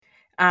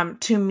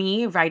To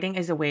me, writing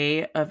is a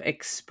way of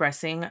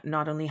expressing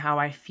not only how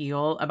I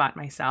feel about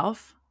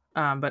myself,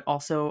 but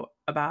also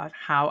about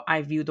how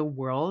I view the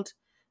world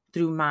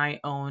through my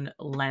own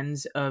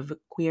lens of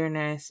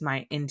queerness,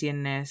 my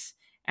Indianness,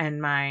 and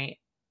my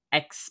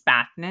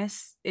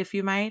expatness, if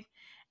you might,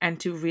 and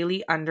to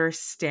really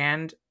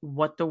understand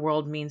what the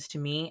world means to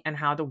me and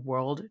how the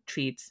world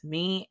treats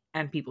me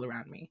and people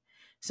around me.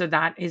 So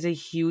that is a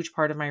huge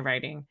part of my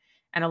writing.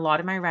 And a lot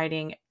of my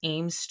writing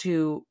aims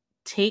to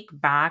take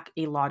back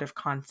a lot of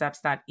concepts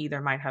that either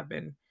might have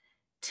been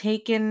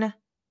taken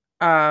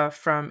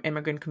from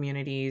immigrant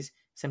communities,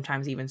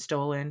 sometimes even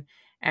stolen,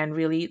 and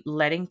really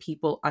letting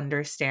people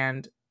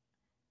understand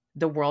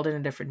the world in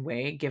a different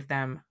way, give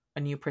them a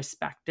new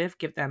perspective,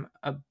 give them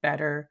a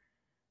better,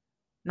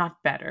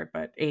 not better,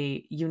 but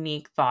a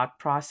unique thought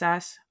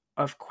process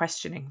of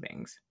questioning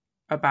things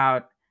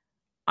about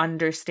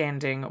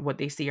understanding what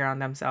they see around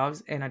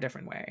themselves in a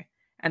different way.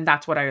 And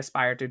that's what I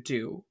aspire to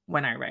do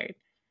when I write.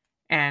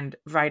 And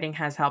writing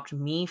has helped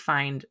me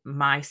find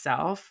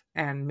myself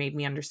and made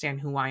me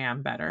understand who I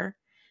am better,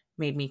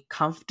 made me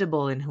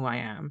comfortable in who I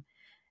am,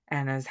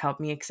 and has helped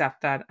me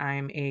accept that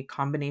I'm a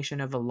combination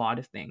of a lot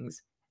of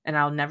things. And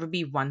I'll never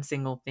be one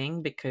single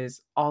thing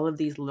because all of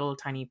these little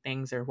tiny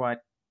things are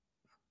what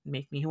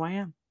make me who I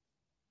am.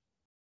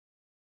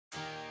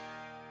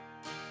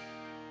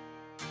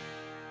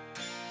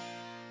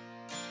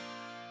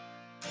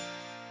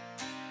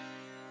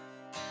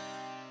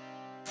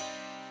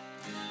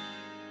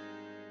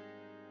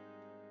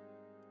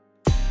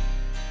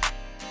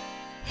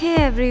 Hey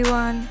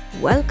everyone,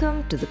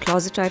 welcome to the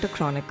Closet Writer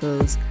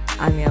Chronicles.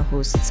 I'm your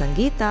host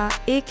Sangeeta,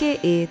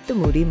 aka the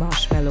Moody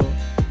Marshmallow.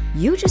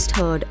 You just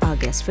heard our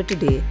guest for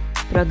today,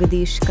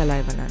 Pragadish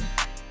Kalaivanan.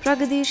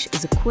 Pragadish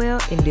is a queer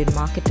Indian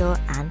marketer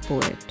and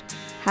poet.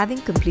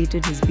 Having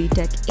completed his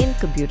BTech in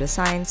computer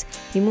science,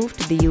 he moved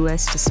to the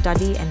US to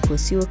study and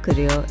pursue a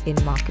career in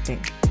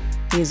marketing.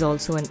 He is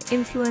also an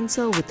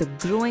influencer with a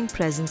growing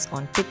presence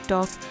on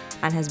TikTok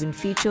and has been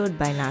featured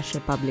by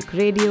National Public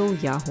Radio,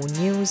 Yahoo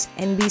News,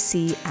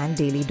 NBC, and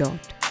Daily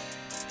Dot.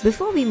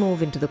 Before we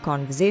move into the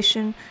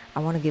conversation,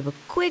 I want to give a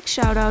quick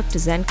shout out to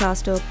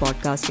Zencaster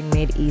Podcasting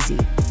Made Easy.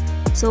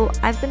 So,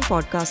 I've been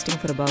podcasting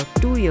for about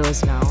 2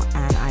 years now,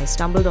 and I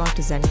stumbled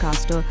onto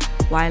Zencaster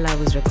while I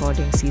was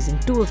recording season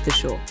 2 of the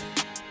show.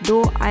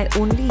 Though I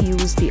only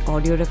use the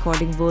audio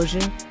recording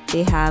version,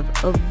 they have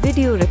a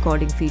video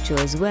recording feature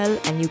as well,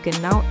 and you can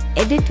now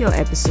edit your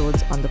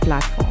episodes on the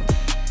platform.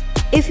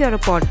 If you're a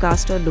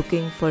podcaster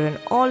looking for an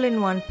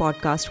all-in-one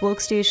podcast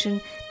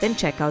workstation, then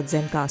check out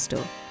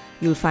Zencaster.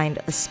 You'll find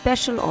a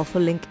special offer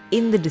link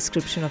in the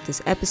description of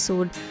this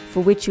episode,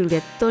 for which you'll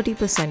get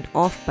 30%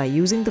 off by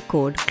using the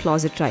code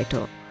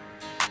ClosetWriter.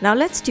 Now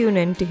let's tune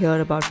in to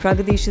hear about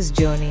Pragadish's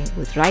journey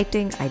with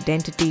writing,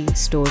 identity,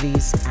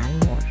 stories,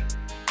 and more.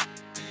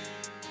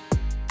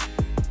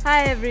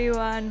 Hi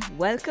everyone,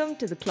 welcome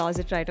to the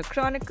Closet Writer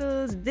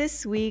Chronicles.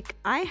 This week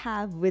I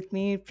have with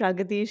me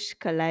Pragadish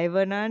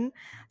Kalaivanan.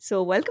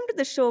 So welcome to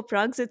the show,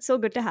 Prags. It's so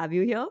good to have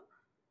you here.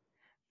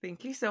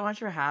 Thank you so much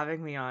for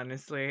having me,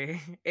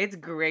 honestly. It's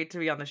great to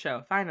be on the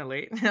show,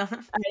 finally.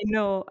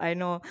 I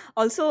know.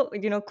 Also,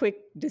 quick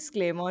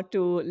disclaimer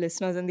to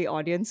listeners in the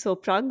audience. So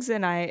Prugs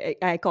and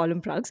I call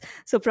him Prugs.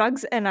 So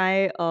Prugs and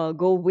I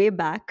go way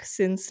back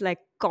since like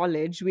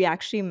college. We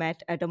actually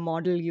met at a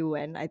model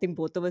UN. I think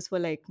both of us were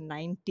like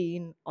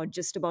 19 or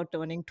just about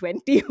turning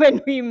 20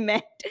 when we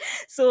met.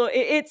 So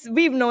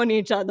we've known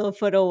each other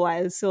for a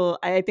while. So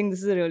I think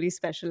this is a really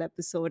special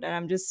episode,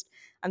 and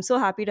I'm so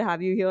happy to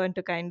have you here and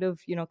to kind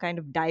of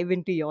dive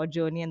into your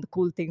journey and the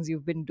cool things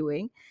you've been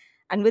doing.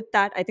 And with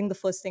that, I think the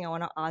first thing I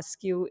want to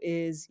ask you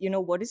is,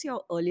 what is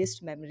your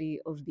earliest memory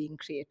of being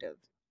creative?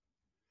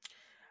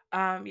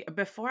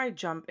 Before I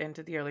jump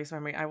into the earliest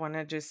memory, I want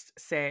to just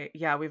say,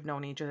 yeah, we've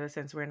known each other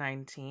since we're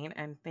 19,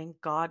 and thank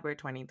God we're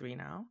 23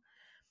 now.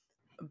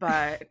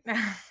 But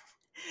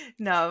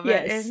no,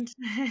 but Yes.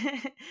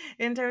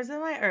 in terms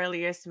of my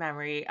earliest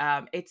memory,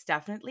 it's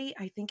definitely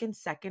I think in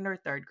second or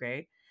third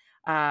grade,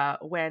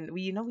 when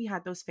we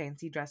had those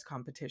fancy dress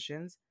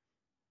competitions,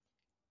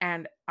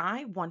 and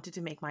I wanted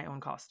to make my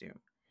own costume.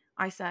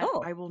 I said,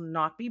 Oh, I will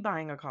not be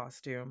buying a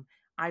costume.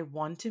 I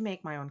want to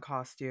make my own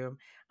costume.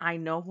 I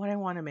know what I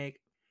want to make.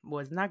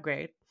 Wasn't that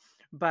great?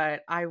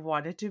 But I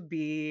wanted to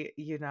be,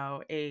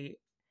 a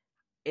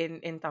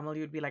in Tamil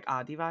you'd be like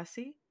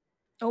Adivasi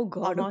oh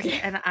God. almost. Okay.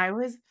 And I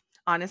was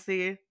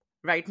honestly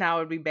right now it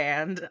would be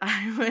banned.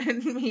 I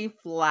would be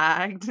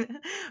flagged.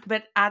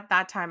 But at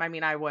that time, I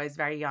mean, I was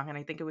very young, and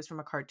I think it was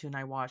from a cartoon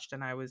I watched,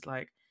 and I was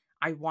like,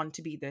 I want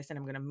to be this, and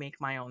I'm gonna make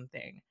my own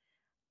thing.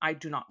 I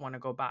do not want to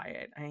go buy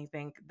it. And I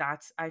think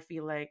that's, I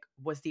feel like,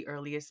 was the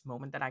earliest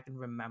moment that I can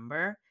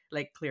remember,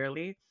 like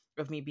clearly,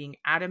 of me being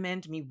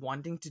adamant, me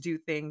wanting to do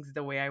things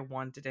the way I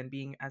wanted, and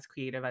being as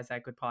creative as I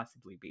could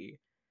possibly be.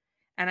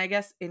 And I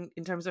guess in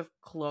terms of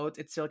clothes,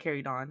 it still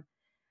carried on.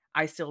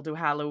 I still do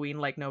Halloween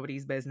like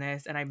nobody's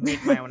business, and I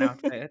make my own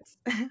outfits.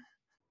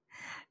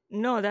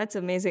 No, that's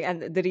amazing.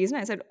 And the reason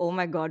I said, oh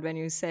my God, when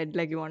you said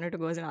like you wanted to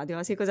go as an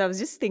Adivasi, because I was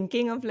just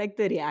thinking of like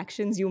the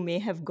reactions you may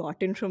have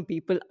gotten from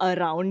people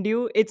around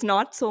you. It's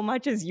not so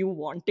much as you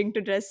wanting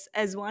to dress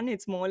as one,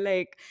 it's more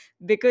like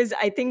because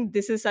I think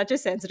this is such a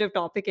sensitive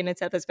topic in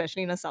itself,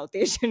 especially in a South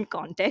Asian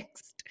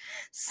context.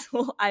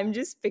 So I'm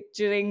just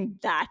picturing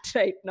that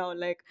right now.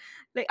 Like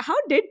how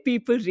did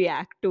people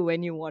react to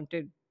when you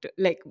wanted to,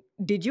 like,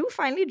 did you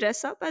finally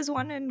dress up as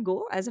one and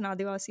go as an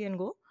Adivasi and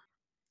go?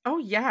 Oh,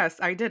 yes,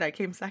 I did. I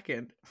came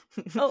second.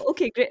 Oh,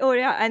 okay, great. Oh,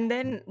 yeah. And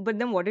then, but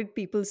then what did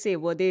people say?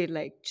 Were they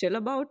like chill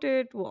about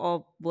it?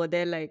 Or were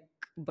they like,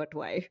 but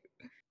why?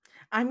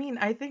 I mean,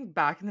 I think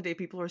back in the day,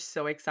 people were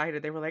so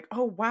excited. They were like,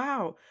 "Oh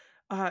wow,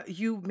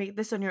 you made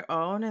this on your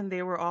own," and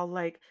they were all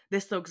like,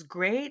 "This looks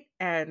great."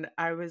 And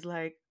I was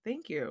like,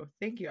 "Thank you,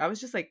 thank you." I was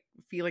just like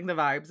feeling the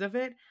vibes of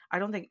it. I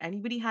don't think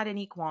anybody had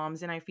any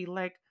qualms, and I feel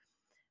like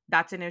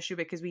that's an issue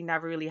because we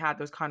never really had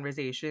those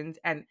conversations,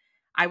 and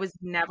I was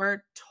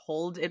never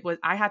told it was.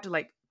 I had to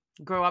like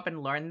grow up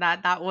and learn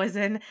that that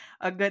wasn't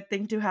a good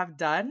thing to have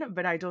done.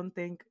 But I don't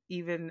think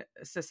even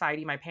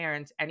society, my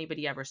parents,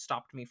 anybody ever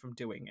stopped me from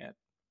doing it.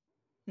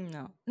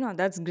 No, no,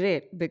 that's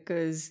great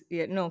because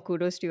yeah, no,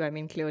 kudos to you. I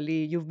mean,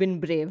 clearly you've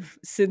been brave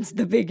since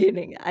the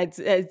beginning.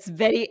 It's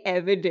very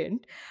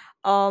evident.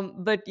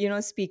 But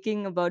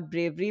speaking about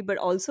bravery, but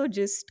also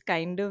just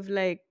kind of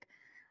like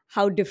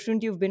how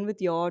different you've been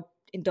with your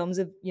in terms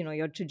of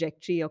your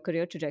trajectory, your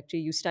career trajectory.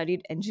 You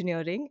studied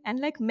engineering,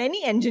 and like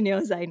many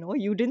engineers I know,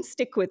 you didn't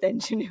stick with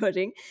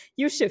engineering.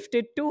 You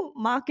shifted to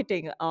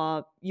marketing.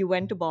 You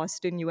went to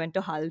Boston, you went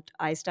to Hult.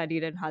 I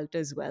studied at Hult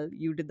as well.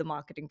 You did the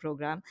marketing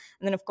program,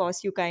 and then of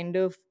course you kind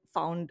of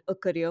found a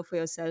career for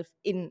yourself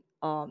in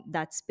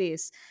that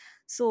space.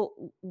 So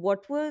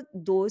what were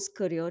those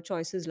career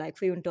choices like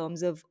for you in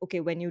terms of, okay,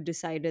 when you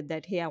decided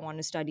that, hey, I want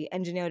to study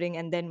engineering,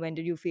 and then when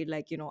did you feel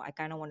like, I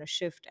kind of want to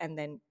shift, and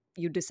then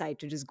you decide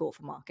to just go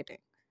for marketing?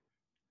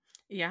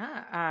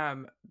 Yeah.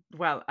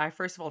 Well, I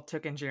first of all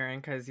took engineering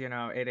because,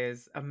 it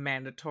is a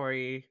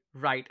mandatory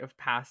rite of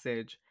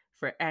passage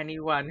for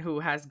anyone who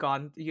has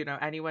gone,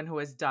 anyone who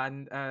has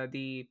done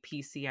the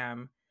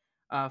PCM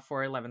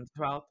for 11th,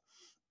 12th.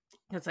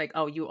 It's like,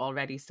 oh, you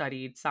already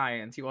studied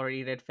science. You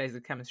already did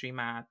physics, chemistry,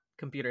 math,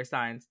 computer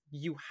science.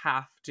 You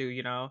have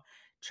to,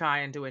 try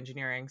and do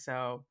engineering.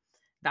 So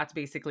that's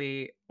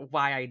basically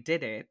why I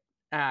did it.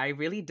 I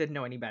really didn't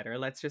know any better.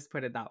 Let's just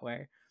put it that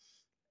way.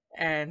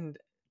 And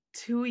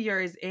 2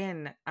 years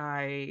in,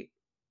 I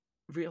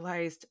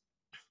realized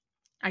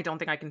I don't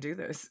think I can do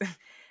this.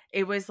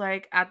 It was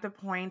like at the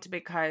point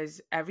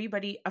because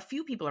a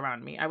few people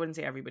around me, I wouldn't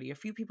say everybody, a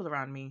few people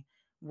around me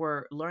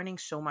were learning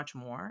so much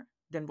more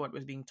than what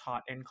was being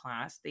taught in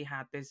class. They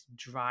had this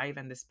drive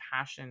and this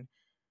passion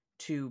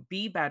to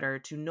be better,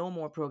 to know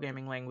more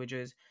programming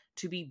languages,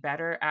 to be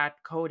better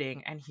at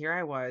coding. And here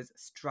I was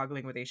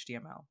struggling with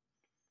HTML.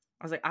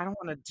 I was like, I don't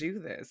want to do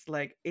this.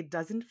 Like it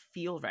doesn't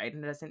feel right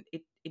and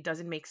it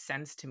doesn't make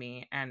sense to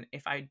me. And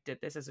if I did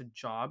this as a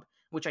job,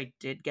 which I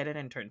did get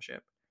an internship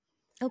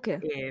Okay.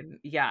 in,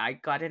 yeah, I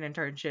got an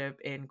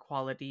internship in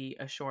quality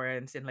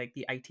assurance in like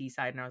the IT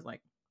side, and I was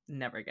like,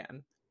 never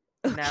again.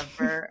 Okay.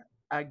 Never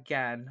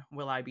again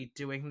will I be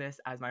doing this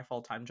as my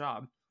full-time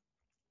job.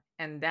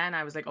 And then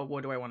I was like, oh,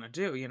 what do I want to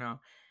do?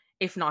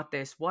 If not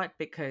this, what?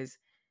 Because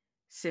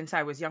since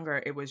I was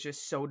younger, it was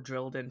just so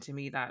drilled into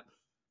me that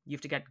you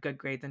have to get good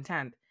grades in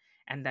 10th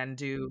and then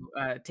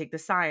take the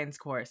science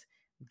course,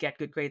 get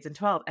good grades in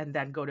 12th, and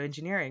then go to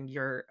engineering.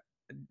 Your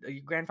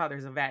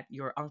grandfather's a vet,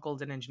 your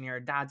uncle's an engineer,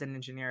 dad's an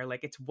engineer.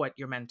 Like it's what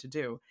you're meant to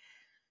do.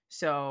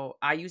 So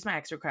I used my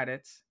extra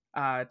credits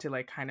to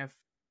like kind of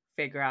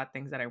figure out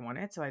things that I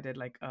wanted. So I did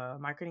like a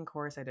marketing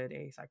course, I did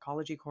a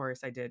psychology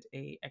course, I did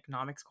a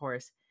economics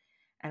course,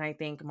 and I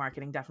think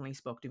marketing definitely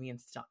spoke to me and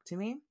stuck to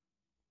me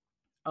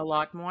a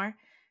lot more.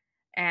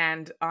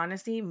 And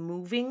honestly,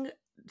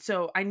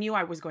 so I knew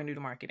I was going to do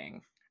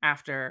marketing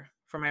after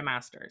for my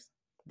master's.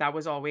 That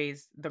was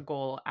always the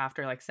goal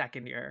after like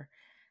second year.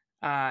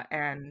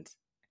 And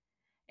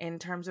in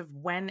terms of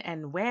when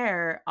and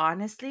where,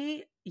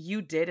 honestly,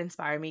 you did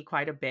inspire me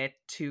quite a bit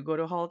to go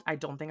to Holt. I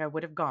don't think I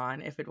would have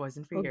gone if it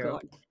wasn't for Oh you.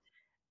 God.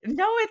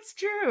 No, it's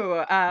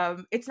true.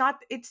 It's not.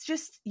 It's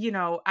just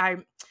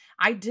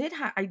I did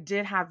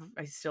have.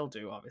 I still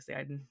do. Obviously,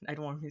 I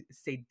don't want to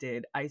say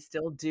did. I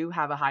still do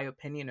have a high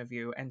opinion of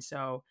you, and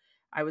so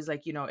I was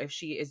like, if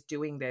she is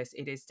doing this,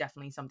 it is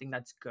definitely something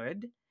that's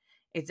good.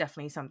 It's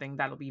definitely something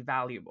that'll be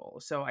valuable.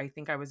 So I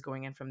think I was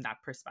going in from that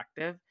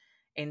perspective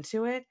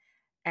into it,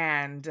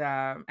 and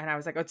I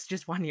was like, oh, it's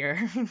just 1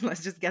 year.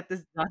 Let's just get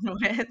this done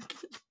with.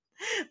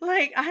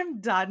 Like, I'm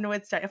done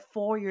with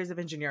 4 years of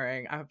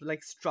engineering. I've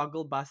like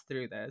struggled bust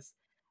through this.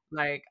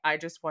 Like, I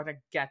just want to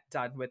get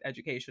done with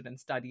education and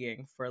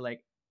studying for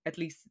like at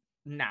least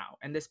now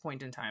and this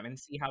point in time and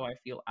see how I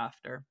feel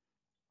after.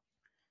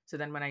 So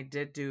then when I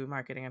did do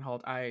marketing and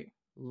Holt, I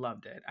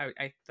loved it.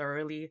 I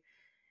thoroughly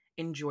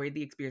enjoyed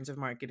the experience of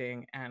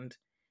marketing. And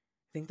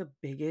I think the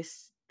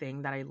biggest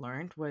thing that I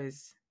learned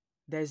was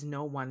there's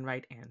no one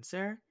right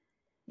answer.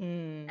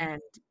 Mm.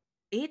 And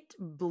it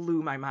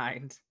blew my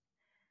mind.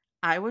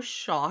 I was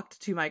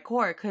shocked to my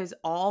core because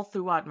all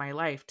throughout my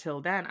life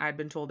till then, I'd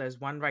been told there's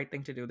one right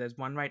thing to do, there's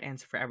one right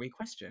answer for every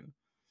question,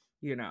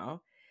 you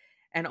know?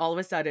 And all of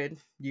a sudden,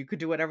 you could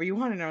do whatever you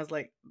want. And I was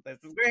like,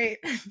 this is great.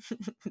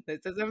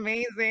 This is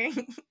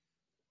amazing.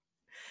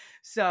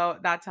 So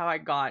that's how I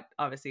got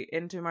obviously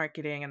into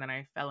marketing. And then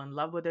I fell in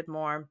love with it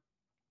more.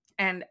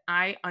 And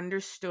I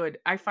understood,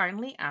 I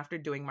finally, after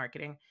doing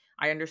marketing,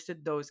 I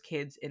understood those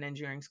kids in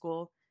engineering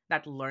school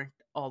that learned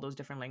all those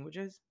different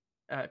languages,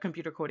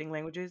 computer coding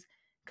languages,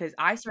 because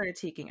I started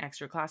taking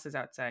extra classes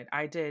outside.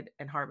 I did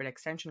an Harvard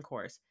Extension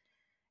course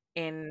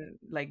in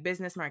like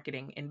business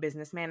marketing, in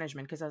business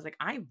management, because I was like,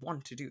 I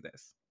want to do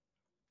this.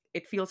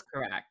 It feels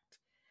correct.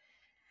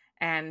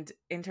 And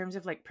in terms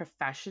of like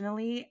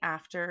professionally,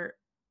 after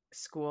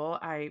school,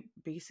 I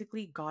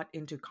basically got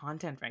into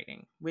content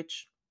writing,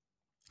 which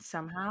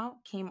somehow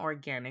came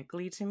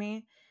organically to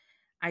me.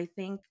 I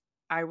think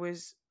I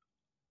was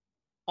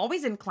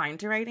always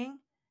inclined to writing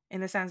in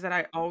the sense that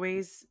I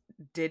always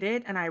did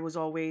it and I was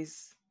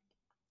always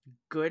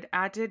good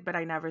at it, but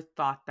I never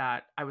thought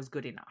that I was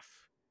good enough.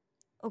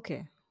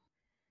 Okay.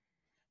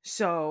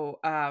 So,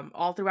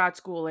 all throughout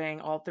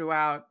schooling, all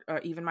throughout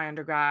even my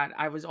undergrad,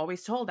 I was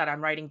always told that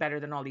I'm writing better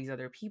than all these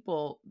other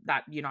people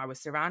that, I was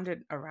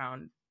surrounded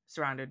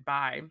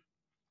by.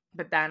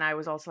 But then I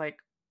was also like,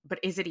 but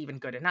is it even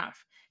good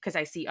enough? Because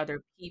I see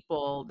other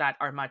people that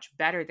are much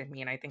better than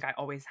me. And I think I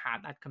always had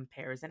that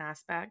comparison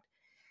aspect.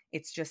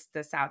 It's just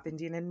the South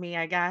Indian in me,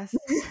 I guess.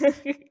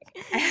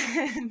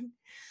 And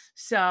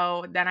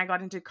so then I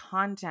got into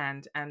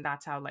content, and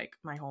that's how like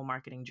my whole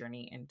marketing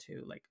journey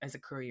into like as a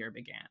career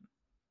began.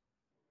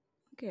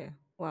 Okay.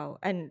 Wow.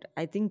 And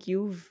I think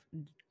you've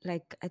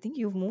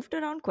moved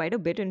around quite a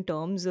bit in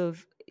terms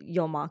of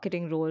your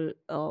marketing role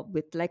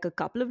with like a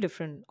couple of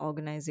different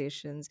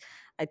organizations.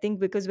 I think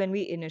because when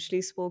we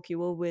initially spoke, you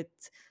were with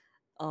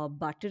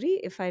Buttery,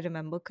 if I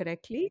remember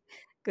correctly.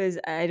 Because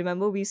I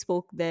remember we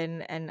spoke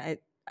then, and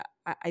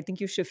I think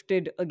you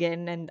shifted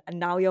again, and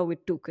now you're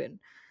with Toucan.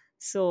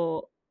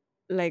 So,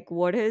 like,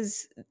 what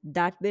has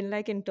that been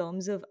like in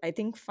terms of, I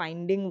think,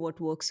 finding what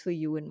works for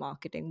you in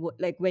marketing?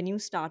 Like, when you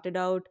started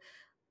out,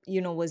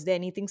 was there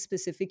anything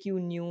specific you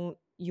knew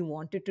you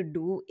wanted to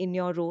do in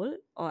your role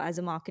or as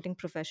a marketing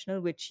professional,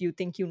 which you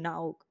think you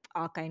now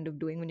are kind of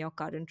doing in your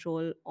current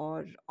role?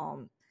 Or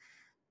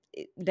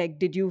like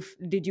did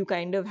you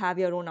kind of have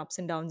your own ups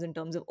and downs in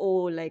terms of,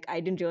 oh, like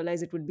I didn't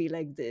realize it would be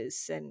like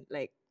this, and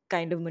like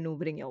kind of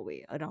maneuvering your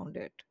way around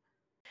it?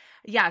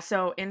 Yeah,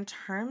 so in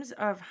terms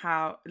of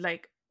how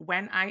like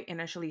when I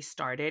initially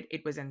started,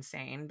 it was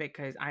insane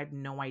because I had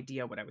no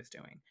idea what I was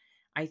doing.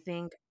 I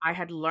think I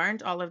had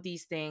learned all of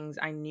these things.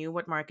 I knew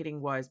what marketing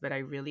was, but I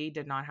really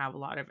did not have a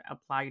lot of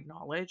applied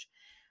knowledge.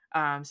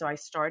 So I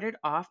started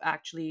off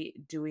actually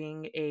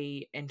doing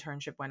a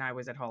internship when I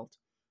was at Holt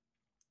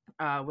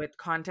with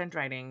content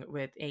writing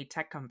with a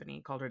tech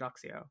company called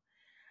Reduxio.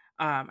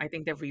 I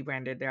think they've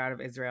rebranded. They're out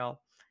of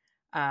Israel.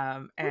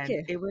 And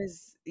Okay. it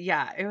was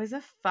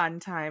a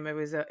fun time. It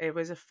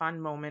was a fun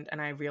moment,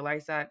 and I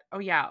realized that, oh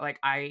yeah, like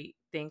I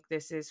think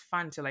this is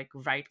fun to like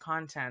write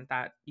content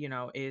that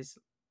is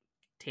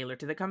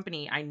tailored to the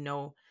company. I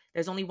know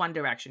there's only one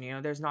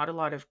direction. There's not a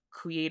lot of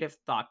creative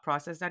thought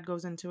process that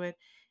goes into it.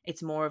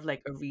 It's more of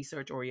like a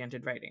research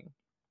oriented writing.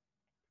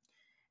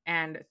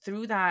 And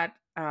through that,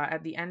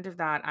 at the end of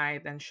that,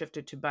 I then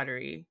shifted to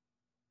Buttery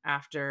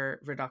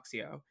after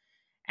Reduxio.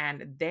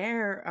 And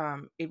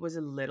there, it was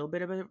a little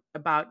bit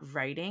about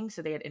writing.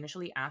 So they had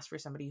initially asked for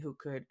somebody who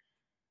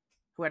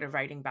had a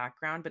writing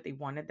background, but they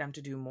wanted them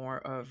to do more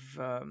of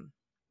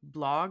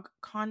blog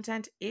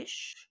content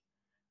ish,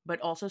 but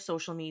also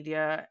social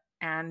media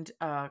and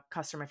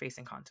customer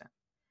facing content.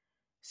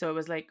 So it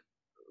was like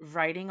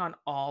writing on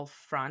all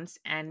fronts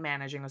and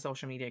managing a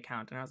social media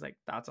account. And I was like,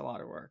 that's a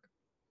lot of work.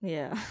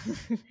 Yeah.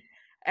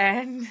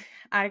 And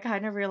I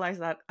kind of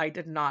realized that I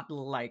did not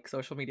like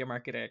social media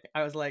marketing.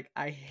 I was like,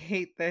 I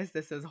hate this.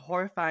 This is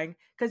horrifying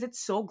because it's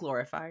so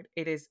glorified.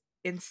 It is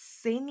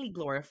insanely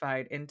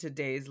glorified in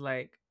today's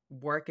like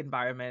work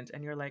environment.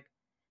 And you're like,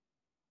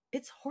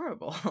 it's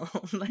horrible.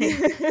 Like,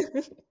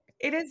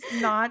 it is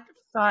not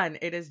fun.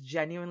 It is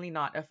genuinely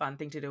not a fun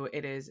thing to do.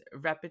 It is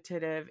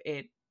repetitive.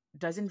 It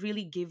doesn't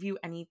really give you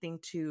anything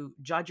to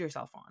judge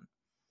yourself on.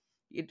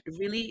 It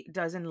really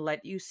doesn't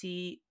let you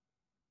see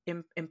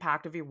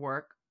impact of your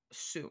work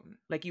soon.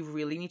 Like you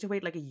really need to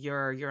wait like a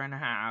year and a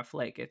half.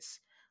 Like it's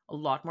a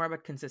lot more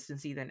about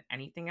consistency than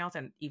anything else.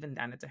 And even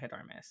then it's a hit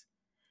or miss.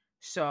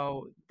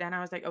 So then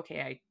I was like,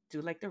 okay, I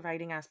do like the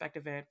writing aspect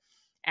of it.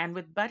 And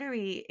with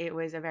Buttery, it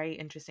was a very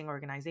interesting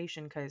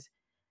organization because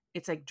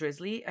it's like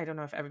Drizzly. I don't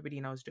know if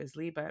everybody knows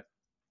Drizzly, but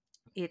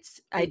I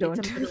it's a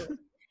don't. middle.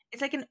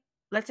 It's like an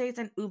let's say it's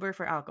an Uber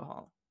for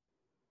alcohol.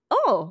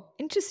 Oh,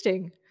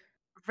 interesting.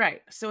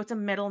 Right. So it's a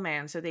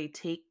middleman. So they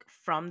take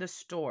from the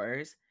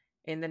stores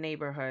in the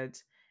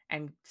neighborhoods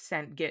and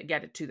get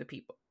it to the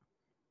people.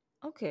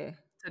 Okay.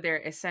 So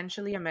they're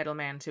essentially a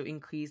middleman to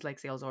increase like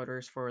sales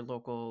orders for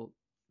local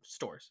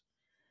stores.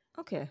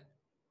 Okay.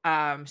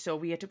 So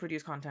we had to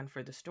produce content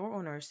for the store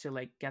owners to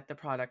like get the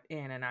product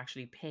in and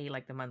actually pay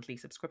like the monthly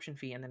subscription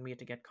fee, and then we had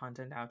to get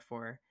content out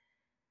for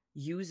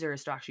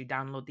users to actually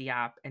download the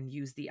app and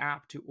use the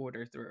app to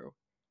order through.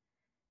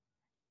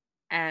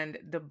 And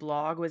the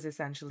blog was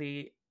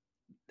essentially,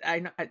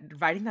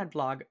 writing that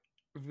blog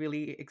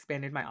really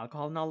expanded my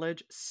alcohol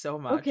knowledge so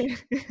Okay.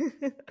 much,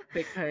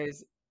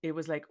 because it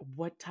was like,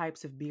 what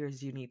types of beers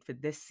do you need for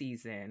this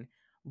season?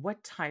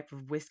 What type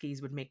of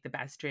whiskeys would make the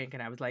best drink?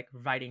 And I was like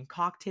writing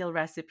cocktail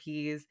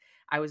recipes.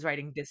 I was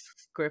writing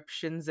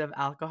descriptions of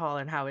alcohol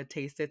and how it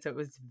tasted. So it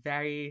was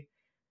very,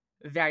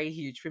 very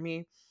huge for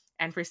me.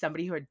 And for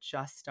somebody who had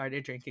just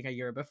started drinking a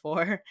year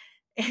before,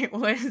 it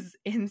was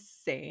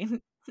insane.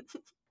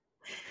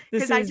 This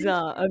Because I is didn't,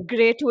 a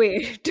great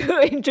way to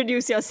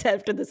introduce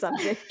yourself to the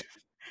subject.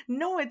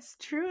 no, it's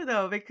true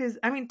though, because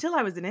I mean, till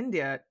I was in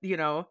India,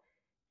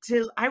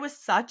 till I was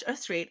such a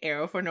straight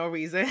arrow for no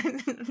reason,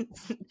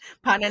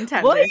 pun Were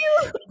intended.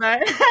 you?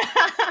 But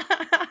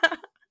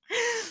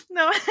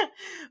no,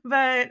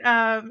 but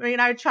I mean,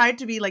 I tried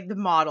to be like the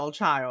model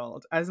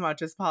child as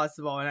much as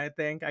possible, and I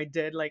think I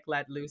did like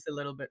let loose a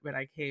little bit when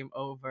I came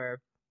over.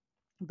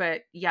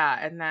 But yeah,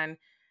 and then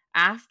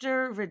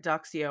after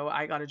Reduxio,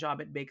 I got a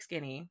job at Big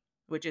Skinny,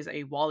 which is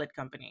a wallet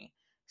company.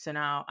 So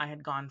now I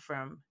had gone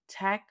from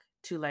tech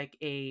to like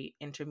a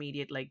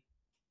intermediate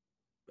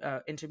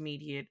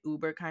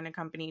Uber kind of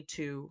company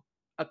to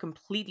a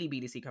completely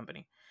B2C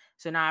company.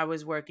 So now I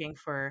was working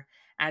for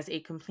as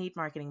a complete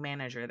marketing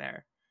manager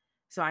there.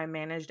 So I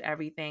managed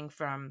everything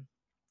from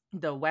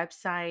the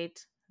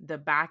website, the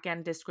back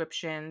end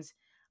descriptions,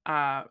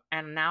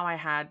 and now I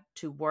had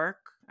to work.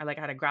 I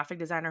had a graphic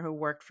designer who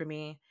worked for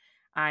me.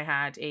 I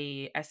had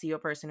a SEO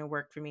person who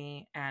worked for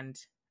me, and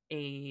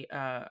a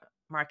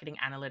marketing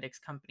analytics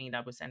company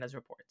that would send us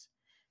reports.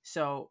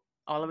 So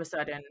all of a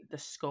sudden, the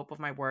scope of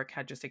my work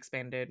had just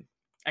expanded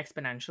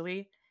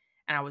exponentially,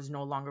 and I was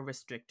no longer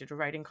restricted to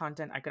writing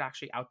content. I could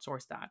actually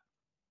outsource that.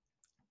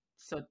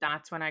 So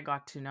that's when I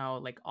got to know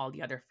like all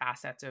the other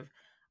facets of,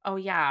 oh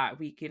yeah,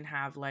 we can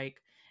have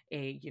like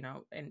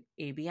an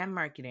ABM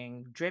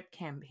marketing, drip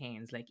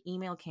campaigns, like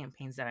email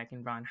campaigns that I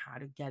can run, how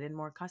to get in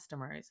more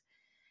customers.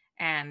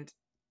 And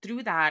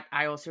through that,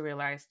 I also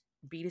realized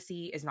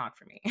B2C is not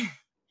for me.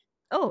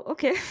 Oh,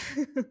 okay.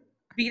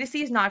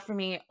 B2C is not for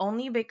me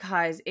only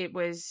because it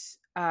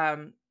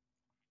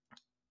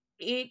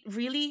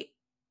really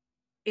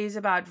is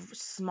about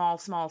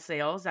small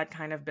sales that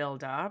kind of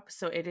build up.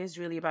 So it is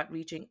really about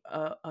reaching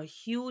a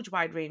huge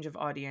wide range of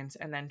audience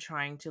and then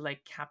trying to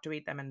like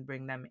captivate them and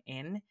bring them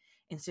in,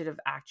 instead of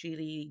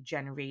actually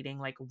generating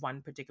like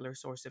one particular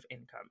source of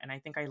income. And I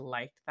think I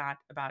liked that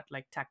about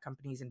like tech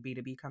companies and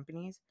B2B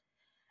companies.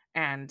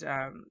 And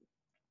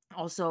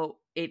also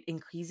it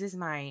increases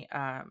my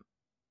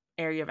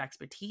area of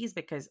expertise,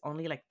 because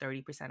only like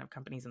 30% of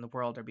companies in the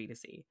world are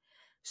B2C.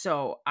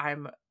 So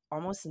I'm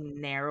almost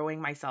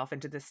narrowing myself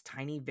into this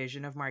tiny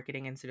vision of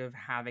marketing instead of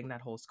having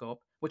that whole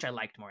scope, which I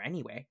liked more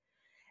anyway.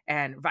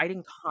 And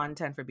writing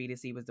content for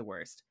B2C was the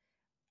worst.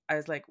 I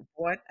was like,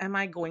 what am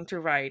I going to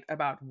write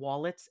about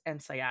wallets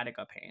and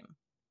sciatica pain?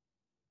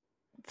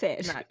 Fair.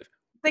 Not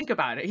think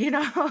about it, you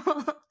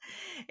know?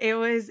 It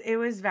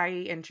was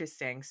very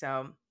interesting.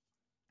 So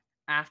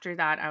after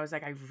that, I was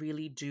like, I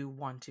really do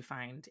want to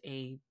find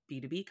a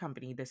B2B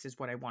company. This is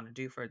what I want to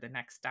do for the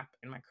next step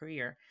in my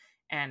career.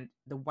 And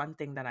the one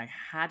thing that I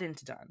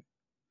hadn't done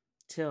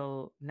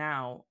till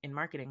now in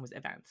marketing was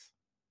events.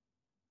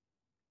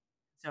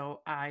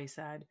 So I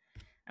said,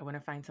 I want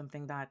to find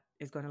something that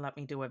is going to let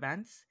me do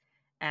events.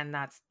 And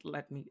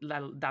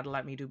that'll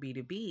let me do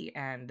B2B.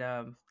 And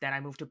then I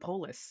moved to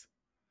Polis.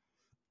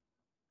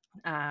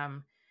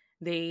 Um,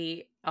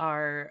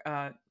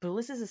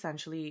 Polis is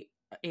essentially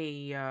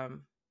a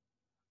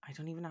I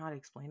don't even know how to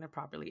explain it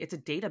properly. It's a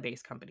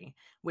database company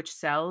which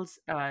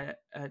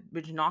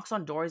which knocks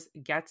on doors,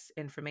 gets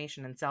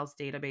information, and sells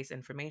database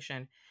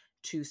information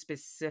to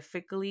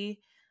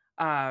specifically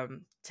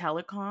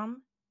telecom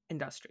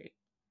industry.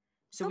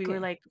 So we were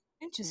Okay. like,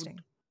 Interesting.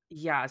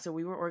 yeah, so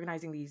we were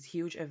organizing these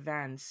huge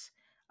events,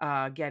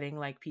 getting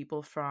like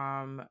people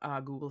from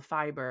Google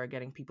Fiber,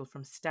 getting people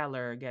from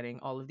Stellar, getting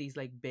all of these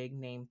like big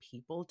name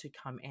people to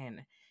come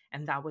in.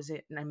 And that was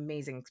an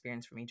amazing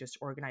experience for me, just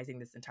organizing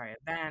this entire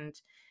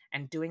event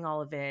and doing all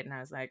of it. And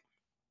I was like,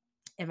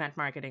 event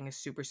marketing is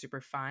super,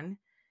 super fun,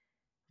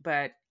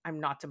 but I'm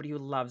not somebody who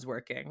loves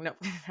working. No,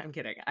 I'm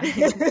kidding.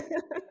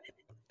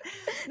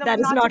 No, That I'm is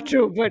not not somebody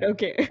true, but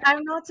okay.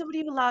 I'm not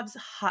somebody who loves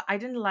I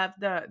didn't love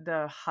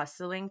the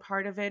hustling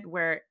part of it,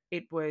 where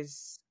it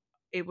was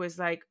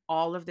like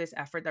all of this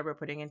effort that we're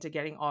putting into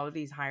getting all of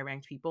these high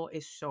ranked people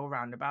is so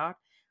roundabout.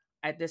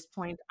 At this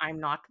point, I'm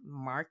not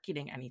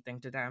marketing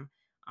anything to them.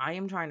 I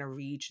am trying to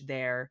reach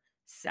their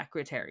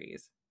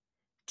secretaries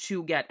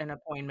to get an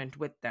appointment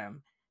with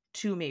them,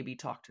 to maybe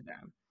talk to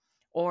them.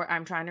 Or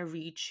I'm trying to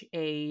reach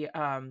a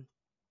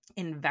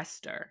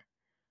investor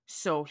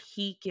so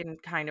he can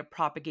kind of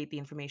propagate the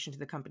information to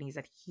the companies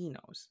that he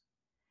knows.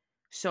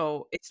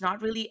 So it's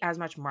not really as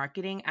much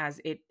marketing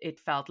as it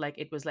felt like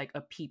it was like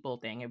a people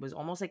thing. It was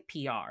almost like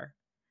PR.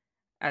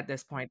 at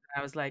this point.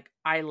 I was like,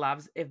 I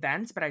love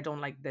events, but I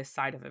don't like this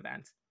side of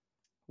events.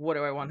 What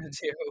do I want to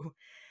do?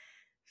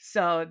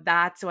 So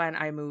that's when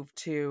I moved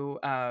to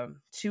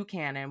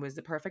Canon. Was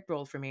the perfect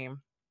role for me.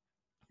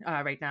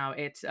 Right now,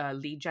 it's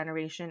lead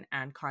generation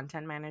and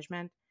content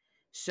management. Oh,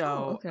 So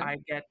okay. I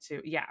get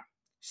to yeah.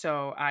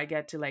 So I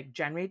get to like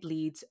generate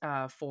leads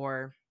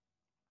for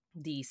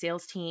the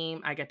sales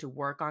team. I get to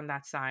work on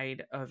that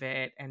side of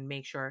it and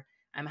make sure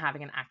I'm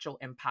having an actual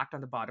impact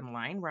on the bottom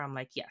line where I'm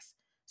like, yes,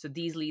 so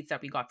these leads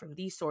that we got from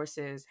these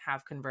sources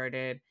have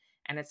converted.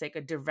 And it's like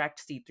a direct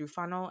see through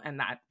funnel. And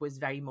that was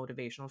very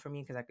motivational for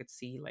me because I could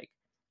see like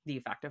the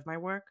effect of my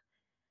work.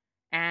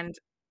 And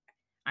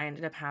I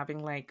ended up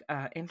having like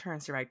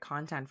interns to write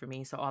content for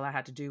me. So all I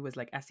had to do was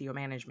like SEO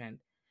management,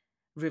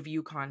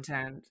 review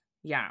content.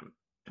 Yeah.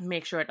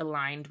 Make sure it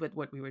aligned with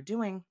what we were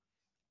doing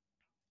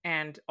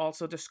and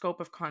also the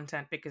scope of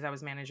content because I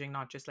was managing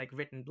not just like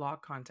written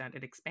blog content,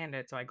 it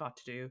expanded. So I got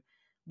to do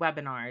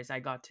webinars, I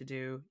got to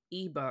do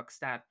ebooks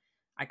that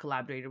I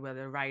collaborated with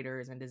the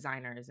writers and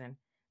designers. And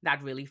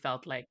that really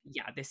felt like,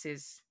 yeah, this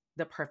is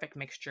the perfect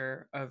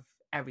mixture of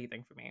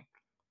everything for me.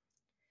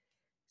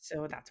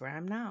 So that's where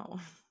I'm now.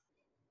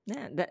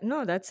 Yeah,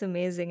 no, that's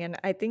amazing. And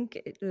I think,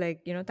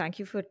 like, thank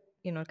you for,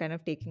 kind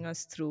of taking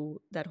us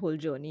through that whole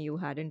journey you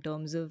had in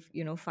terms of,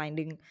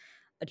 finding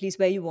at least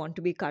where you want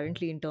to be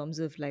currently in terms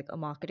of like a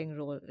marketing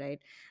role, right?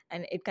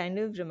 And it kind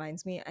of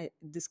reminds me,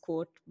 this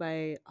quote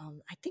by,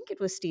 I think it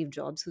was Steve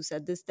Jobs who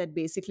said this, that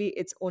basically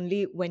it's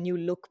only when you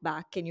look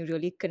back can you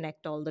really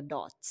connect all the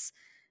dots.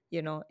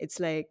 It's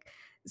like,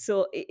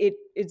 so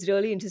it's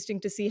really interesting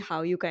to see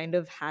how you kind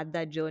of had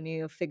that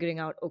journey of figuring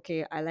out,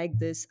 okay, I like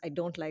this, I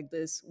don't like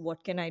this,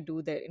 what can I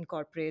do that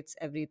incorporates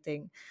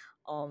everything.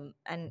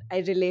 And I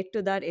relate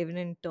to that even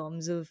in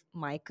terms of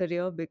my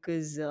career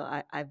because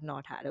I've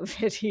not had a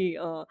very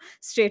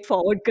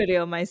straightforward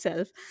career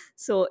myself.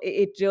 So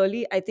it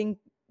really, I think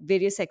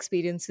various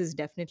experiences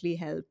definitely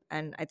help.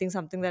 And I think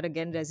something that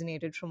again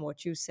resonated from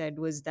what you said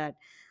was that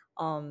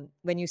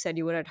when you said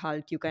you were at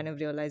Halt, you kind of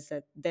realized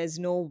that there's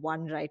no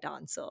one right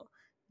answer.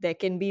 There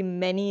can be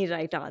many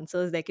right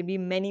answers. There can be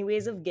many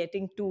ways of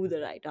getting to the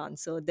right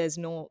answer. There's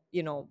no,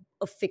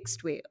 a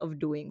fixed way of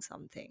doing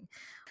something.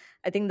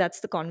 I think that's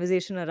the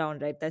conversation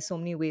around, right? There's so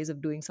many ways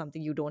of doing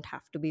something. You don't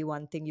have to be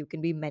one thing. You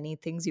can be many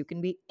things. You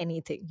can be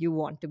anything you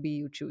want to be,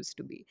 you choose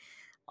to be.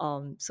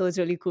 So it's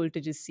really cool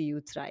to just see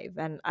you thrive.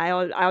 And I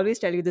always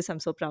tell you this, I'm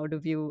so proud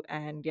of you.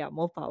 And yeah,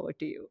 more power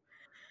to you.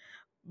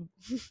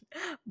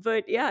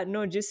 But yeah,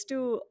 no, just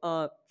to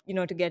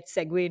to get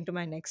segue into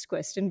my next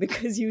question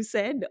because you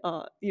said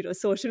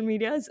social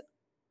media is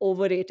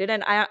overrated,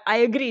 and I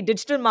agree,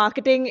 digital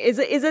marketing is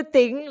a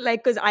thing,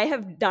 like, because I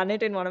have done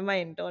it in one of my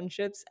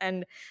internships,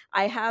 and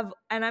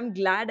I'm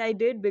glad I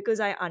did because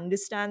I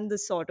understand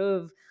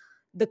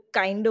the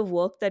kind of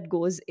work that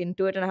goes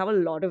into it, and I have a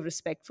lot of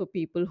respect for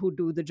people who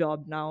do the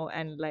job now,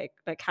 and like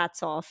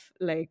hats off.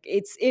 Like,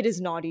 it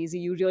is not easy.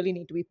 You really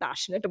need to be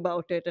passionate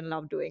about it and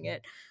love doing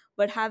it.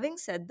 But having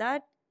said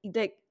that,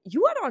 like,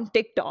 you are on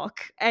TikTok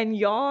and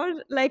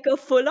you're like a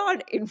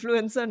full-on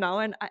influencer now.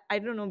 And I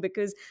don't know,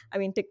 because I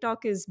mean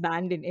TikTok is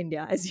banned in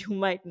India, as you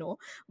might know.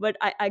 But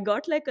I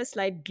got like a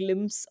slight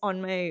glimpse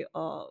on my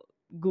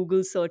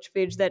Google search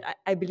page that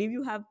I believe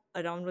you have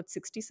around, what,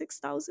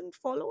 66,000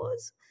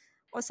 followers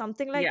or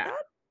something like Yeah.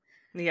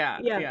 that. Yeah.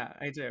 Yeah. Yeah.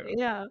 I do.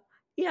 Yeah.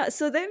 Yeah.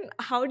 So then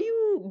how do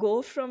you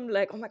go from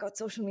like, oh my God,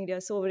 social media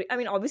is so very, I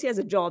mean, obviously as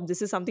a job,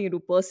 this is something you do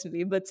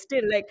personally, but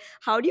still, like,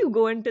 how do you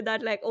go into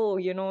that? Like, oh,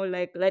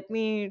 like, let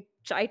me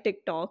try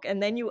TikTok,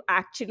 and then you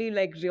actually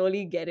like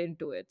really get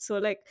into it. So,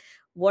 like,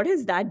 what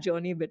has that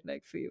journey been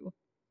like for you?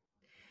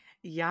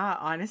 Yeah,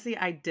 honestly,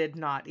 I did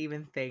not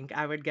even think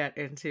I would get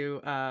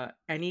into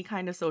any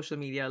kind of social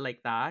media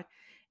like that.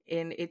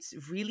 And it's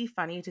really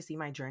funny to see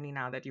my journey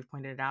now that you've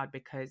pointed it out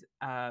because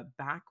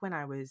back when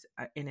I was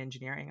in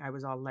engineering, I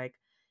was all like,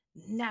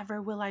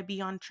 never will I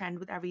be on trend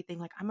with everything.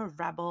 Like, I'm a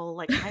rebel.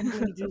 Like, I'm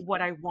going to do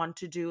what I want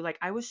to do. Like,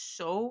 I was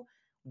so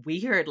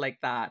weird like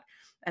that.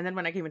 And then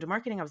when I came into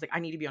marketing, I was like, I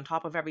need to be on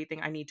top of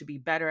everything. I need to be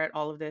better at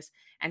all of this.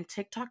 And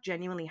TikTok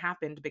genuinely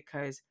happened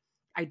because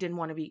I didn't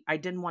want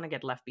to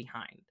get left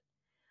behind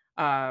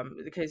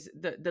because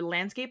the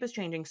landscape is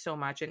changing so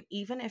much, and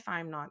even if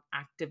I'm not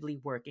actively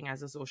working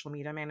as a social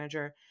media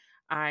manager,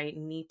 I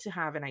need to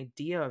have an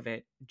idea of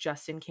it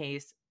just in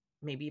case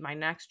maybe my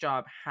next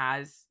job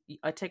has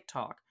a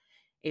TikTok.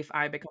 If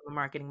I become a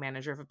marketing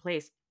manager of a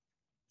place,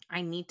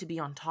 I need to be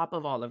on top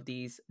of all of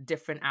these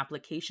different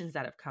applications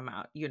that have come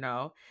out,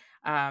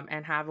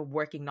 and have a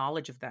working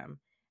knowledge of them.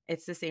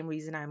 It's the same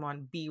reason I'm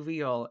on Be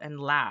Real and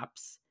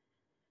Laps.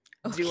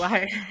 Do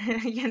Okay. I,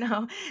 you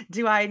know,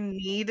 do I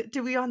need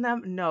to be on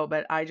them? No,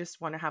 but I just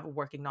want to have a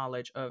working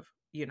knowledge of,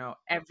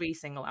 every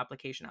single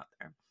application out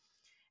there.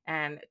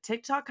 And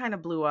TikTok kind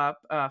of blew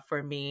up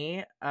for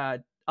me,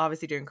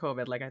 obviously during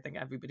COVID, like I think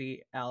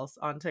everybody else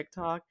on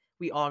TikTok.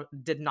 We all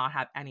did not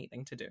have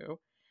anything to do.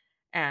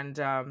 And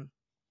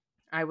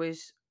I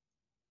was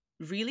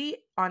really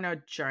on a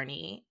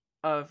journey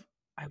of,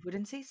 I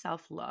wouldn't say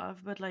self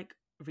love, but like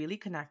really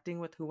connecting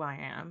with who I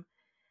am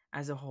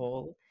as a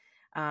whole.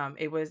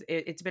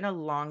 It's been a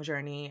long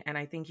journey, and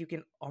I think you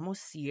can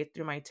almost see it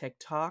through my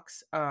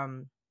TikToks.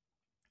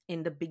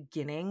 In the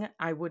beginning,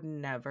 I would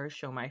never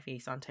show my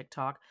face on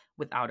TikTok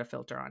without a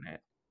filter on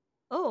it.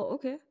 Oh,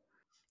 okay.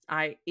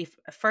 I if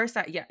first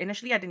I yeah,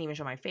 initially I didn't even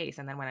show my face,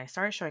 and then when I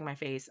started showing my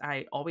face,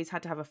 I always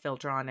had to have a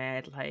filter on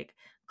it, like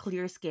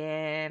clear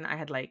skin, I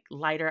had like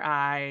lighter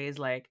eyes,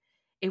 like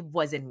it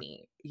wasn't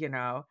me, you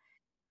know?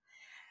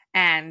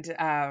 And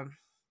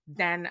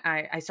then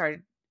I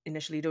started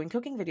initially doing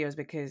cooking videos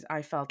because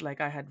I felt like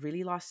I had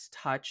really lost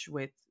touch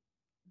with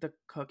the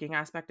cooking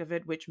aspect of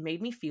it, which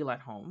made me feel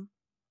at home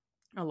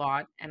a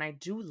lot. And I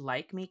do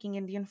like making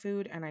Indian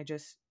food, and I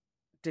just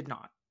did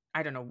not.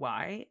 I don't know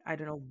why. I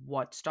don't know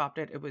what stopped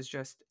it. It was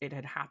just, it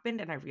had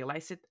happened and I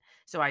realized it.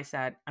 So I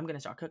said, I'm going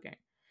to start cooking.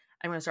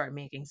 I'm going to start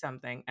making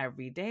something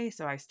every day.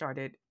 So I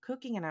started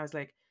cooking, and I was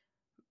like,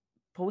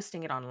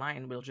 posting it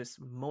online will just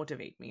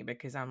motivate me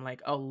because I'm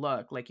like, oh,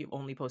 look, like you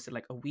only posted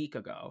like a week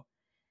ago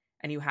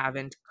and you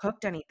haven't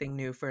cooked anything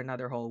new for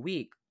another whole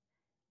week.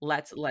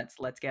 Let's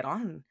get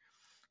on.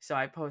 So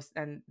I post,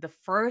 and the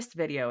first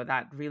video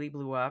that really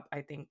blew up,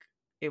 I think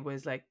it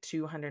was like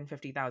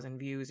 250,000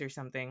 views or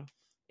something.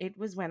 It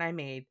was when I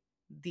made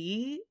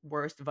the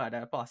worst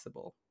vada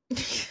possible.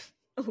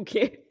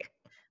 Okay.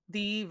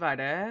 The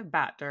vada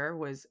batter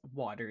was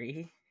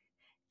watery.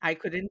 I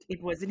couldn't,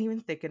 it wasn't even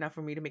thick enough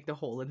for me to make the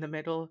hole in the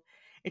middle.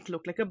 It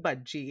looked like a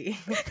budgie.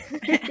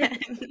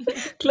 And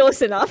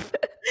Close enough.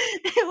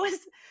 it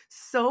was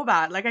so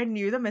bad. Like I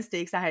knew the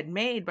mistakes I had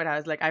made, but I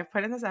was like, I've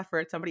put in this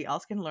effort. Somebody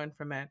else can learn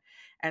from it.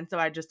 And so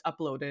I just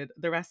uploaded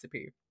the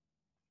recipe.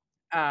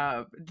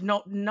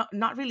 No,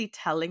 not really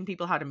telling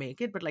people how to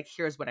make it, but like,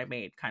 here's what I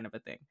made, kind of a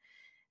thing.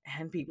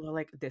 And people are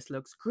like, this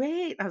looks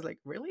great. I was like,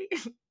 really?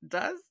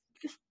 Does?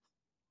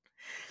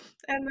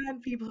 And then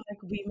people are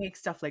like, we make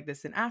stuff like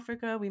this in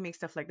Africa. We make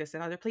stuff like this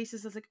in other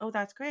places. I was like, oh,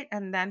 that's great.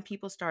 And then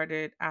people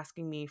started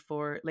asking me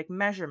for like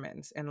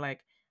measurements and like,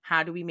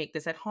 how do we make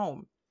this at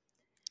home?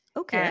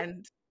 Okay.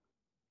 And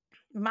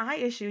my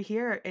issue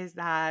here is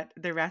that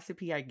the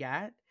recipe I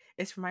get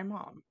is from my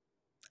mom.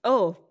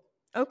 Oh,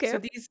 okay. So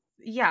these,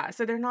 yeah,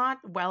 so they're not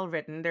well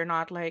written. They're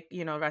not like,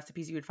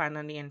 recipes you would find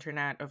on the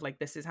internet of like,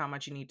 this is how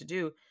much you need to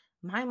do.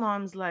 My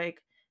mom's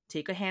like,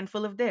 take a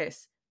handful of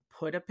this,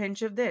 put a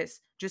pinch of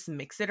this, just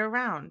mix it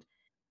around.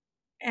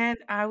 And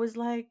I was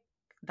like,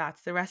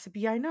 that's the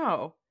recipe I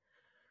know.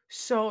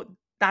 So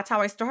that's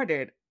how I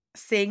started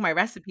saying my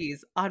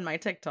recipes on my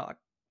TikTok.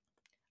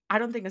 I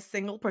don't think a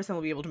single person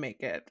will be able to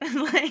make it.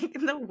 Like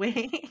the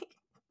way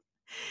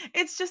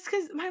it's just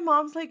because my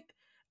mom's like,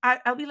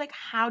 I'll be like,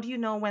 how do you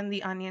know when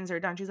the onions are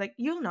done? She's like,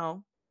 you'll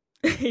know.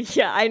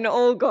 Yeah, I know.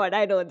 Oh God,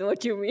 I know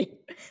what you mean.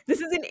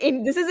 This is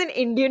an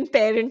Indian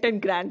parent and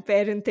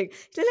grandparent thing.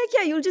 They're like,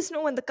 yeah, you'll just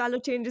know when the color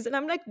changes, and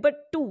I'm like, but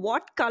to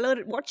what color?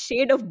 What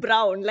shade of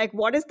brown? Like,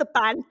 what is the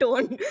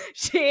Pantone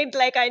shade?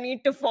 Like, I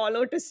need to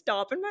follow to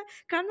stop. And my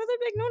grandmother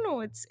be like, no, no,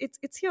 it's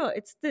here.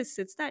 It's this.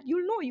 It's that.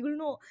 You'll know. You'll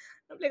know.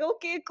 I'm like,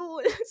 okay,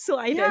 cool. So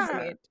I Yeah.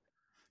 resonate.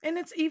 And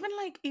it's even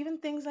like, even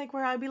things like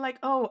where I'd be like,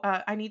 oh,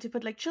 I need to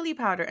put like chili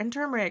powder and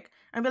turmeric.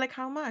 I'd be like,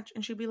 how much?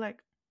 And she'd be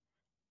like,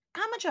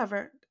 how much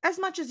ever? As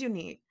much as you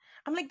need.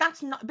 I'm like,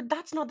 that's not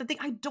the thing.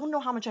 I don't know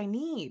how much I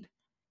need.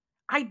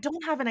 I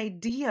don't have an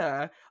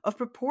idea of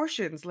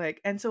proportions, like,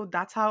 and so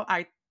that's how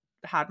I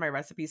had my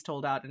recipes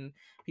told out, and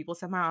people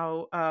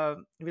somehow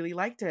really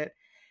liked it.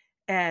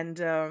 And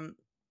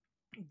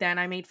then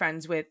I made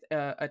friends with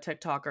a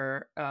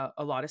TikToker,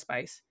 a lot of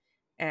spice,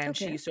 and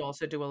she Okay. used to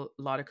also do a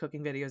lot of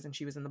cooking videos, and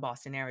she was in the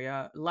Boston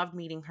area. Loved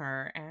meeting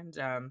her,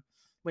 and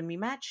when we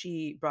met,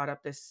 she brought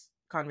up this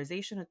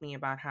conversation with me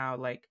about how,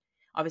 like,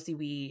 obviously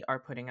we are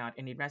putting out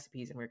Indian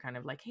recipes, and we're kind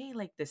of like, hey,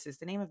 like, this is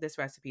the name of this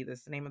recipe, this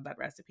is the name of that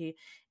recipe,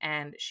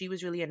 and she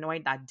was really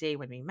annoyed that day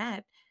when we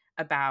met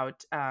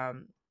about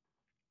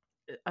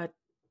a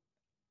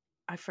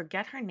I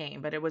forget her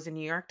name, but it was a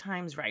New York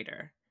Times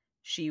writer.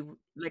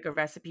 Like a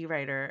recipe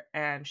writer,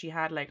 and she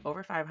had like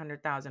over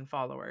 500,000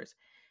 followers.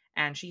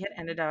 And she had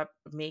ended up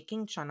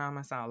making chana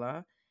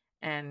masala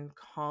and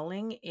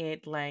calling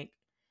it like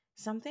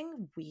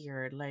something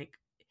weird, like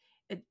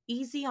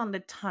easy on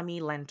the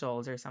tummy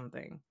lentils or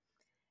something.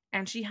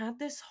 And she had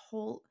this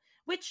whole,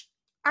 which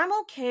I'm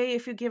okay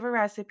if you give a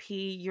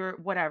recipe, you're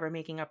whatever,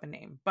 making up a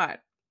name.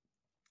 But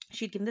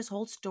she'd given this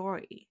whole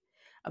story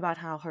about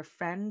how her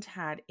friend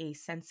had a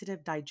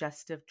sensitive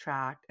digestive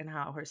tract and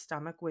how her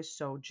stomach was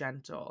so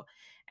gentle.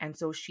 And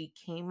so she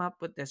came up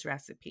with this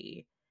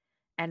recipe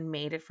and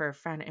made it for a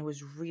friend. It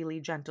was really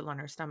gentle on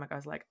her stomach. I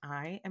was like,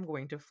 I am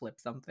going to flip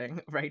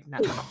something right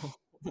now.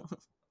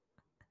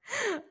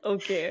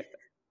 Okay.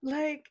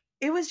 Like,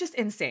 it was just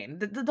insane.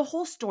 The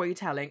whole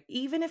storytelling,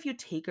 even if you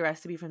take a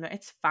recipe from there,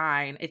 it's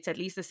fine. It's at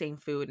least the same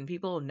food and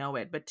people know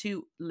it. But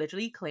to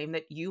literally claim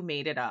that you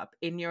made it up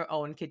in your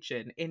own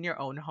kitchen, in your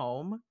own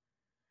home,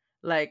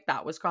 like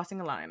that was crossing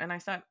a line. And I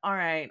said, all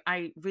right,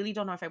 I really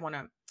don't know if I want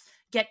to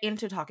get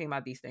into talking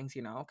about these things,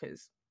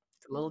 because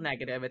it's a little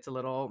negative. It's a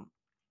little,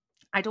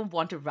 I don't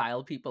want to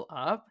rile people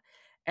up.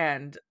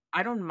 And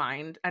I don't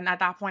mind. And at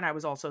that point, I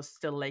was also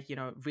still like,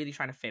 really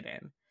trying to fit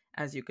in,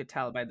 as you could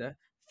tell by the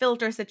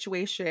filter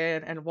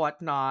situation and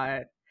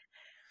whatnot.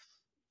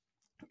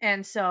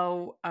 And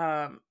so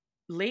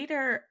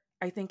later,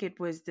 I think it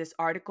was this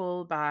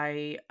article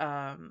by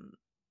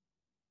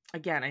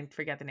again, I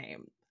forget the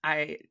name.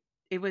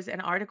 It was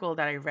an article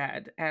that I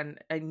read, and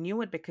I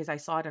knew it because I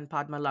saw it on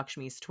Padma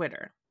Lakshmi's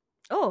Twitter.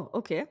 Oh,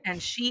 okay.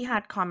 And she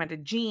had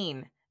commented,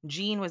 Gene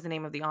was the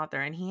name of the author,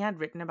 and he had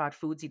written about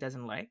foods he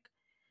doesn't like.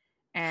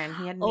 And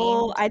he had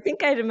Oh, named, I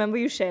think I remember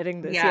you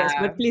sharing this. Yes, yeah,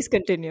 but please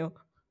continue.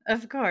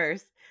 of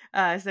course.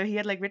 So he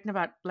had like written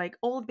about like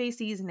Old Bay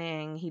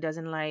seasoning. He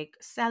doesn't like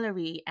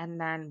celery, and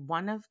then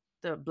one of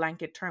the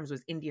blanket terms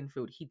was Indian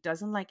food. He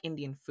doesn't like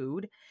Indian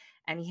food,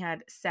 and he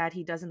had said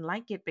he doesn't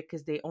like it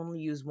because they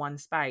only use one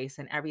spice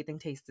and everything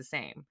tastes the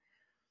same.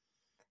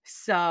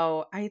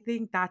 So I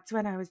think that's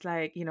when I was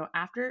like,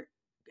 after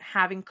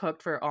having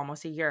cooked for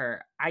almost a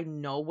year, I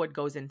know what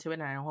goes into it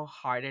and I know how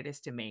hard it is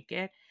to make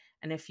it.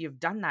 And if you've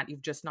done that,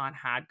 you've just not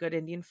had good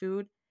Indian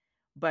food.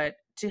 But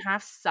to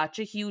have such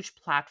a huge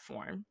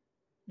platform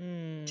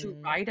to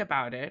Hmm. write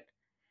about it,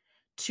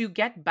 to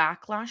get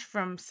backlash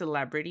from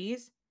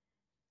celebrities,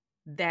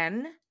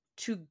 then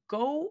to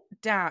go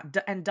down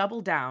and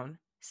double down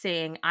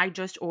saying, I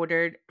just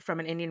ordered from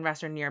an Indian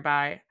restaurant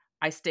nearby.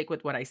 I stick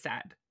with what I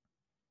said.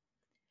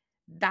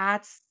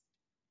 That's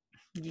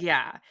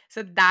Yeah.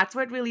 So that's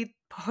what really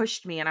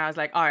pushed me. And I was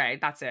like, all right,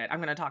 that's it. I'm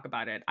going to talk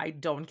about it. I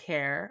don't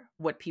care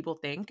what people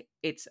think.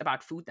 It's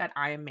about food that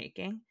I am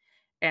making.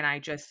 And I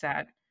just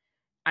said,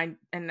 and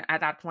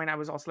at that point, I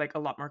was also like a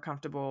lot more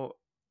comfortable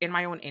in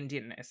my own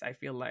Indianness, I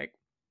feel like.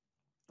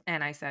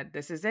 And I said,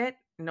 this is it.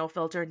 No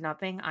filter,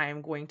 nothing. I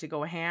am going to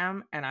go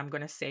ham and I'm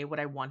going to say what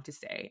I want to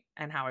say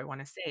and how I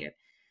want to say it.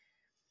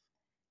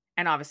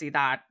 And obviously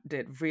that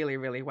did really,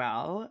 really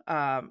well.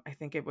 I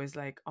think it was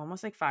like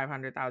almost like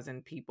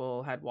 500,000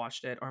 people had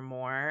watched it or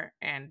more.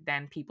 And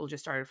then people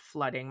just started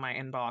flooding my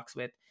inbox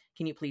with,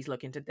 can you please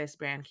look into this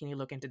brand? Can you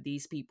look into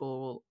these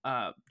people?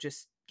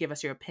 Just give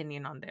us your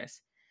opinion on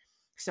this.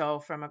 So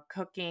from a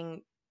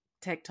cooking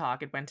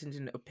TikTok, it went into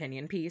an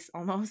opinion piece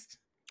almost,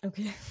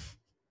 Okay.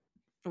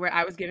 where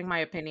I was giving my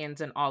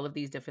opinions on all of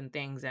these different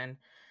things. And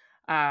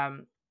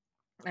um,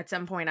 at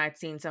some point, I'd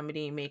seen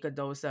somebody make a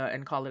dosa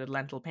and call it a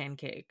lentil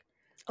pancake,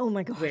 Oh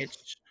my God.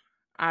 which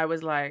I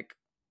was like,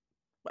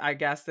 I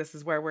guess this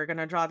is where we're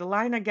gonna draw the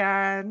line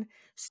again.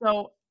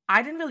 So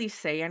I didn't really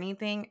say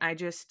anything. I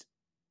just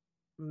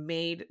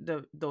made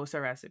the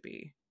dosa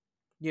recipe,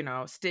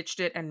 stitched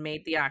it and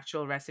made the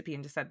actual recipe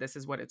and just said this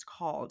is what it's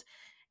called.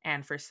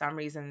 And for some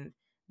reason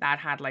that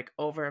had like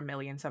over a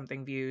million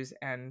something views.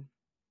 And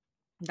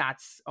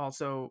that's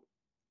also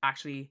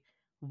actually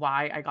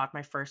why I got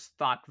my first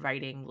thought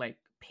writing like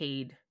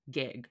paid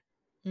gig.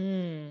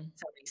 Hmm.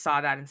 Somebody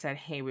saw that and said,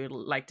 "Hey, we would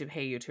like to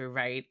pay you to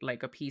write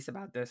like a piece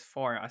about this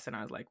for us." And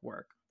I was like,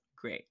 "Work.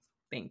 Great.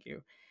 Thank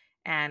you."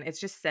 And it's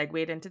just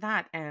segued into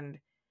that. And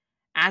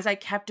as I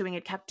kept doing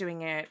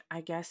it,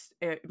 I guess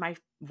my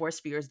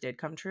worst fears did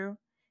come true.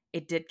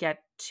 It did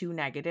get too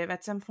negative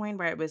at some point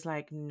where it was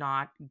like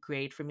not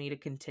great for me to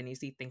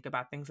continuously think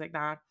about things like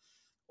that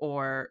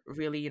or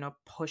really,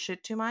 push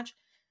it too much.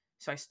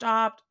 So I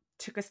stopped,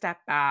 took a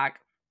step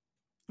back,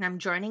 and I'm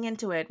joining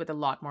into it with a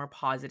lot more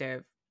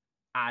positive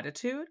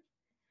attitude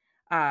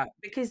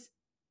because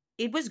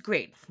it was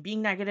great.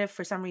 Being negative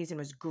for some reason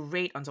was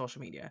great on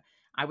social media.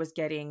 I was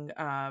getting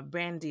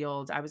brand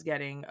deals. I was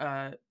getting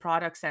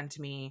products sent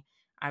to me.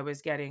 I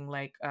was getting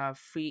like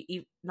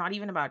free, not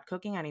even about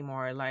cooking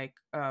anymore, like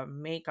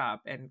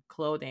makeup and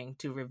clothing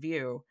to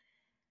review.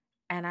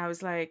 And I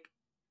was like,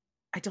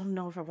 I don't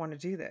know if I want to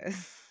do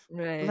this.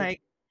 Right.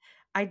 Like,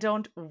 I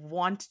don't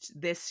want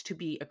this to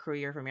be a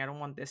career for me. I don't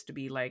want this to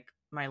be like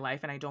my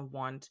life. And I don't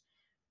want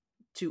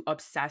to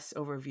obsess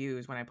over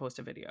views when I post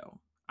a video.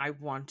 I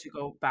want to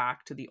go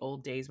back to the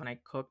old days when I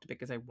cooked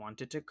because I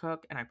wanted to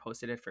cook and I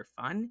posted it for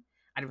fun.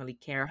 I didn't really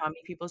care how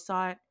many people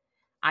saw it.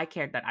 I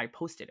cared that I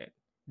posted it.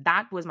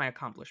 That was my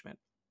accomplishment.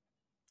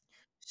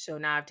 So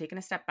now I've taken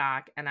a step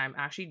back and I'm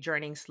actually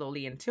journeying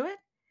slowly into it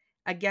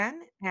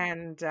again.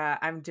 And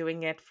I'm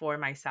doing it for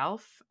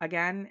myself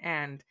again.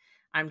 And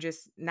I'm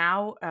just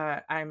now,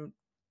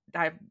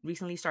 I've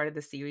recently started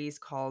the series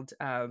called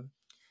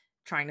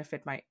trying to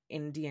fit my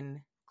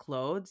Indian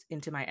clothes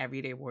into my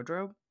everyday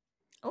wardrobe.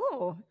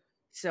 Oh,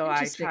 So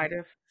interesting. I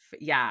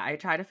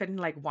try to fit in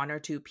like one or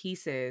two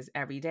pieces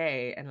every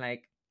day and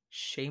like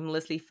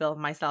shamelessly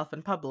film myself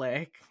in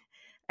public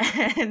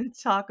and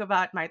talk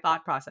about my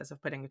thought process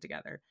of putting it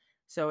together.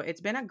 So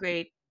it's been a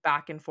great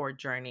back and forth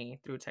journey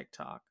through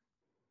TikTok.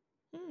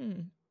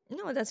 Hmm.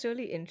 No, that's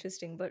really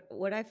interesting. But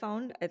what I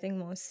found, I think,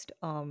 most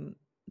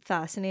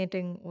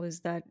fascinating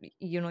was that,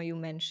 you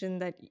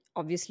mentioned that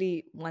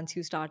obviously once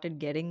you started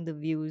getting the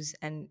views,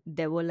 and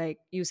there were like,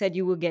 you said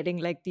you were getting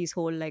like these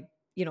whole, like,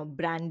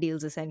 brand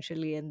deals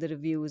essentially, and the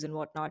reviews and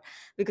whatnot.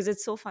 Because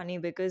it's so funny,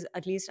 because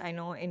at least I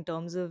know in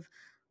terms of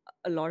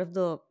a lot of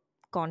the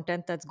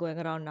content that's going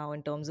around now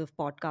in terms of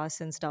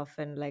podcasts and stuff,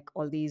 and like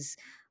all these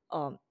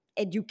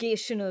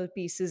educational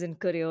pieces in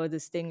career,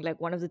 this thing, like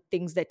one of the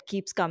things that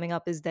keeps coming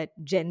up is that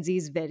Gen Z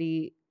is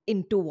very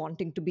into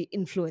wanting to be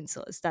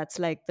influencers. That's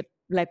like the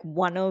like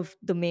one of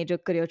the major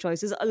career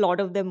choices a lot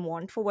of them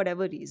want for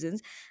whatever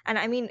reasons. And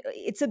I mean,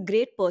 it's a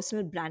great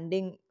personal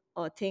branding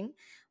thing.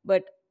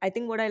 But I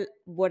think what I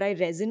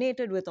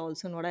resonated with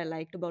also, and what I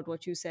liked about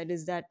what you said,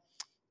 is that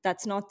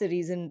that's not the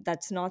reason,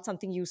 that's not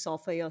something you saw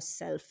for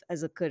yourself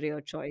as a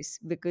career choice,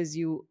 because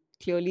you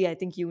clearly, I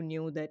think you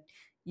knew that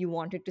you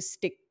wanted to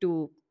stick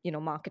to,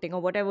 marketing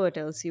or whatever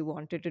else you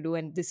wanted to do,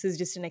 and this is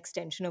just an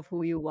extension of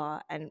who you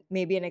are, and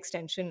maybe an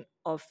extension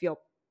of your,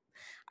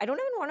 I don't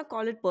even want to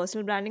call it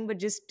personal branding, but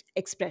just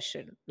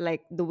expression,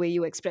 like the way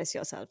you express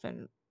yourself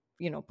and,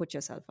 put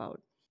yourself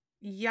out.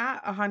 Yeah,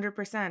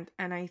 100%.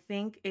 And I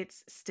think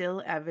it's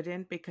still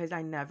evident because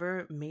I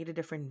never made a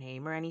different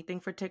name or anything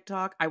for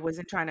TikTok. I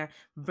wasn't trying to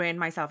brand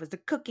myself as the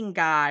cooking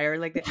guy or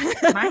like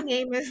the my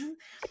name is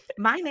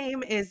my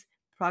name is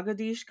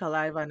Pragadish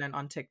Kalaivanan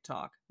on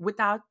TikTok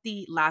without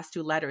the last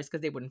two letters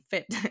because they wouldn't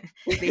fit.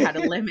 They had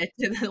a limit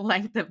to the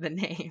length of the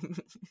name.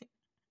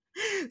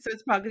 So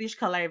it's Pragadish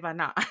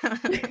Kalaivana.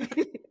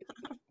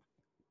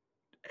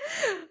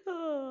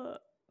 Uh,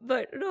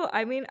 but no,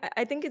 I mean,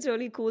 I think it's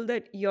really cool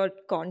that you're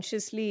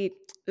consciously,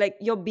 like,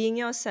 you're being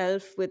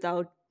yourself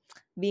without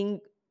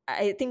being,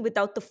 I think,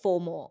 without the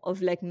FOMO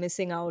of like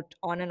missing out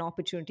on an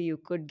opportunity you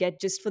could get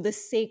just for the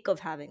sake of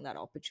having that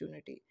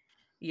opportunity.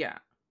 Yeah,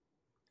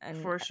 And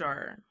for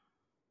sure.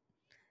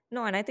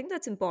 no, and I think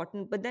that's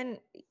important. But then,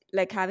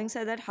 like, having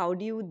said that, how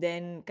do you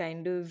then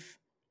kind of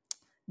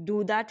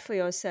do that for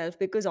yourself?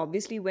 Because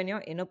obviously, when you're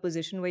in a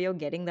position where you're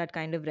getting that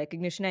kind of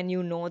recognition and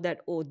you know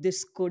that, oh,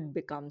 this could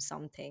become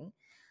something,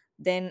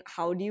 then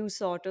how do you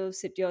sort of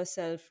sit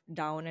yourself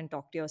down and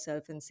talk to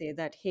yourself and say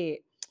that,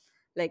 hey,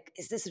 like,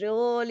 is this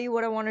really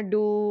what I want to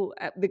do?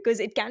 Because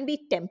it can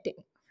be tempting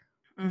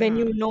when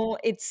you Mhm. know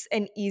it's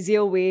an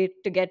easier way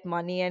to get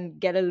money and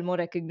get a little more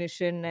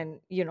recognition,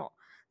 and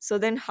so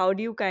then how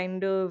do you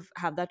kind of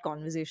have that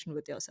conversation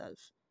with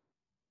yourself?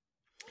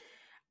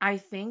 I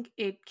think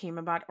it came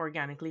about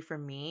organically for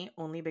me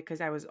only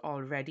because I was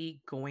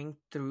already going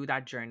through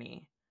that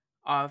journey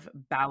of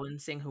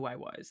balancing who I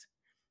was.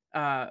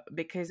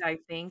 Because I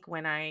think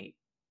when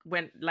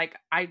like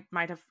I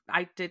might have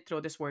I did throw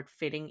this word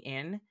fitting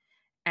in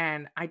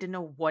and I didn't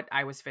know what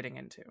I was fitting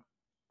into.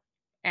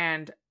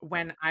 And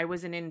when I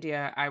was in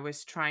India, I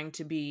was trying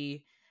to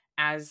be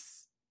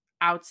as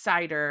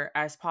outsider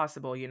as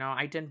possible, you know.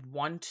 I didn't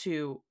want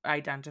to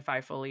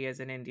identify fully as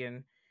an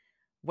Indian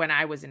when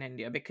I was in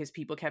India because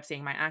people kept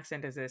saying my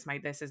accent is this, my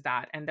this is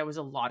that. And there was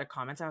a lot of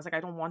comments. I was like, I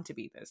don't want to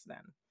be this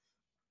then.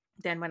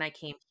 Then when I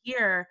came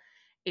here,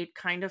 it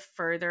kind of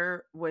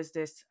further was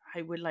this,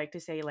 I would like to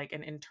say, like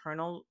an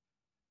internal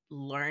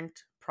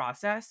learned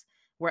process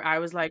where I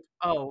was like,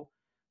 oh,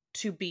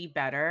 to be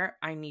better,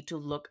 I need to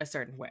look a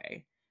certain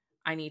way.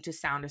 I need to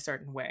sound a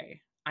certain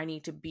way. I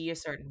need to be a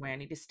certain way. I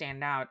need to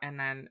stand out. And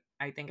then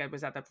I think I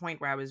was at the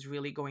point where I was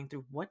really going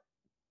through what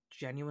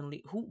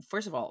genuinely, who,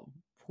 first of all,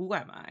 who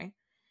am I?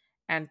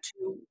 And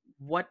two,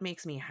 what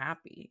makes me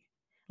happy?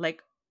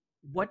 Like,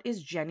 what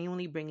is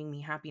genuinely bringing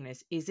me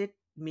happiness? Is it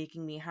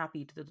making me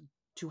happy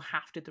to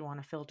have to throw on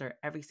a filter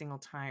every single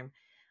time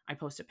I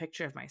post a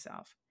picture of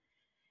myself?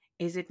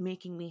 Is it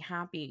making me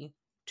happy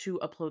to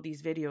upload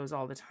these videos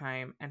all the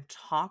time and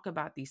talk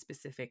about these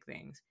specific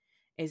things?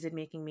 Is it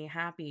making me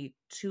happy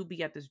to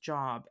be at this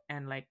job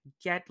and like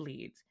get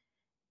leads?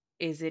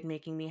 Is it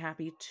making me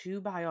happy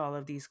to buy all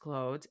of these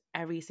clothes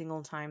every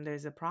single time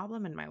there's a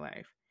problem in my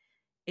life?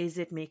 Is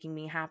it making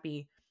me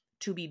happy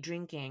to be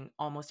drinking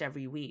almost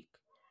every week?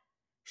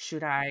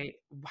 Should I,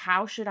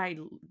 how should I,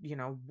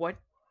 what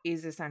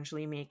is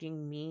essentially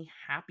making me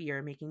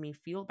happier, making me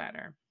feel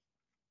better?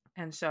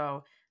 And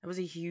so it was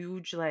a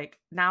huge like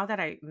now that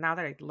I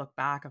look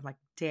back, I'm like,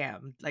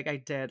 damn, like I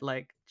did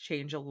like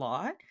change a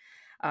lot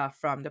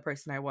from the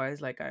person I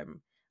was. Like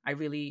I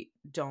really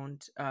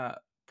don't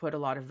put a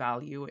lot of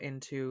value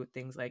into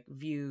things like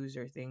views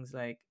or things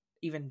like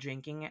even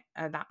drinking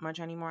that much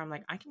anymore. I'm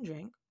like, I can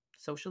drink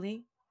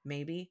socially,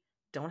 maybe.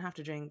 Don't have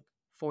to drink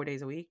 4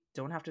 days a week.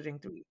 Don't have to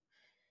drink three.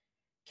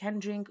 Can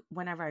drink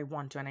whenever I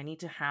want to, and I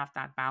need to have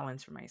that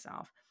balance for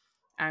myself.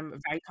 I'm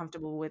very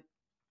comfortable with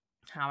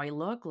how I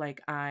look.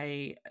 Like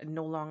I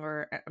no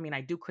longer I mean,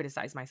 I do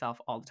criticize myself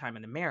all the time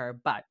in the mirror,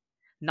 but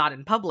not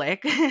in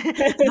public,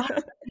 not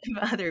in front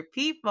of other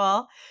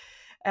people.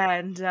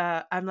 And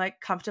I'm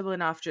like comfortable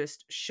enough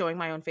just showing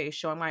my own face,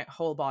 showing my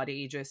whole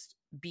body, just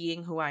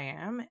being who I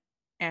am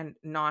and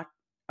not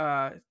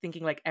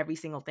thinking like every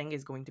single thing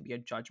is going to be a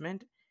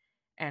judgment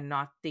and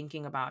not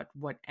thinking about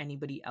what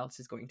anybody else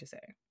is going to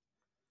say.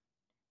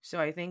 So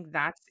I think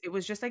that's it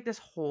was just like this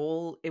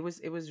whole it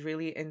was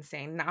really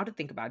insane now to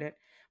think about it.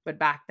 But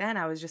back then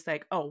I was just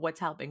like, "Oh, what's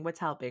helping? What's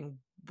helping?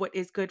 What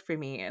is good for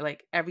me?"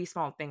 Like every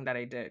small thing that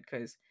I did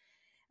cuz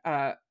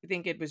I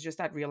think it was just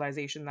that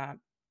realization that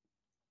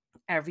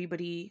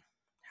everybody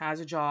has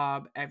a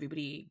job,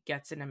 everybody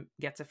gets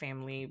a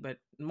family, but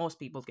most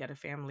people get a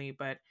family,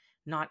 but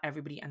not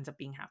everybody ends up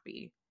being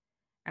happy.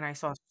 And I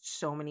saw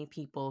so many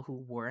people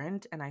who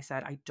weren't, and I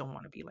said, I don't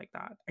want to be like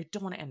that. I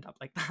don't want to end up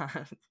like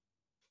that.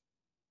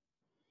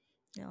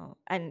 Yeah,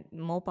 and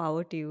more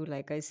power to you.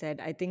 Like I said,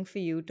 I think for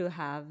you to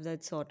have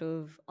that sort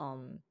of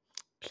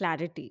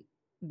clarity,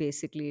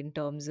 basically, in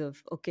terms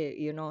of,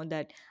 okay,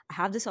 that I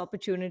have this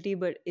opportunity,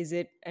 but is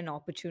it an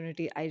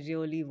opportunity I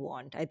really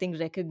want? I think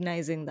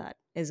recognizing that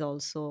is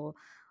also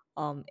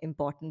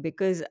important,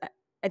 because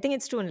I think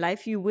it's true in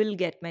life, you will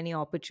get many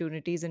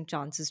opportunities and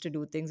chances to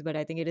do things, but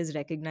I think it is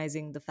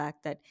recognizing the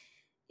fact that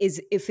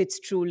is if it's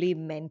truly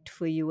meant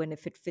for you and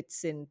if it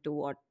fits into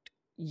what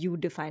you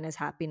define as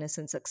happiness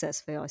and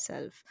success for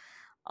yourself.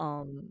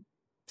 Um,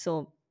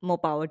 so more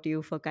power to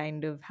you for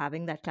kind of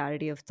having that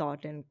clarity of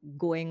thought and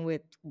going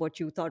with what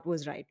you thought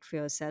was right for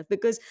yourself,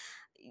 because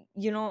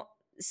you know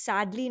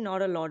sadly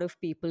not a lot of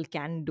people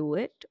can do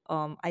it.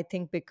 I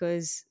think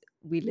because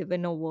we live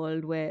in a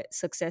world where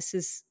success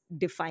is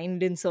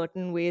defined in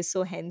certain ways,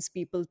 so hence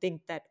people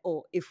think that,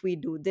 oh, if we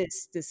do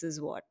this, this is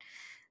what.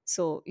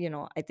 So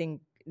I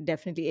think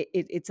definitely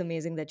it's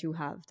amazing that you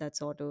have that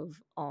sort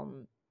of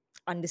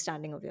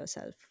understanding of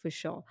yourself, for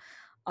sure.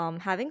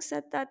 Having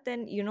said that,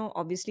 then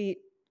obviously,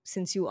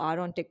 since you are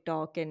on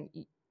TikTok and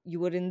you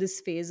were in this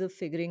phase of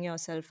figuring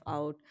yourself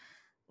out,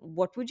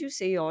 what would you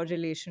say your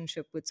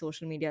relationship with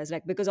social media is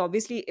like? Because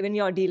obviously when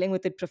you're dealing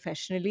with it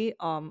professionally,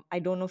 I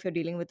don't know if you're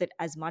dealing with it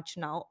as much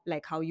now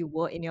like how you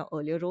were in your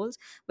earlier roles,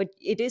 but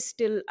it is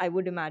still, I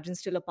would imagine,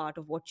 still a part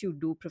of what you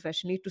do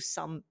professionally to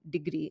some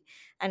degree.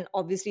 And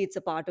obviously it's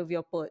a part of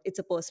your it's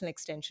a personal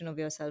extension of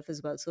yourself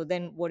as well. So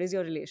then what is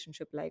your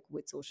relationship like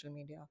with social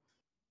media?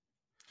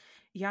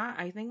 Yeah,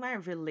 I think my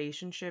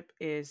relationship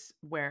is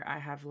where I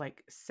have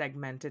like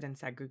segmented and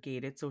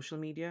segregated social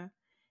media.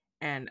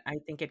 And I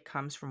think it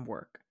comes from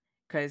work.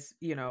 Because,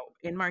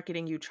 in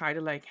marketing, you try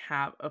to like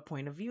have a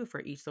point of view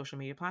for each social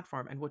media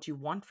platform and what you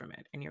want from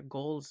it and your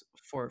goals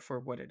for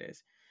what it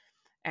is.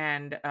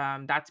 And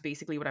that's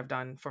basically what I've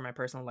done for my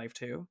personal life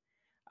too.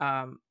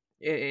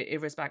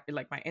 It respect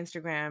like my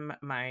Instagram,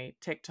 my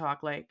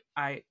TikTok. Like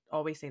I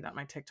always say that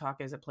my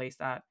TikTok is a place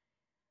that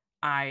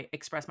I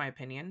express my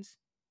opinions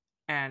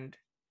and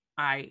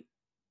I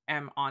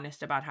am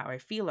honest about how I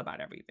feel about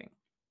everything.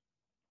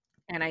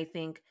 And I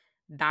think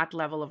that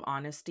level of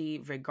honesty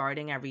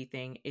regarding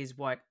everything is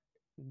what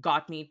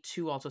got me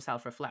to also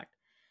self reflect.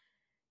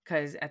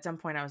 Because at some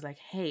point I was like,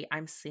 hey,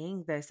 I'm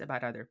saying this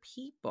about other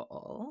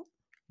people,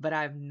 but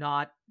I'm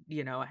not,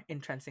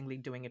 intrinsically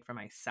doing it for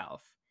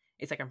myself.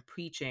 It's like I'm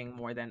preaching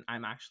more than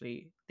I'm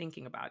actually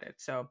thinking about it.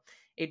 So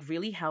it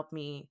really helped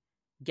me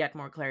get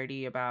more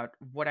clarity about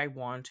what I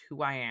want,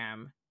 who I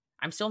am.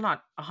 I'm still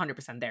not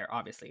 100% there,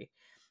 obviously,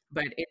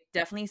 but it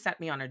definitely set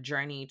me on a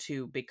journey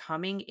to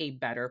becoming a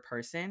better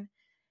person.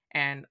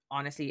 And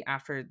honestly,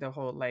 after the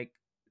whole like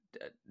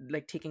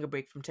taking a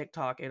break from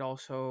TikTok, it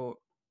also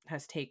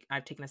I've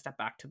taken a step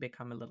back to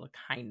become a little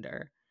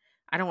kinder.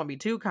 I don't want to be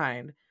too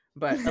kind,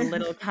 but a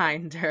little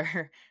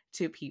kinder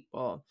to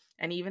people.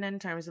 And even in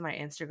terms of my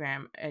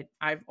Instagram,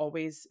 I've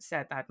always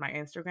said that my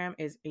Instagram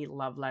is a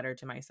love letter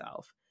to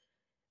myself.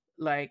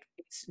 Like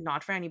it's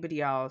not for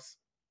anybody else.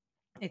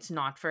 It's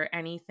not for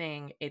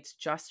anything. It's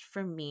just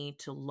for me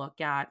to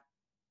look at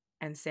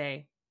and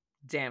say,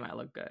 "Damn, I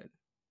look good.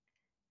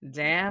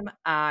 Damn,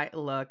 I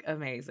look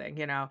amazing,"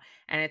 And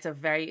it's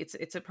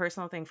a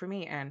personal thing for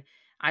me, and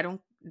I don't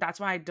that's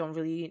why I don't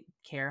really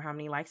care how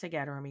many likes I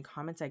get or how many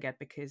comments I get,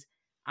 because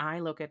I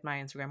look at my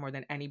Instagram more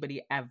than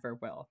anybody ever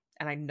will,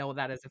 and I know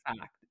that is a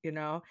fact. And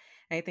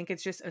I think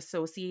it's just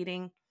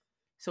associating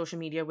social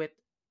media with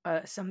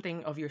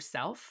something of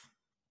yourself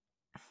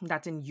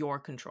that's in your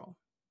control.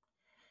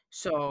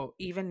 So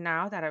even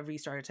now that I've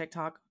restarted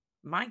TikTok,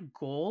 my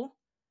goal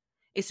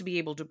is to be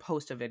able to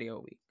post a video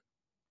a week.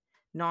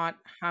 Not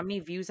how many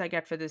views I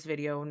get for this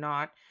video,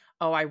 not,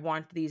 oh, I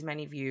want these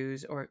many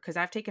views, or because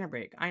I've taken a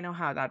break. I know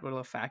how that will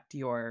affect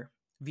your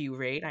view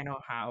rate. I know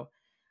how,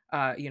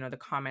 the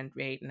comment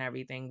rate and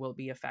everything will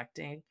be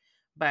affecting.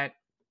 But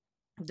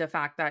the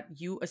fact that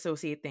you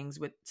associate things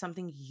with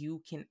something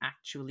you can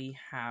actually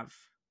have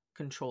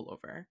control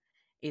over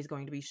is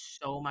going to be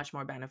so much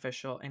more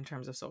beneficial in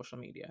terms of social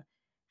media,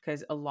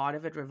 because a lot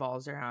of it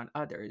revolves around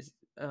others.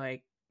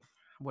 Like,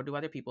 what do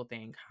other people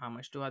think? How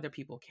much do other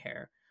people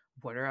care?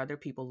 What are other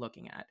people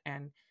looking at?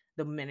 And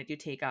the minute you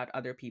take out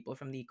other people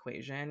from the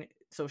equation,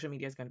 social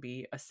media is going to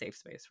be a safe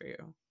space for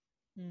you.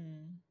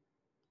 Hmm.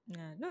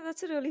 Yeah, no,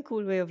 that's a really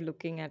cool way of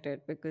looking at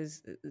it,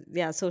 because,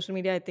 yeah, social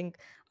media, I think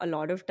a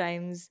lot of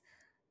times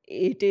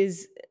it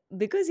is,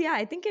 because, yeah,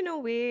 I think in a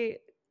way,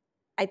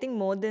 I think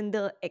more than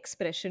the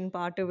expression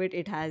part of it,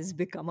 it has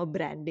become a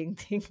branding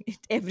thing.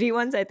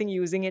 Everyone's, I think,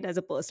 using it as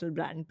a personal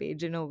brand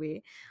page in a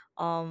way.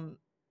 Um,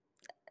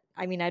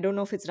 I mean, I don't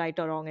know if it's right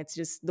or wrong. It's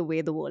just the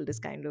way the world is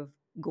kind of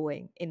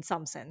going in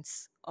some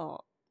sense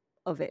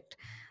of it.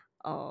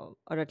 Or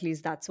at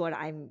least that's what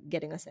I'm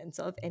getting a sense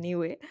of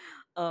anyway.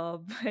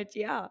 But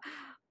yeah,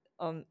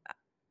 um,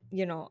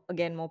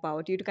 again, more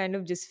power to you to kind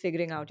of just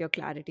figuring out your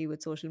clarity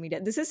with social media.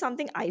 This is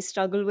something I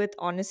struggle with,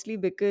 honestly,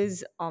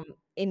 because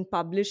in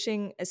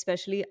publishing,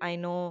 especially, I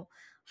know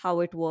how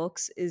it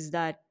works is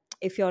that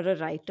if you're a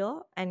writer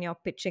and you're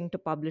pitching to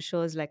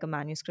publishers like a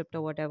manuscript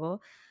or whatever,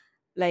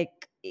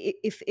 like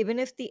if even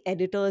if the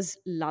editors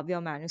love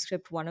your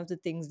manuscript, one of the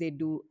things they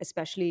do,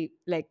 especially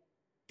like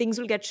things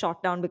will get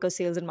shot down because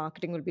sales and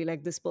marketing will be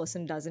like, this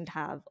person doesn't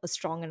have a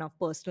strong enough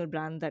personal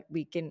brand that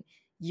we can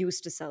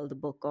use to sell the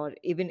book, or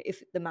even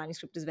if the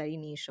manuscript is very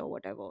niche or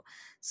whatever.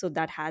 So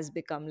that has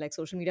become like,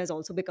 social media has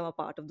also become a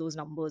part of those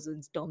numbers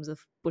in terms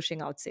of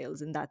pushing out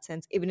sales in that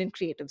sense, even in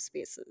creative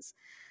spaces.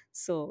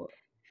 So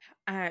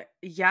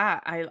Yeah,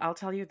 I'll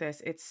tell you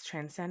this. It's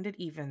transcended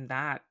even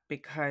that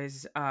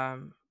because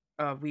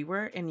we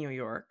were in New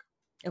York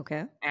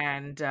okay.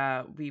 and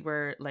we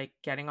were like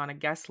getting on a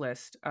guest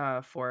list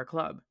for a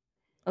club.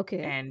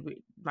 Okay. And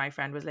my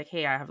friend was like,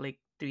 "Hey, I have like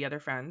three other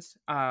friends.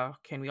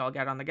 Can we all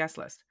get on the guest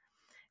list?"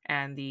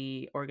 And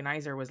the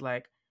organizer was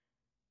like,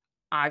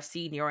 "I've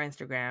seen your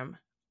Instagram.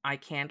 I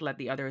can't let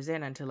the others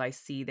in until I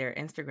see their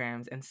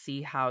Instagrams and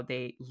see how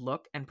they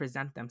look and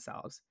present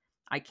themselves.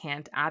 I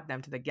can't add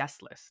them to the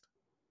guest list."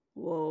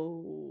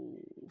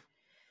 Whoa.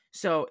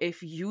 So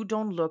if you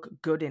don't look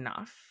good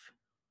enough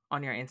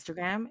on your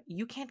Instagram,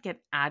 you can't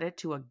get added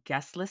to a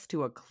guest list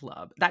to a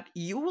club that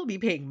you will be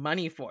paying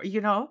money for,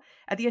 you know?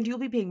 At the end, you'll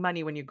be paying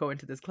money when you go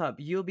into this club.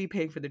 You'll be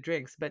paying for the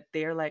drinks, but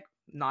they're like,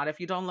 not if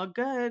you don't look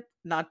good.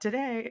 Not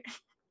today.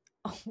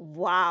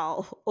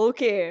 Wow.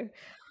 Okay.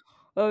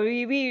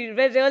 We're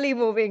really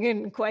moving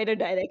in quite a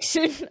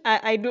direction.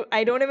 I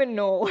don't even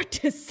know what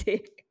to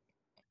say.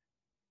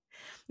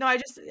 No,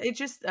 it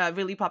just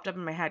really popped up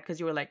in my head because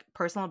you were like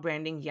personal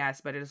branding, yes,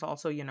 but it is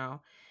also,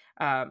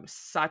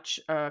 such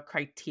a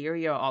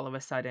criteria all of a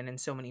sudden in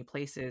so many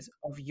places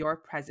of your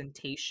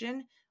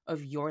presentation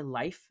of your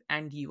life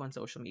and you on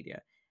social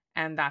media.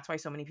 And that's why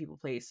so many people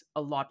place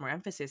a lot more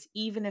emphasis,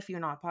 even if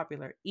you're not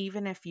popular,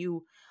 even if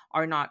you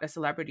are not a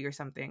celebrity or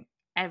something,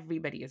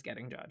 everybody is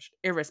getting judged,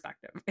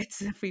 irrespective.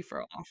 It's a free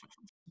for all.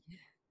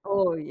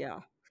 Oh yeah.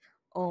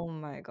 Oh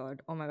my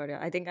god. Oh my god. Yeah.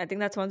 I think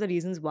that's one of the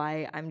reasons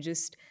why I'm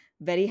just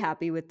very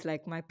happy with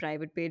like my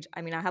private page.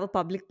 I mean, I have a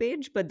public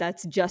page, but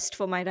that's just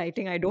for my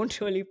writing. I don't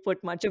really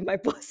put much of my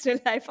personal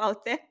life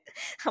out there.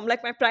 I'm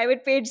like, my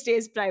private page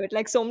stays private.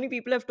 Like, so many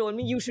people have told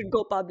me you should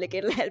go public.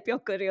 It'll help your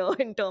career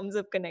in terms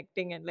of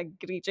connecting and like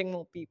reaching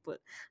more people.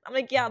 I'm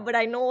like, yeah, but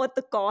I know what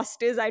the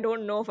cost is. I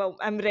don't know if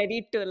I'm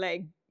ready to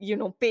like,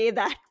 pay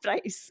that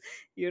price,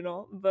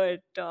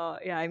 But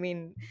yeah, I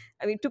mean,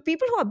 to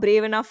people who are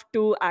brave enough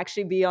to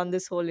actually be on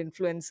this whole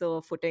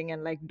influencer footing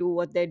and like do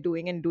what they're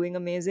doing and doing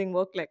amazing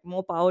work, like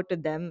more power to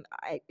them.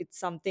 It's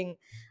something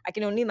I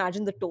can only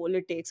imagine the toll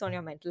it takes on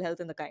your mental health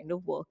and the kind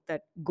of work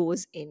that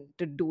goes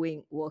into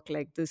doing work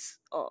like this,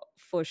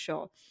 for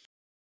sure.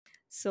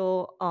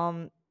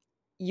 So,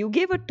 you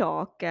gave a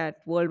talk at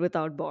World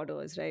Without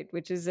Borders, right?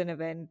 Which is an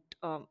event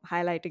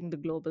highlighting the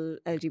global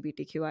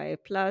LGBTQIA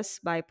plus,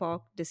 BIPOC,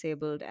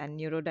 disabled, and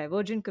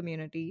neurodivergent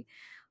community.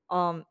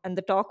 And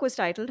the talk was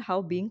titled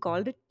 "How Being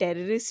Called a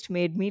Terrorist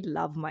Made Me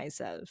Love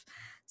Myself."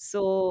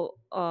 So,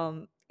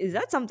 is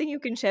that something you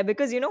can share?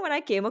 Because when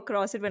I came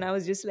across it, when I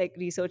was just like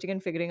researching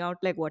and figuring out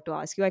like what to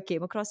ask you, I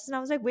came across this and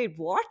I was like, "Wait,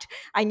 what?"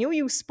 I knew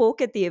you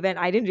spoke at the event.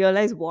 I didn't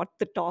realize what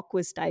the talk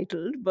was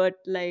titled, but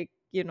like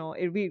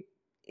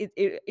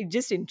it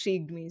just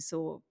intrigued me.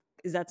 So,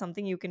 is that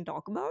something you can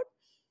talk about?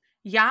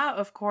 Yeah,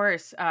 of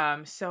course.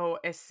 So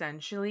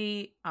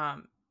essentially,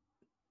 I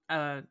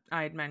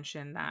had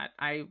mentioned that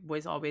I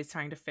was always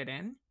trying to fit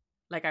in.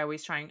 Like I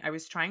was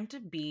trying to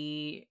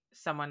be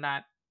someone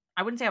that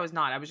I wouldn't say I was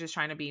not. I was just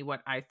trying to be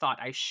what I thought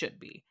I should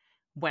be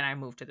when I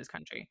moved to this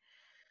country.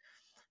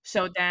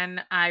 So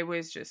then I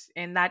was just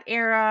in that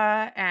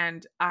era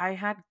and I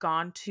had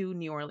gone to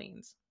New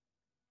Orleans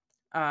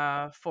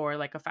for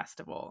like a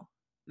festival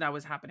that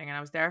was happening and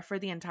I was there for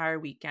the entire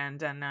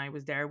weekend and I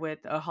was there with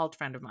a halt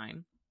friend of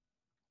mine.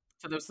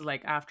 So this was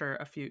like after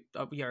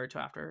a year or two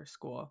after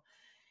school.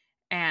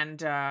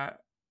 And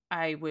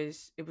it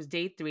was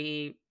day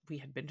 3. We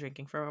had been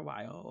drinking for a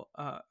while,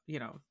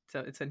 so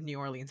it's a New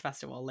Orleans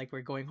festival, like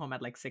we're going home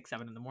at like 6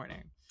 7 in the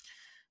morning.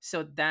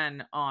 So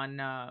then on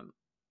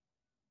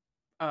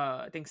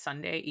I think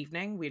Sunday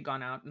evening we had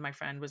gone out and my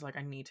friend was like,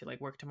 I need to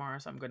like work tomorrow,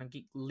 so I'm gonna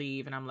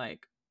leave. And I'm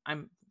like,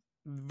 I'm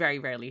very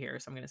rarely here,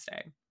 so I'm gonna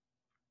stay.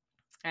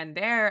 And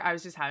there I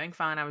was just having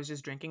fun, I was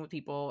just drinking with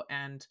people,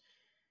 and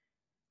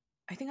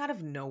I think out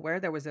of nowhere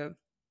there was a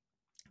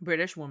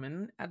British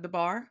woman at the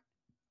bar,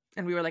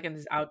 and we were like in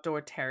this outdoor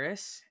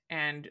terrace,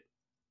 and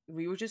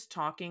we were just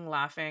talking,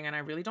 laughing, and I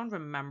really don't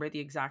remember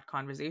the exact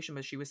conversation,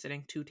 but she was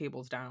sitting 2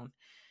 tables down.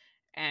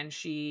 And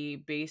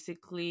she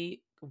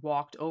basically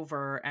walked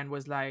over and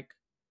was like,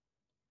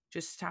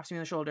 just taps me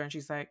on the shoulder, and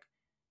she's like,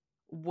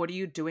 "What are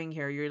you doing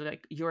here?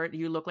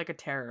 You look like a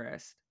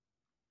terrorist."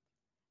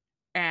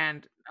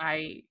 And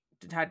I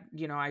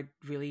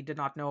really did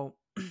not know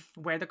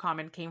where the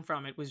comment came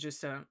from. It was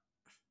just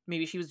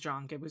maybe she was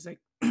drunk. It was like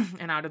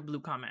an out of the blue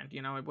comment.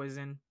 It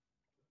wasn't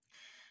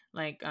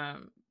like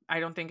I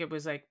don't think it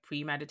was like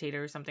premeditated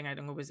or something. I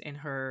think it was in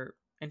her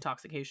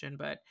intoxication,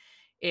 but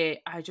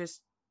I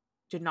just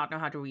did not know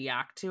how to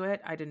react to it.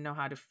 I didn't know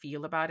how to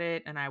feel about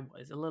it, and I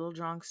was a little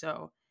drunk,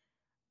 so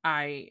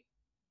I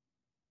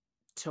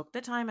took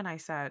the time and I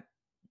said,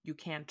 "You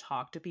can't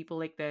talk to people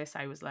like this."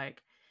 I was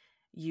like,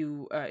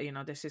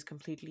 this is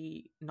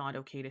completely not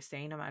okay to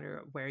say no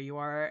matter where you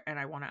are, and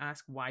I want to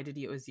ask, why did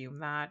you assume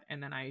that?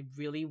 And then I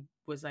really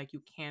was like,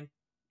 you can't,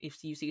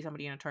 if you see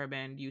somebody in a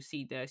turban, you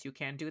see this, you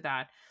can't do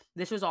that.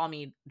 This was all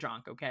me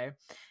drunk, okay?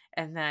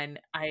 And then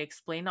I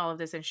explained all of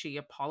this and she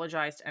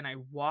apologized and I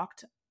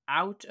walked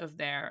out of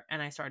there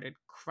and I started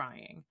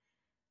crying.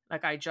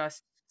 Like I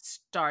just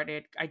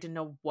started, I didn't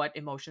know what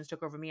emotions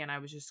took over me and I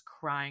was just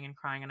crying and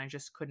crying and I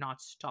just could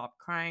not stop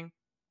crying.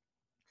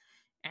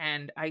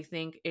 And I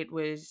think it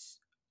was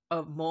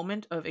a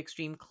moment of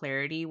extreme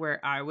clarity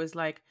where I was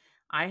like,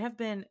 I have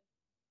been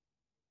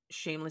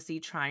shamelessly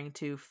trying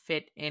to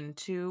fit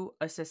into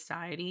a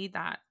society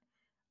that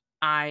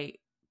I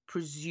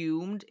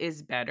presumed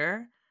is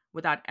better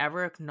without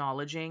ever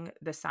acknowledging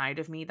the side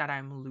of me that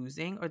I'm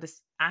losing or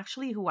this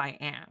actually who I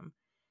am,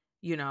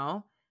 you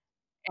know?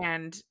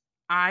 And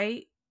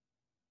I,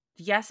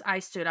 yes, I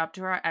stood up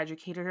to her, I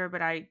educated her,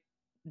 but I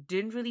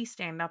didn't really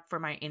stand up for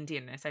my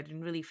Indianness. I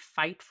didn't really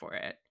fight for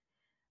it.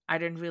 I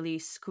didn't really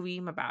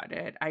scream about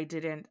it.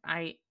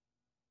 I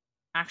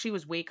actually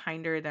was way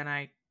kinder than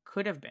I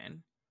could have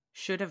been,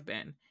 should have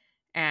been.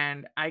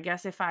 And I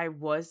guess if I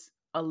was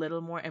a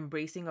little more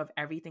embracing of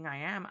everything I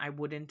am, I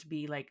wouldn't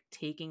be like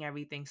taking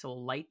everything so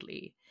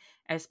lightly,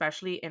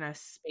 especially in a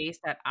space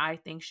that I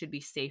think should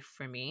be safe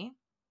for me.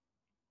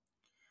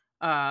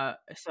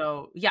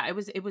 So yeah, it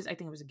was I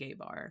think it was a gay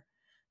bar.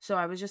 So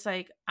I was just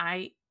like,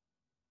 I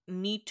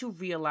need to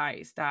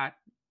realize that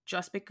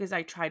just because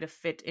I try to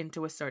fit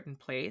into a certain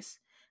place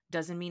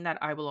doesn't mean that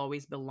I will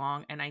always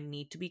belong. And I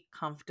need to be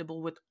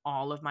comfortable with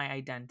all of my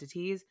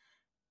identities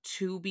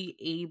to be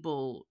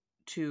able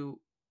to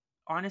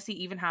honestly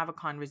even have a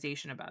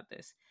conversation about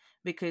this.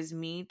 Because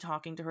me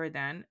talking to her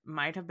then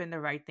might have been the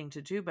right thing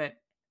to do, but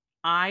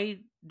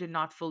I did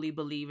not fully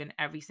believe in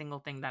every single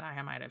thing that I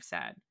might have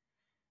said,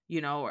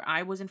 or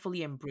I wasn't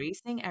fully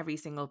embracing every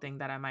single thing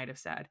that I might have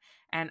said.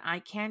 And I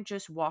can't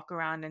just walk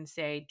around and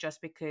say,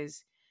 just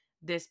because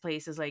this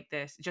place is like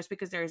this, just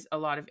because there's a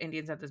lot of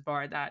Indians at this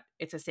bar, that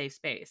it's a safe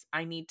space.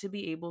 I need to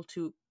be able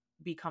to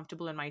be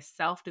comfortable in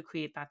myself to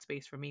create that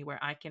space for me where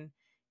I can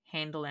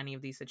handle any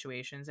of these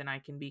situations and I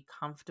can be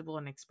comfortable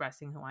in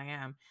expressing who I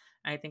am.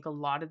 And I think a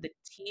lot of the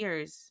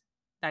tears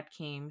that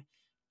came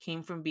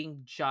from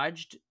being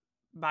judged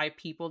by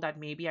people that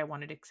maybe I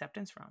wanted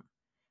acceptance from,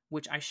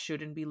 which I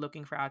shouldn't be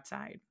looking for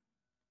outside.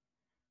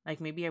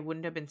 Like maybe I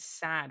wouldn't have been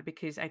sad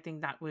because I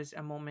think that was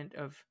a moment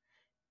of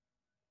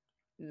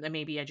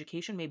maybe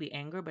education, maybe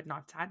anger, but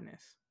not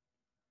sadness.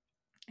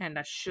 And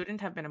that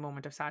shouldn't have been a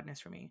moment of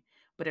sadness for me,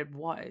 but it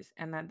was.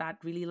 And that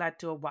really led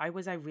to a why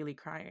was I really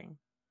crying?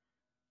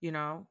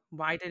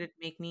 Why did it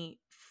make me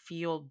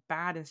feel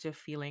bad instead of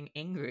feeling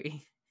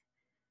angry?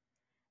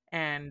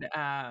 And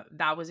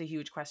that was a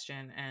huge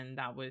question. And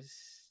that was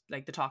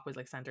like the talk was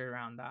like centered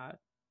around that.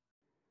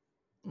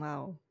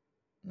 Wow.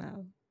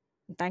 Wow.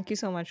 Thank you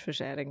so much for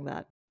sharing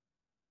that.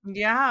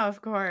 Yeah,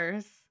 of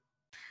course.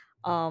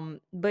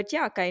 But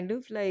yeah, kind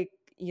of like,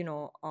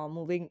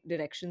 moving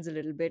directions a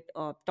little bit,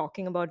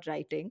 talking about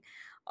writing.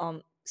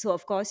 So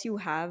of course you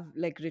have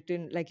like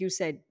written, like you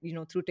said,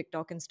 through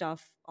TikTok and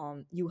stuff,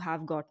 you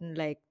have gotten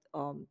like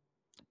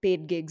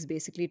paid gigs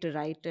basically to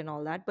write and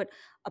all that. But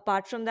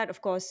apart from that,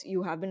 of course,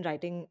 you have been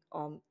writing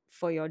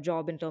for your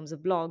job in terms of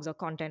blogs or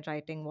content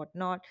writing,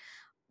 whatnot.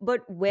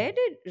 But where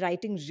did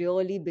writing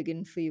really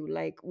begin for you?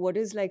 Like, what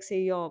is, like,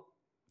 say, your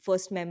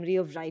first memory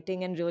of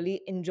writing and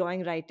really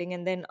enjoying writing?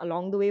 And then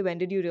along the way, when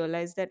did you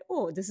realize that,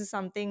 oh, this is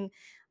something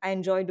I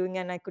enjoy doing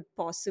and I could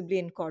possibly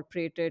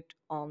incorporate it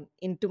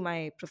into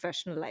my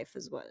professional life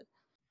as well?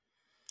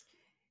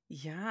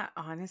 Yeah,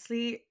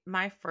 honestly,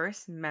 my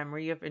first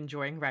memory of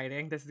enjoying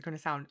writing, this is going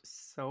to sound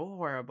so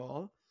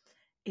horrible,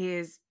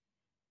 is,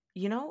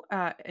 in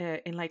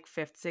like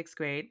fifth, sixth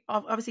grade,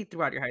 obviously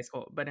throughout your high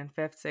school, but in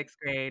fifth, sixth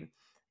grade,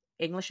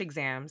 English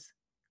exams,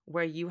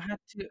 where you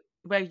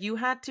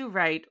had to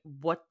write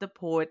what the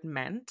poet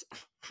meant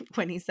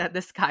when he said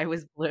the sky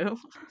was blue.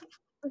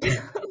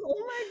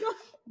 Oh my god.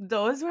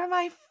 Those were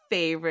my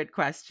favorite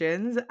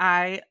questions.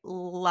 I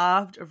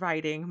loved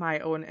writing my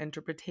own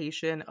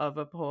interpretation of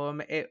a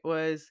poem. It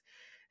was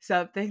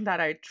something that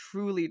I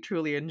truly,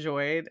 truly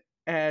enjoyed.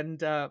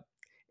 And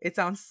it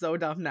sounds so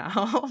dumb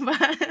now,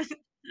 but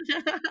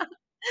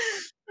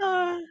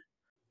uh,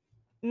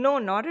 No,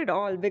 not at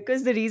all.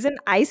 Because the reason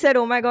I said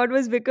oh my god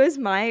was because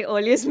my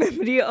earliest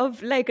memory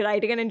of like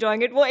writing and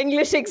enjoying it were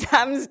English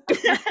exams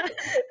too.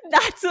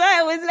 That's why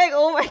I was like,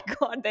 oh my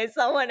god, there's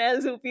someone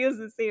else who feels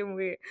the same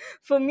way.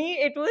 For me,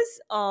 it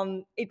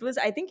was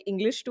I think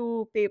English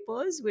 2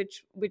 papers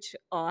which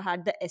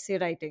had the essay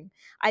writing.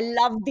 I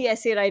loved the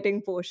essay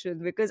writing portion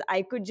because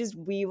I could just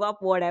weave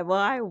up whatever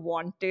I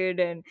wanted,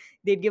 and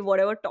they'd give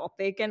whatever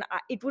topic, and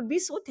it would be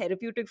so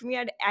therapeutic for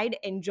me. I'd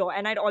enjoy,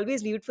 and I'd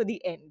always leave it for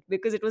the end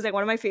because it was like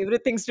one of my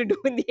favorite things to do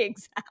in the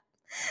exam.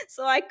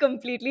 So I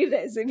completely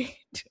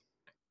resonate.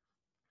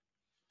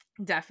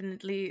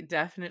 Definitely,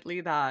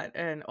 definitely that.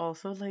 And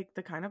also like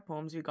the kind of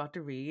poems we got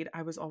to read,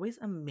 I was always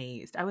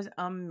amazed. I was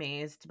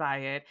amazed by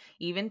it.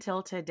 Even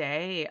till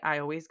today, I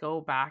always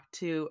go back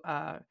to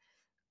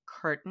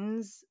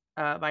Curtains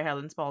by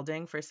Helen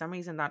Spalding. For some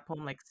reason that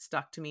poem like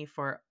stuck to me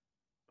for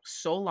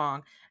so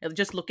long. I'll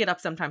just look it up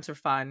sometimes for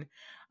fun,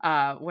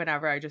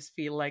 whenever I just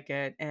feel like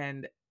it.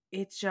 And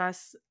it's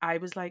just, I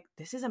was like,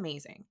 this is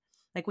amazing.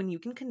 Like when you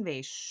can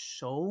convey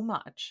so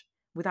much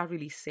without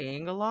really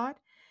saying a lot.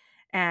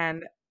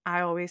 And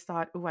I always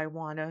thought, oh, I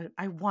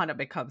wanna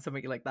become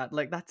somebody like that.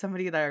 Like that's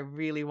somebody that I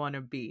really want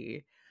to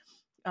be.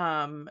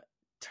 Um,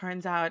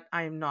 Turns out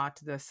I'm not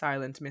the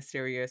silent,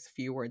 mysterious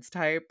few words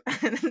type.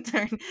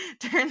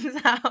 Turns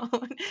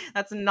out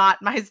that's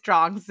not my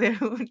strong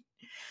suit.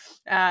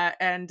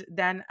 And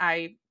then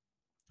I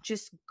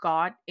just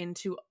got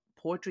into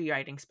poetry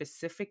writing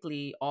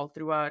specifically all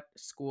throughout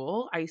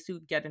school. I used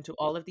to get into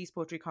all of these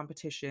poetry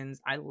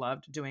competitions. I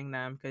loved doing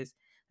them because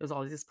there was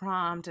always this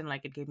prompt and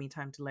like it gave me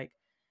time to like,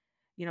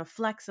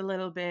 flex a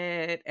little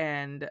bit.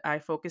 And I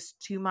focused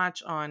too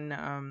much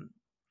on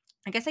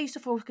I guess I used to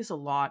focus a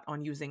lot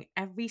on using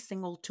every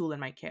single tool in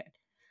my kit.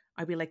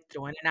 I'd be like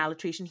throwing an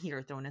alliteration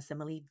here, throwing a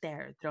simile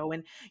there,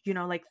 throwing,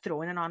 like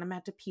throwing an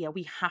onomatopoeia.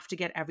 We have to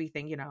get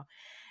everything.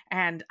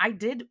 And I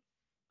did,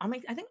 I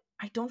think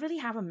I don't really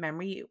have a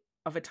memory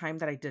of a time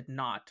that I did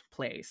not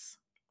place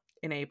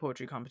in a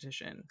poetry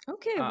competition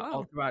Okay,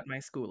 all wow. throughout my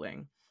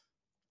schooling.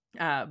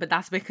 But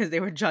that's because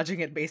they were judging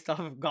it based off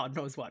of God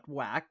knows what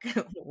whack,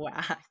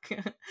 whack.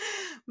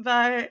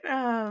 But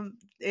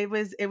it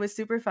was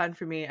super fun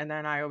for me. And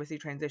then I obviously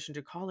transitioned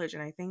to college.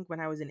 And I think when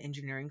I was in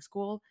engineering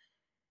school,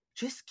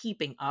 just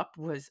keeping up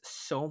was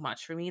so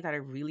much for me that I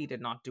really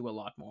did not do a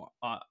lot more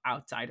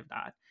outside of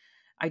that.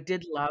 I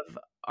did love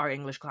our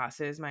English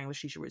classes. My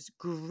English teacher was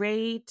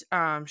great.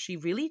 She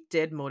really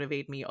did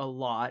motivate me a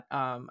lot.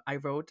 I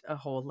wrote a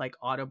whole like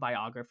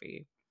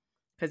autobiography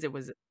because it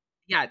was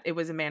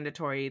a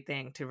mandatory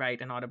thing to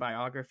write an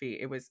autobiography.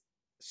 It was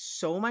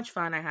so much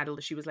fun.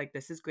 She was like,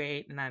 this is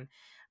great. And then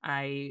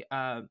I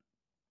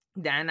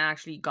then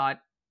actually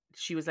got,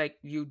 she was like,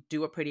 you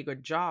do a pretty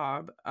good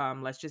job.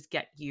 Let's just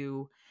get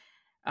you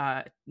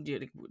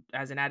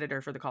as an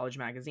editor for the college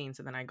magazine.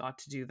 So then I got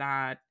to do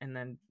that and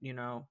then,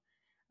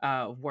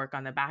 work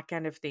on the back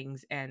end of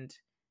things. And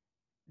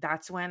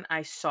that's when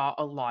I saw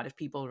a lot of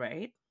people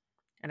write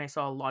and I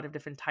saw a lot of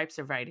different types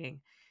of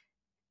writing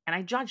and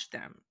I judged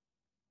them,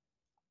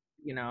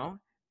 you know,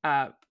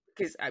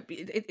 because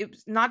it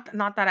was not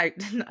that I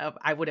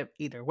I would have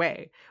either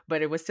way,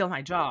 but it was still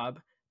my job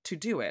to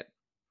do it.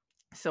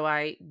 So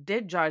I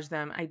did judge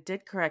them, I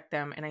did correct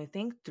them, and I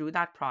think through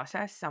that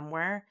process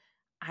somewhere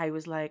I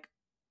was like,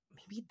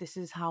 maybe this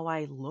is how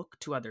I look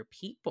to other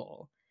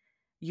people,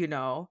 you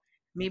know?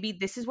 Maybe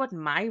this is what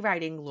my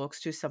writing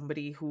looks to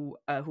somebody who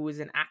is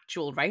an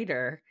actual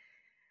writer.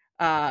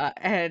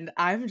 And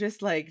I'm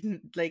just like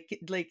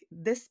like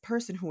this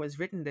person who has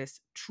written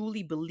this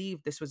truly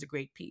believed this was a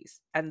great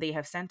piece and they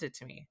have sent it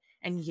to me.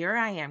 And here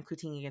I am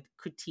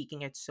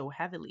critiquing it so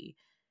heavily.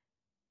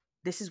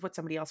 This is what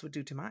somebody else would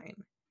do to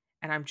mine.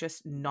 And I'm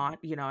just not,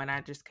 and I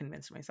just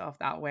convinced myself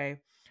that way.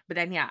 But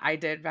then yeah, I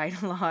did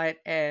write a lot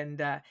and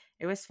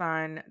it was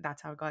fun.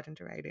 That's how I got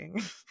into writing.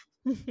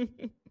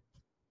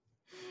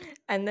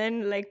 And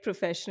then, like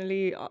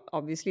professionally,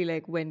 obviously,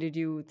 like when did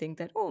you think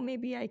that, oh,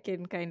 maybe I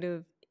can kind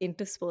of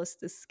intersperse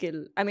this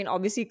skill? I mean,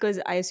 obviously, because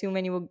I assume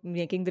when you were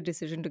making the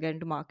decision to get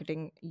into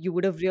marketing, you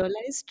would have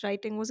realized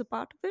writing was a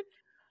part of it.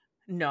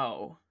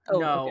 No, Oh,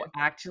 no, okay.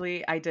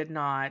 actually, I did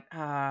not.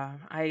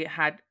 I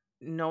had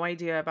no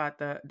idea about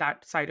the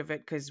that side of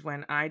it because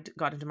when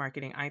got into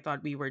marketing, I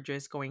thought we were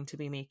just going to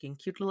be making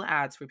cute little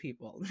ads for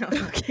people. No,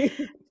 Okay.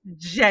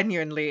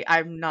 genuinely,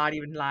 I'm not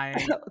even lying. I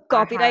had,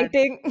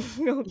 Copywriting.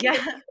 yeah,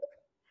 Okay.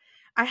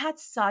 I had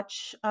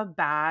such a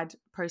bad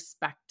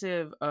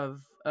perspective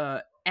of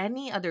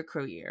any other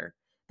career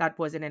that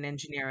wasn't in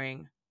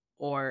engineering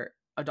or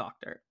a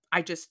doctor.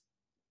 I just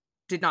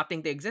did not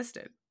think they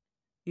existed.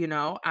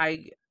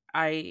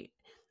 I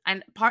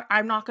and part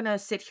I'm not gonna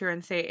sit here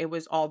and say it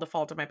was all the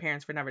fault of my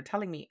parents for never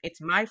telling me.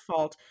 It's my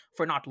fault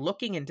for not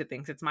looking into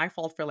things. It's my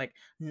fault for like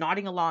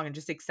nodding along and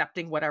just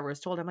accepting whatever is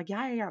told. I'm like,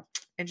 yeah, yeah, yeah.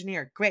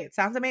 Engineer, great,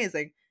 sounds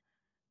amazing.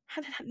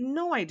 Had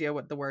no idea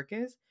what the work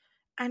is.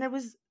 And it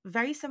was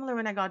very similar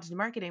when I got into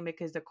marketing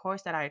because the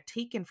course that I had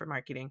taken for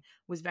marketing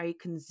was very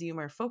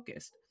consumer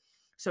focused.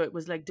 So it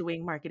was like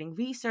doing marketing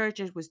research,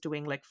 it was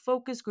doing like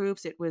focus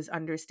groups, it was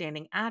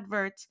understanding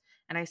adverts.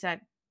 And I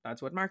said,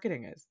 that's what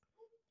marketing is.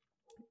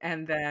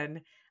 And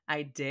then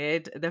I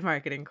did the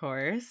marketing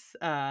course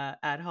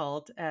at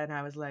Holt, and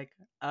I was like,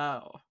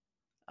 oh,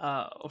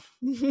 oh,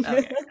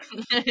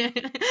 okay.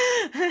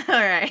 All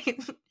right.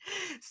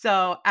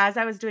 So as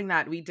I was doing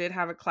that, we did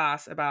have a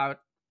class about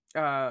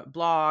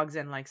blogs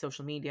and like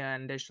social media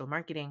and digital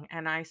marketing.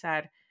 And I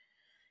said,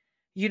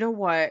 you know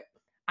what?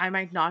 I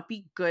might not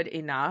be good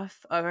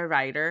enough of a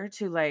writer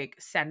to like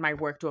send my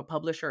work to a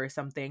publisher or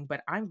something,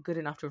 but I'm good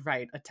enough to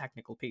write a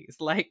technical piece.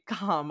 Like,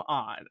 come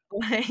on.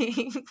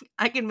 Like,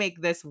 I can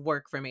make this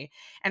work for me.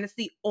 And it's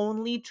the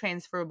only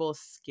transferable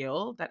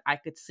skill that I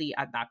could see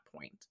at that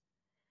point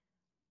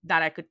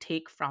that I could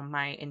take from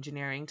my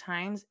engineering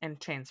times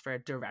and transfer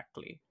it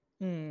directly.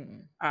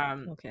 Hmm.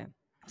 Um, Okay.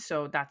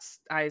 so that's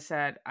I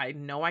said I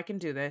know I can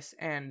do this,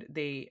 and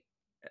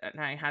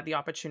I had the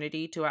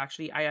opportunity to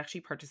actually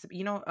participate.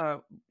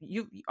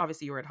 You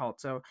obviously you were at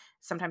Halt, so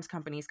sometimes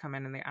companies come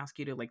in and they ask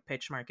you to like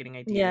pitch marketing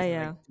Yeah, ideas and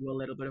like yeah. do a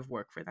little bit of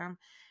work for them.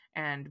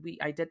 And we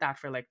I did that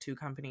for like two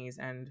companies,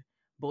 and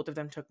both of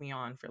them took me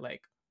on for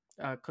like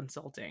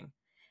consulting,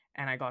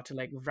 and I got to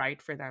like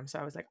write for them. So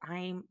I was like,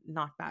 I'm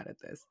not bad at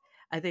this.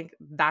 I think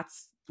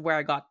that's where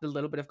I got the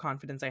little bit of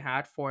confidence I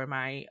had for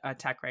my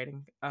tech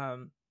writing.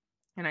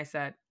 And I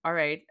said, all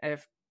right,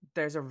 if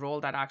there's a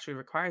role that actually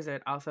requires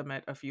it, I'll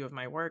submit a few of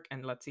my work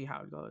and let's see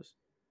how it goes.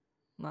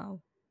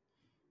 Wow.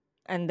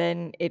 And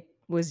then it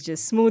was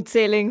just smooth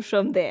sailing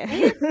from there.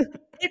 It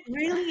it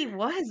really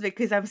was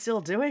because I'm still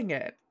doing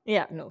it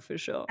Yeah, no, for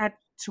sure. at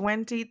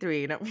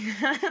 23. No.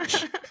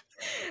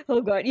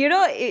 Oh God,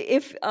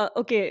 if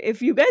okay,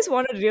 if you guys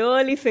want to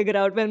really figure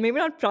out, well, maybe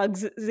not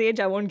Prug's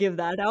age, I won't give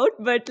that out,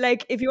 but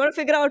like if you want to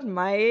figure out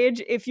my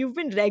age, if you've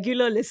been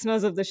regular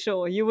listeners of the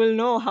show, you will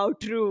know how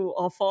true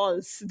or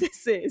false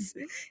this is.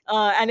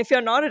 And if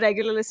you're not a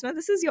regular listener,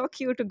 this is your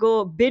cue to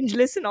go binge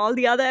listen all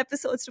the other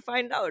episodes to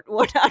find out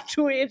what our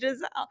true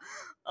ages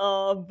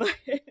are. But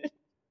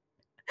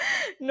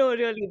no,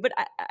 really. But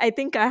I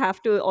think I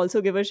have to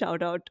also give a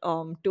shout out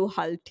to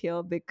Halt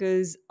here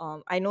because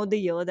I know the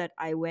year that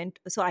I went,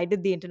 so I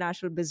did the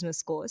international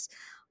business course.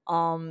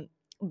 Um,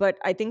 but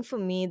I think for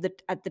me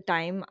that at the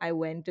time I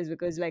went is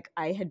because like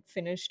I had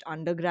finished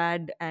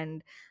undergrad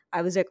and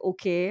I was like,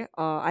 okay,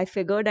 I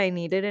figured I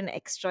needed an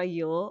extra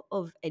year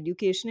of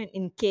education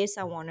in case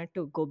I wanted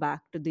to go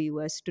back to the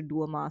US to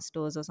do a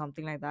master's or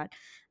something like that.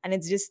 And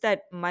it's just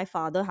that my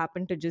father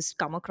happened to just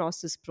come across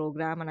this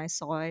program and I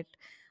saw it.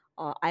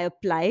 I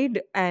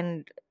applied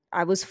and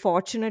I was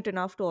fortunate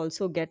enough to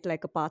also get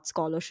like a part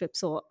scholarship.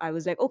 So I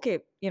was like, okay,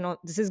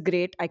 this is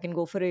great. I can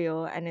go for a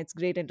year and it's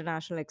great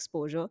international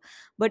exposure.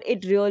 But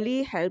it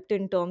really helped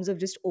in terms of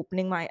just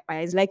opening my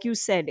eyes. Like you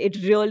said, it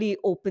really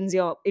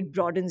it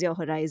broadens your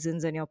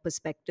horizons and your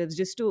perspectives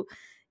just to,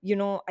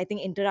 I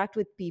think interact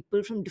with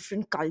people from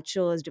different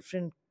cultures,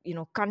 different,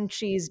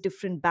 countries,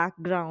 different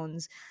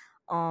backgrounds.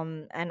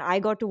 And I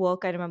got to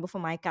work, I remember, for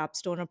my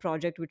capstone a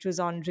project which was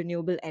on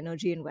renewable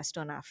energy in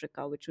Western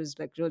Africa, which was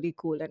like really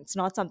cool. And it's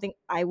not something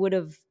I would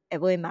have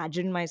ever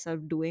imagined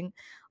myself doing,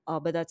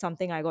 but that's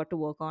something I got to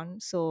work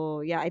on.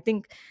 So yeah, I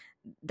think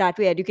that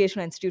way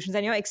educational institutions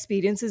and your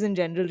experiences in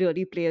general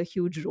really play a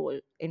huge role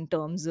in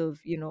terms of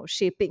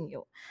shaping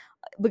you,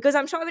 because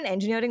I'm sure even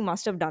engineering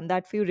must have done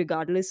that for you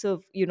regardless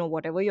of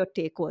whatever your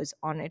take was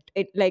on it.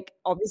 Like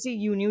obviously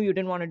you knew you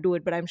didn't want to do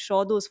it, but I'm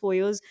sure those 4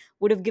 years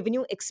would have given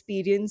you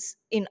experience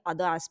in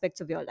other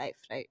aspects of your life,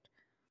 right?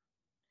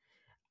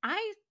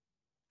 I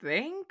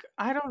think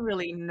I don't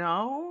really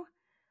know.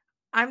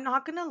 I'm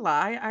not gonna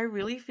lie. I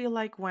really feel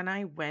like when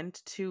I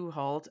went to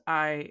Holt,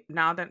 I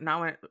now that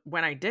now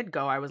when I did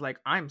go, I was like,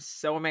 I'm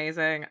so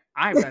amazing.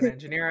 I've done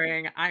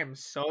engineering. I am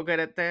so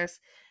good at this.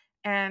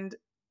 And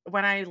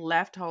when I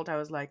left Holt, I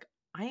was like,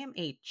 I am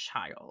a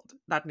child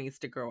that needs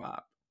to grow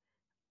up.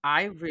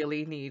 I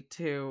really need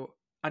to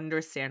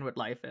understand what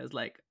life is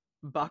like.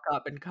 Buck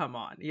up and come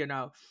on.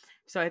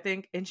 So I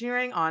think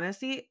engineering,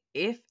 honestly,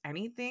 if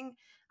anything,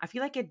 I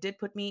feel like it did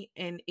put me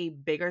in a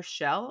bigger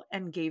shell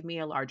and gave me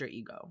a larger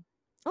ego.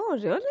 Oh,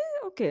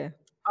 really? Okay.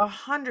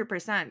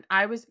 100%.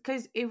 I was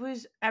because it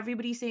was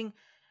everybody saying,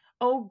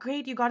 "Oh,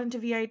 great, you got into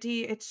VIT.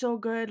 It's so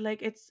good.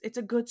 Like it's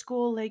a good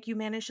school. Like you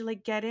managed to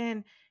like get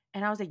in."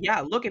 And I was like, "Yeah,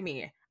 look at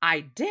me.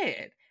 I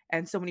did."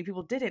 And so many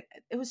people did it.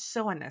 It was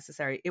so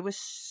unnecessary. It was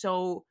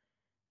so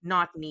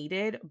not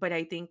needed, but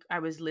I think I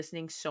was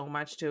listening so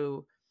much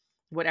to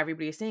what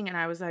everybody is saying and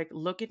I was like,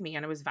 "Look at me."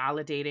 And it was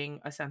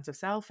validating a sense of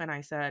self and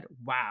I said,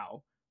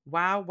 "Wow.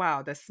 Wow,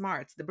 wow, the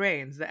smarts, the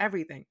brains, the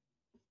everything."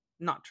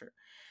 Not true.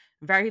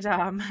 Very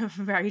dumb,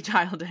 very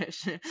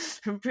childish,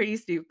 pretty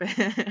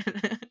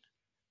stupid.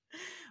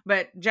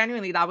 But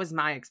genuinely, that was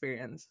my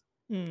experience.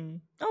 Hmm.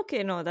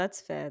 Okay, no,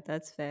 that's fair.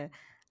 That's fair.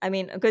 I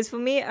mean, because for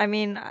me, I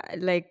mean,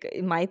 like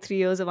in my 3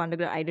 years of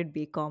undergrad, I did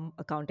BCom,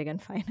 accounting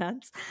and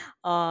finance,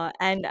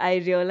 and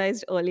I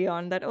realized early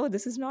on that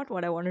this is not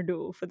what I want to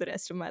do for the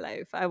rest of my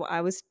life.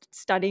 I was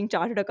studying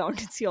chartered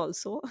accountancy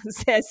also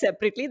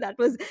separately.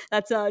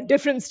 That's a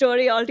different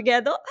story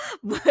altogether.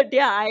 But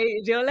yeah, I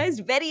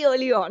realized very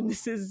early on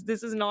this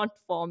is not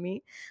for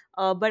me.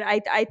 But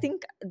I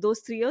think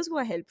those 3 years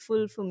were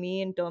helpful for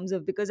me in terms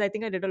of, because I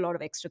think I did a lot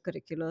of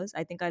extracurriculars.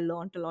 I think I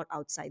learned a lot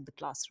outside the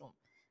classroom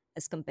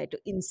as compared to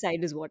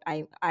inside is what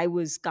I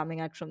was coming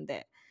at from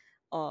there.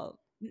 Uh,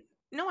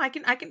 No, I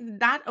can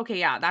that okay,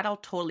 yeah, that I'll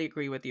totally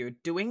agree with you.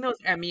 Doing those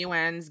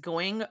MUNs,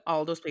 going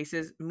all those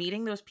places,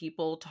 meeting those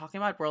people, talking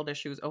about world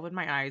issues opened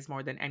my eyes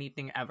more than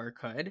anything ever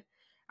could.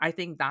 I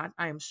think that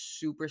I am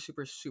super,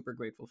 super, super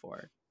grateful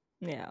for.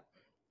 Yeah.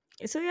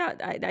 So yeah,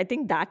 I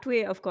think that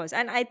way, of course,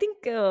 and I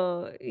think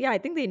yeah, I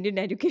think the Indian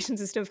education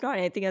system, if not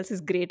anything else,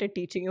 is great at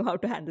teaching you how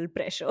to handle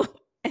pressure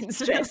and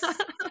stress.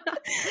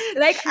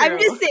 Like, I'm True.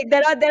 just saying,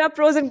 there are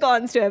pros and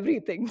cons to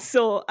everything.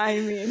 So I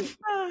mean,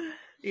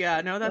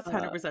 Yeah, no, that's uh,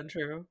 100%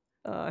 true.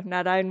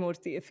 Narayan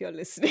Murthy, if you're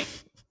listening.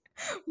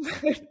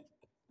 but,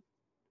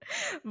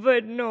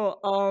 but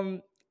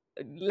no,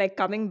 like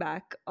coming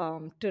back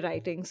to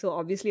writing. So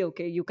obviously,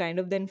 okay, you kind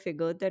of then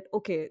figured that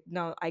okay,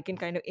 now I can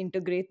kind of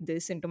integrate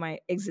this into my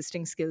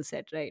existing skill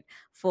set, right,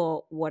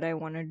 for what I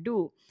want to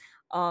do.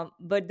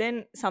 But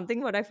then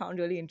something what I found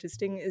really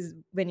interesting is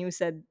when you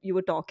said you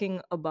were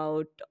talking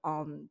about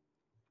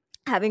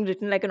having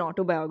written like an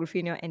autobiography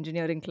in your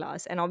engineering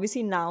class, and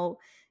obviously now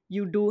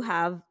you do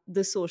have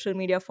the social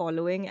media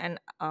following, and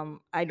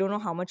I don't know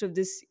how much of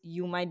this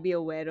you might be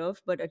aware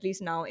of, but at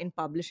least now in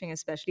publishing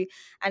especially,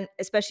 and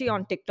especially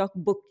on TikTok,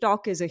 book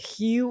talk is a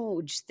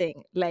huge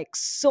thing. Like,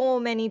 so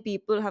many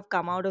people have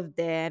come out of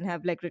there and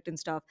have like written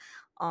stuff.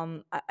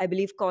 I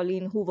believe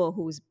Colleen Hoover,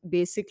 who's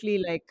basically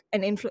like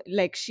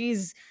like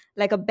she's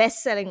like a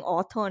best-selling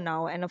author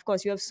now, and of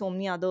course you have so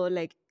many other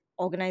like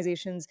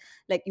organizations,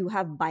 like you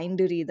have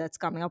Bindery that's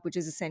coming up, which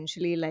is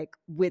essentially like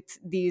with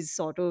these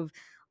sort of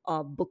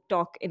book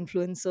talk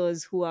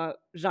influencers who are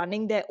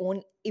running their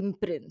own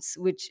imprints,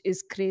 which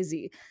is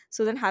crazy.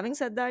 So then, having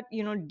said that,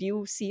 do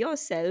you see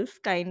yourself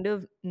kind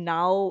of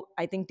now,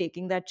 I think,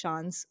 taking that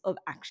chance of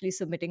actually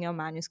submitting your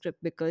manuscript,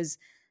 because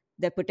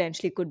there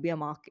potentially could be a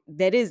market,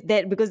 there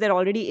because there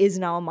already is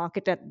now a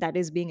market that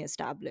is being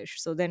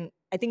established. So then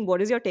I think,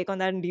 what is your take on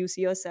that, and do you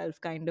see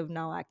yourself kind of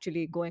now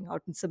actually going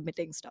out and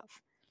submitting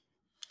stuff?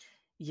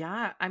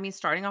 Yeah, I mean,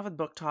 starting off with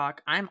book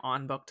talk, I'm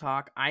on book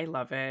talk. I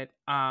love it.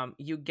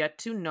 You get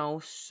to know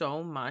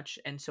so much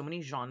and so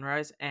many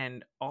genres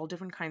and all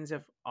different kinds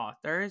of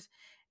authors,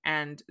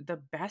 and the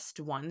best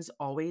ones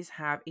always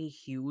have a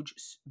huge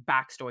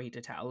backstory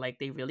to tell. Like,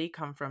 they really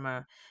come from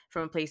a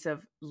place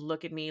of,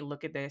 look at me,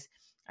 look at this.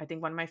 I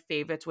think one of my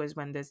favorites was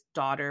when this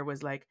daughter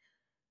was like,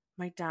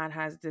 my dad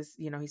has this,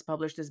 he's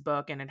published this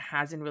book and it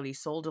hasn't really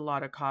sold a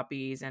lot of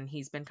copies, and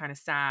he's been kind of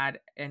sad.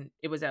 And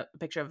it was a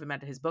picture of him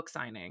at his book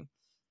signing,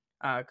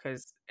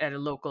 because at a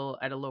local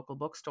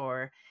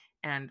bookstore,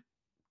 and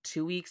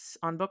 2 weeks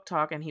on book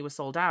talk and he was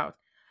sold out.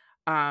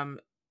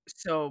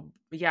 So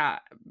yeah,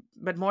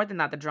 but more than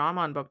that, the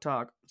drama on book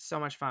talk, so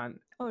much fun.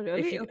 Oh, if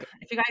really? you Okay.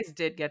 if you guys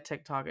did get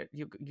TikTok,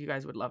 you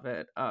guys would love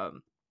it.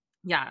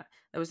 Yeah,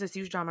 there was this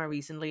huge drama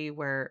recently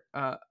where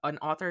an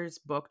author's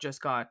book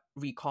just got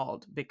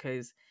recalled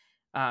because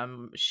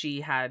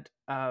she had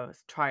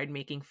tried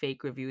making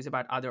fake reviews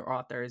about other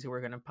authors who were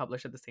going to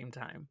publish at the same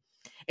time.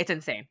 It's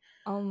insane.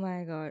 Oh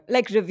my god.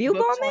 Like review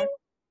Book bombing? talk.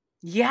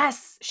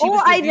 Yes, she Oh,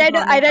 was review I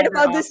bombing read other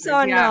about this authors.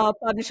 on Yeah.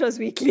 Publishers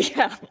Weekly.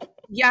 Yeah.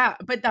 Yeah,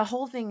 but the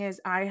whole thing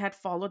is I had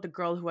followed the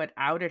girl who had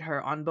outed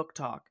her on Book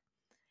Talk.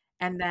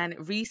 And then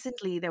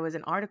recently there was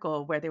an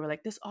article where they were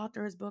like, this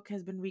author's book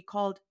has been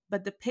recalled,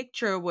 but the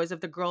picture was of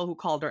the girl who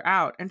called her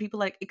out. And people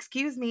like,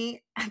 excuse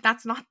me,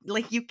 that's not,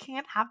 like, you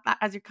can't have that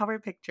as your cover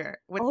picture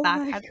with Oh that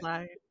my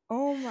headline.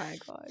 oh my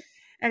god.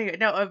 Anyway,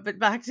 no, but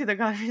back to the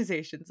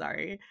conversation.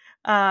 Sorry.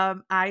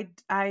 I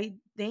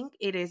think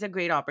it is a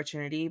great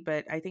opportunity,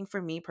 but I think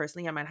for me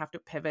personally, I might have to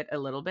pivot a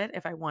little bit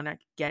if I want to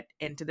get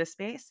into this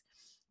space.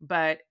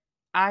 But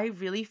I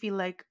really feel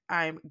like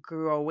I'm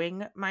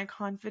growing my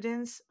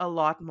confidence a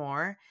lot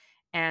more,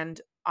 and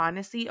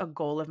honestly, a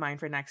goal of mine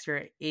for next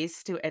year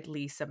is to at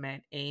least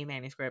submit a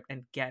manuscript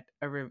and get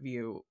a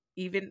review.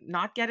 Even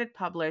not get it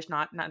published,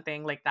 not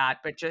nothing like that,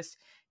 but just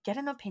get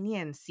an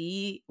opinion,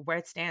 see where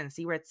it stands,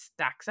 see where it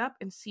stacks up,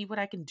 and see what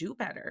I can do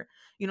better,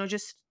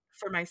 just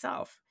for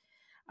myself.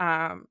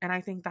 And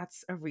I think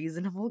that's a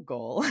reasonable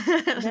goal.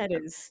 That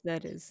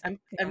is. I'm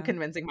Yeah.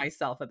 convincing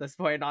myself at this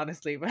point,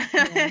 honestly, but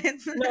Yeah.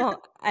 it's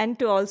No, and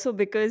to also,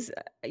 because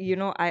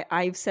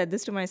I've said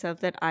this to myself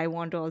that I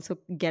want to also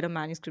get a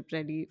manuscript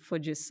ready for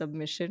just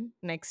submission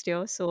next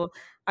year. So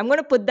I'm going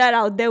to put that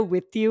out there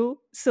with you.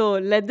 So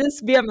let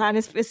this be a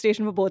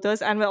manifestation for both of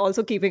us, and we're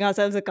also keeping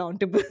ourselves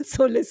accountable.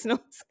 So listeners,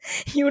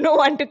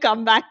 want to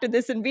come back to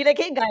this and be like,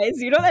 "Hey guys,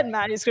 that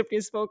manuscript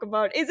you spoke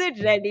about, is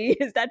it ready?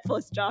 Is that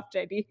first draft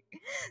ready?"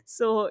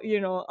 So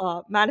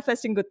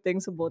manifesting good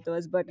things for both of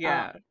us, but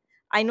yeah.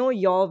 I know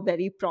you're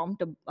very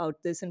prompt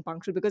about this and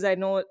punctual, because I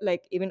know,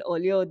 like, even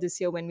earlier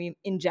this year,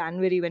 in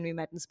January, when we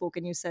met and spoke,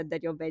 and you said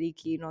that you're very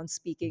keen on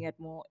speaking at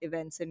more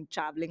events and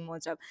traveling more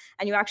and stuff,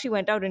 and you actually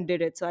went out and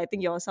did it. So I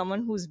think you're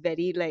someone who's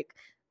very like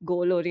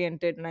goal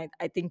oriented, and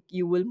I think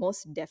you will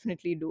most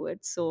definitely do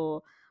it.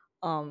 So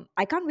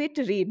I can't wait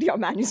to read your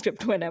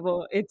manuscript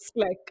whenever it's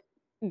like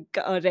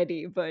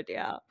ready. But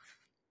yeah.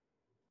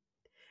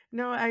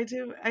 No, I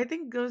do. I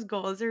think those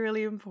goals are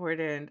really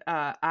important.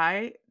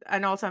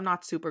 And also I'm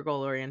not super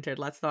goal oriented.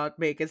 Let's not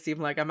make it seem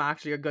like I'm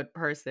actually a good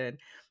person.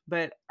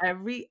 But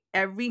every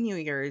New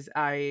Year's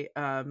I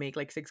make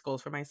like 6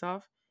 goals for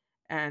myself,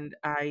 and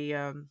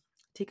I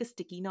take a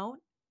sticky note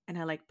and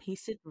I like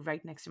paste it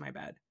right next to my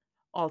bed.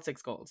 All 6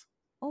 goals.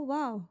 Oh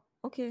wow.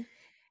 Okay.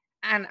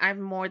 And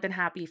I'm more than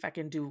happy if I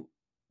can do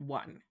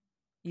one.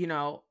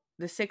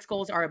 The 6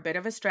 goals are a bit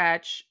of a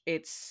stretch.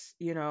 It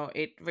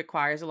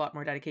requires a lot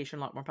more dedication,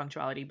 a lot more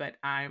punctuality, but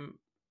I'm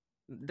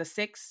the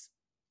 6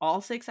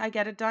 all 6 I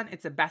get it done,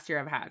 it's the best year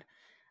I've had.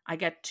 I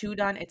get 2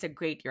 done, it's a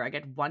great year. I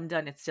get 1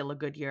 done, it's still a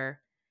good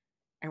year,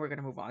 and we're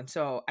gonna move on.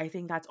 So, I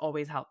think that's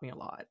always helped me a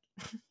lot.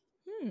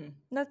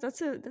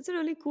 That's a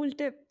really cool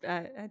tip.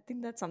 I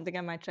think that's something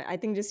I might try. I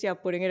think just, yeah,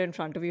 putting it in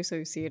front of you so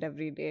you see it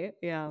every day.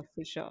 Yeah,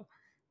 for sure.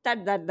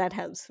 That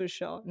helps for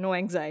sure. No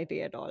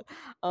anxiety at all.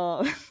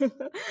 Uh,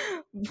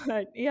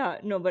 but yeah,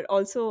 no, but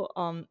also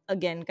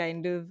again,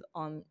 kind of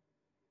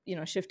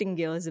shifting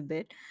gears a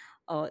bit.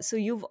 So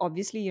you've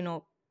obviously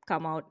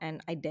come out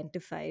and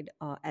identified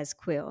as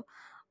queer.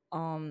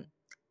 um,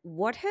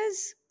 what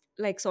has,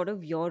 like, sort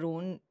of your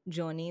own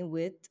journey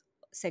with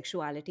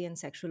sexuality and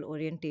sexual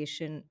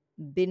orientation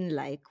been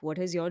like? What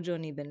has your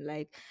journey been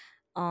like?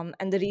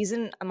 And the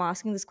reason I'm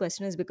asking this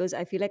question is because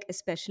I feel like,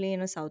 especially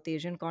in a South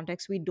Asian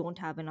context, we don't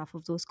have enough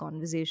of those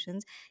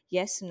conversations.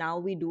 Yes, now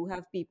we do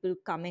have people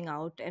coming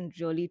out and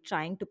really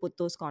trying to put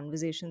those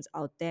conversations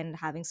out there and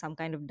having some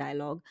kind of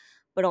dialogue,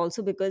 but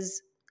also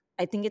because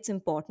I think it's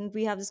important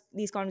we have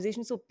these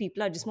conversations so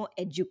people are just more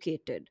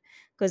educated,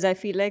 because I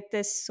feel like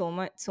there's so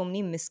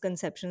many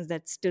misconceptions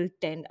that still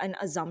tend, and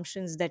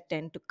assumptions that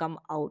tend to come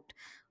out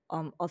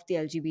of the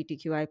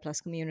LGBTQI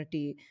plus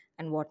community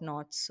and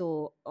whatnot.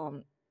 So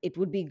it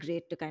would be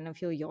great to kind of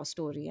hear your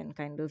story and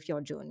kind of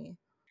your journey.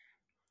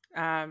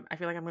 I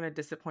feel like I'm gonna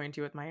disappoint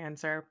you with my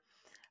answer.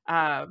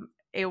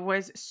 It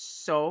was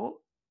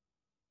so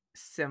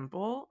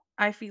simple,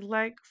 I feel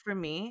like, for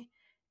me,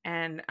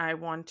 and I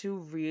want to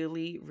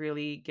really,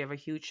 really give a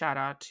huge shout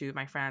out to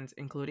my friends,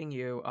 including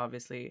you,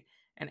 obviously,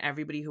 and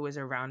everybody who was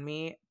around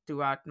me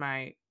throughout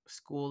my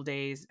school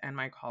days and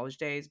my college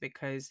days,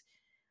 because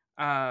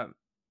um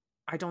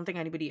I don't think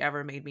anybody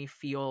ever made me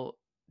feel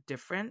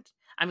different.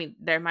 I mean,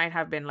 there might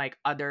have been like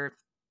other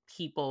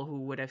people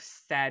who would have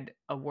said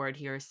a word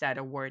here, said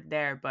a word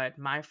there, but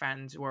my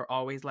friends were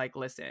always like,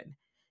 listen,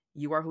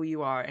 you are who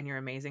you are and you're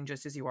amazing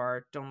just as you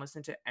are. Don't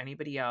listen to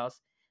anybody else.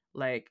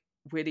 Like,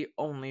 we're the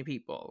only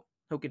people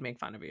who could make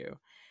fun of you.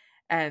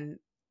 And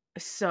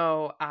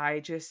so I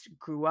just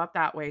grew up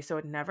that way. So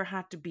it never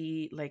had to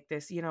be like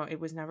this, it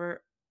was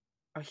never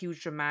a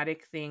huge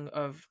dramatic thing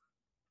of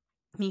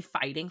me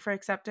fighting for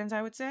acceptance,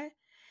 I would say.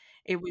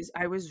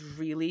 I was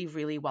really,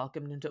 really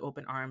welcomed into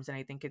open arms, and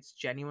I think it's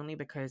genuinely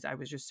because I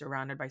was just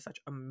surrounded by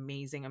such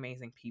amazing,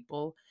 amazing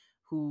people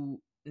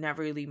who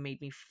never really made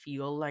me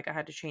feel like I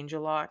had to change a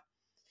lot.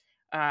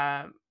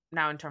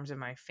 Now in terms of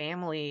my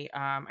family,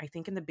 I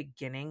think in the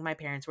beginning, my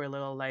parents were a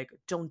little like,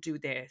 "Don't do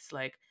this,"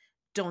 like,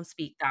 "Don't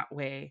speak that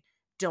way,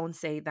 don't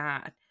say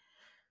that."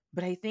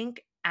 But I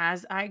think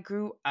as I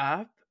grew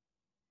up,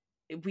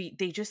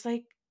 they just,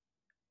 like,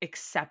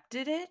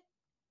 accepted it.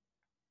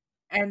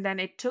 And then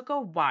it took a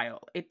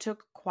while. It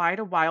took quite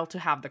a while to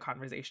have the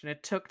conversation.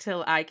 It took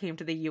till I came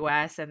to the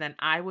US, and then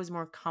I was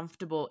more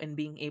comfortable in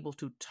being able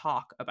to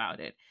talk about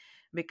it.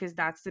 Because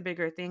that's the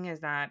bigger thing, is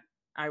that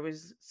I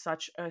was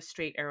such a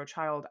straight arrow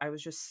child. I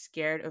was just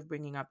scared of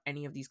bringing up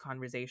any of these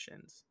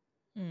conversations,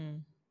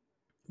 Mm.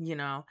 you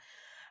know?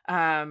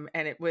 And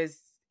it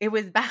was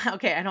bad.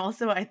 Okay, and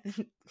also I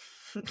think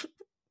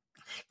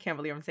can't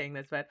believe I'm saying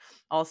this, but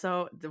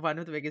also one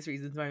of the biggest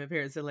reasons why my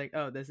parents are like,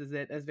 "Oh, this is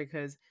it," is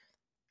because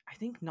I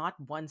think not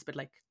once, but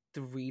like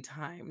 3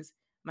 times,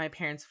 my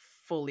parents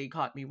fully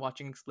caught me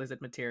watching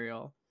explicit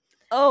material.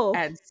 Oh,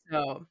 And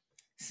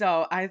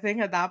so I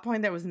think at that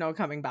point, there was no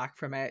coming back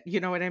from it. You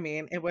know what I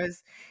mean? It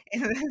was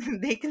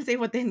they can say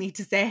what they need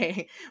to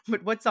say,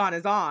 but what's on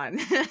is on.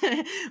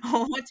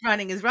 What's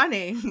running is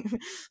running,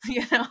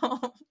 you know?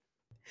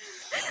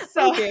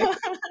 So okay.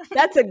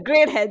 That's a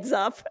great heads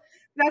up.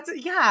 that's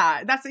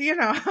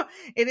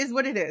it is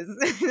what it is.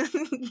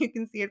 You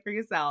can see it for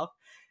yourself,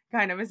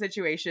 kind of a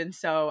situation.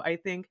 So I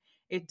think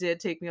it did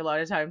take me a lot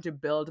of time to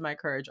build my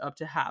courage up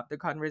to have the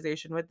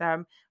conversation with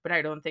them, but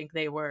I don't think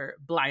they were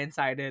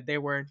blindsided. They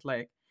weren't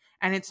like,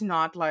 and it's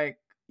not like,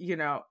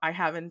 I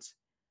haven't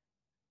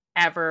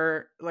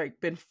ever like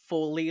been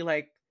fully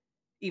like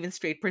even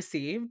straight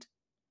perceived.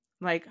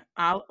 Like,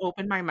 I'll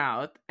open my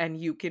mouth and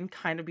you can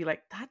kind of be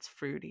like, "That's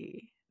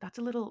fruity. That's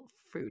a little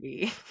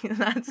fruity."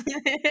 That's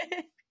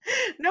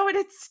No, but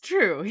it's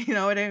true, you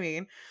know what I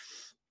mean?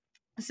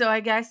 So, I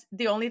guess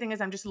the only thing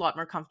is I'm just a lot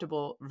more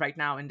comfortable right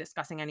now in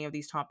discussing any of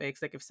these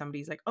topics. Like, if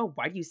somebody's like, "Oh,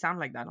 why do you sound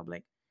like that?" I'll be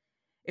like,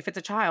 if it's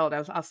a child,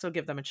 I'll still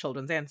give them a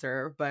children's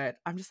answer, but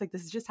I'm just like,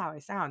 "This is just how I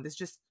sound. This is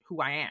just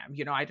who I am."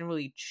 I didn't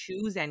really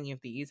choose any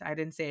of these. I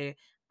didn't say,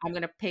 "I'm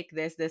gonna pick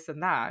this, this,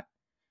 and that."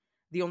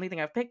 The only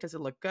thing I've picked is to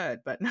look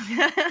good, but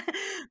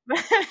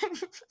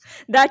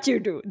That you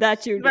do.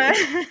 That you do. but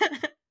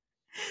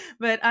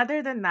but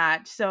other than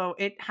that, so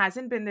it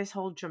hasn't been this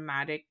whole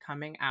dramatic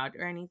coming out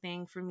or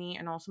anything for me.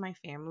 And also my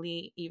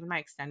family, even my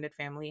extended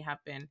family, have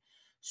been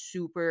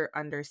super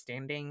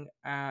understanding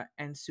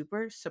and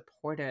super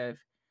supportive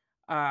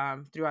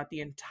throughout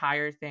the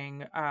entire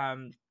thing.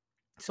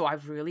 So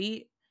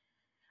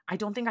I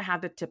don't think I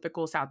had the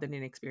typical South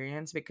Indian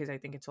experience because I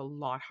think it's a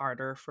lot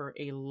harder for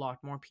a lot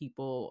more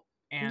people.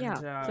 And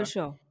Yeah, for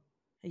sure.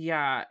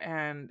 yeah,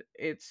 and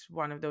it's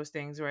one of those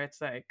things where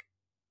it's like,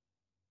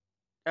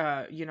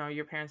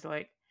 your parents are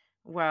like,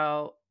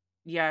 well,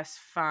 yes,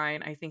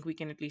 fine. I think we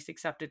can at least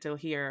accept it till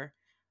here.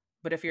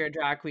 But if you're a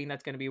drag queen,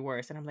 that's going to be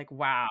worse. And I'm like,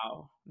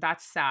 wow,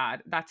 that's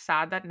sad. That's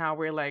sad that now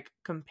we're like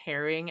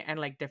comparing and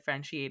like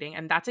differentiating.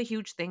 And that's a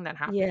huge thing that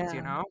happens,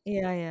 you Yeah, know?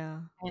 yeah, yeah.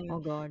 And Oh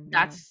God,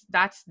 yeah.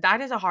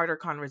 that is a harder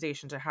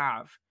conversation to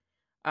have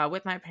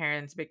with my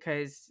parents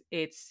because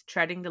it's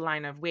treading the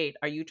line of, wait,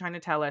 are you trying to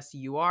tell us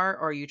you are,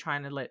 or are you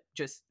trying to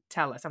just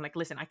tell us? I'm like,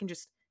 listen, I can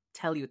just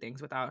tell you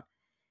things without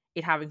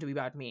it having to be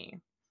about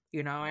me,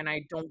 and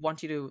I don't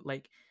want you to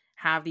like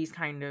have these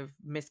kind of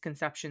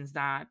misconceptions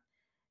that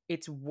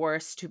it's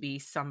worse to be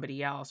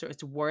somebody else, or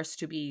it's worse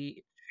to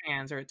be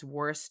trans, or it's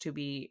worse to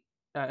be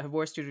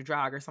worse to do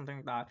drag or something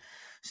like that.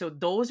 So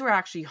those were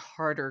actually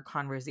harder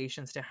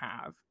conversations to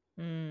have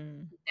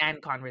Mm,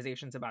 than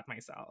conversations about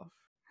myself.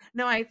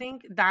 No, I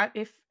think that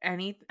if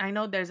any, I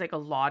know there's like a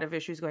lot of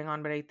issues going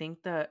on, but I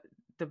think the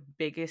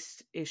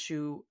biggest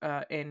issue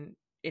in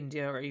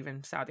India or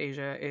even South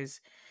Asia is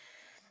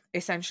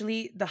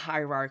essentially the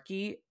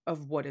hierarchy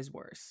of what is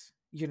worse.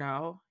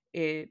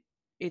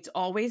 It's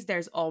always,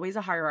 there's always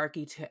a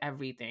hierarchy to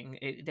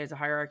everything. There's a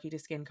hierarchy to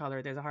skin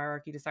color, there's a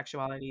hierarchy to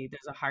sexuality,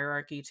 there's a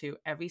hierarchy to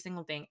every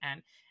single thing.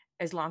 And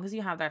as long as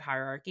you have that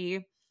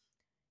hierarchy,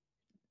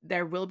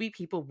 there will be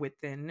people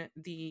within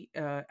the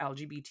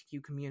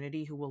LGBTQ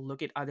community who will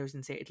look at others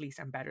and say, at least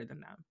I'm better than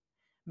them.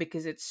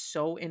 Because it's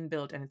so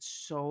inbuilt and it's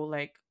so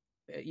like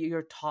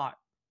you're taught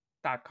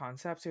that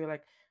concept. So you're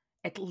like,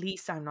 at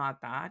least I'm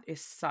not that,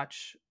 is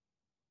such,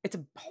 it's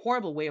a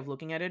horrible way of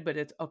looking at it, but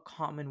it's a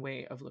common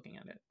way of looking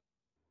at it.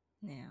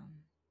 yeah.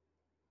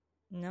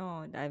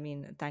 No, I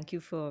mean, thank you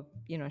for,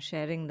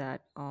 sharing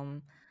that.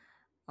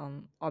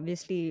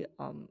 Obviously,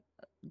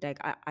 like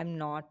I'm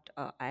not,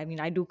 I mean,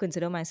 I do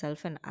consider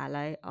myself an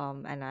ally,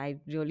 and I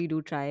really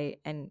do try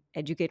and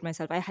educate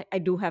myself. I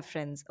do have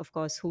friends, of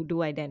course, who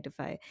do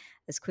identify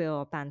as queer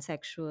or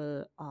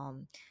pansexual,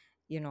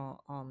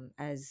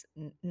 as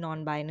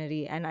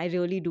non-binary, and I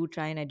really do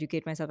try and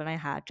educate myself,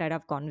 and try to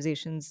have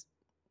conversations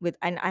with,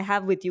 and I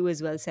have with you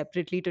as well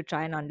separately, to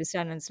try and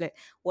understand. And it's like,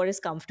 what is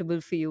comfortable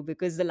for you?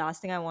 Because the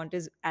last thing I want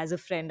is, as a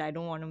friend, I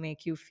don't want to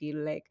make you feel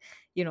like,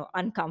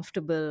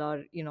 uncomfortable,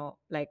 or,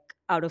 like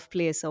out of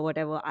place or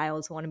whatever. I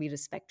also want to be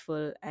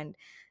respectful and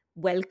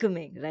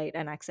welcoming, right,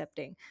 and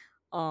accepting.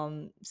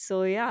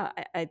 So yeah,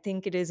 I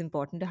think it is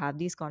important to have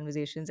these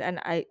conversations. And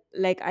I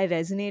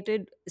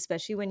resonated,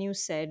 especially when you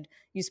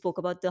spoke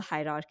about the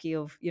hierarchy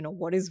of,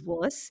 what is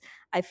worse.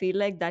 I feel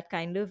like that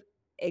kind of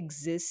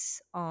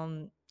exists,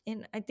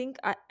 and I think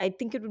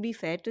it would be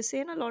fair to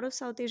say, in a lot of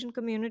South Asian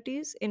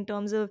communities, in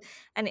terms of,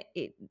 and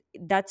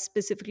that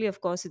specifically,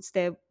 of course, it's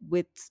there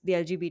with the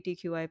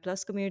LGBTQI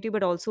plus community,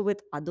 but also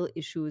with other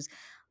issues.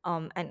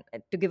 And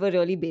to give a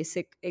really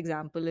basic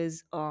example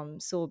is,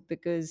 so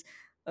because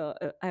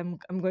I'm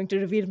going to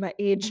reveal my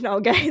age now,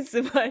 guys,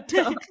 but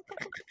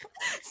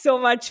so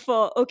much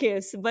for, okay,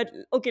 so, but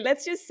okay,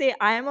 let's just say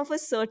I am of a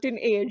certain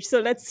age, so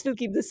let's still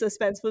keep this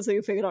suspenseful so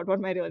you figure out what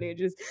my real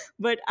age is.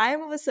 But I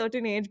am of a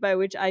certain age by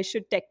which I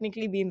should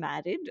technically be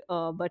married,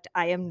 but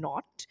I am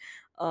not.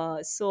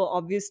 So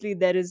obviously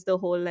there is the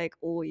whole like,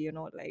 oh,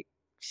 like,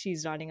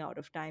 she's running out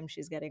of time,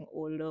 she's getting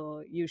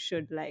older, you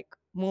should like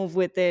move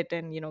with it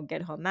and,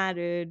 get her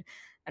married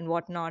and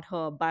whatnot,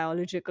 her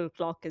biological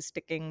clock is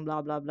ticking,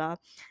 blah blah blah.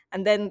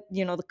 And then,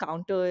 the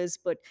counter is,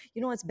 but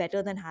it's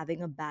better than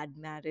having a bad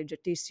marriage,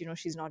 at least,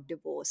 she's not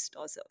divorced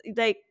or so,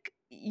 like,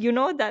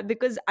 that,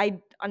 because I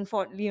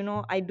unfortunately,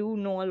 I do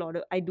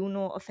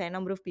know a fair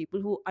number of people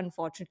who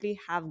unfortunately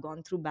have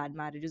gone through bad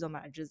marriages or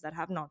marriages that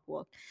have not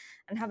worked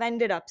and have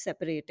ended up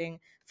separating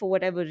for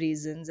whatever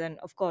reasons. And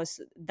of course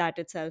that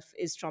itself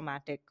is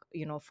traumatic,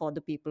 for the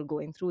people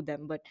going through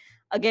them. But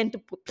again, to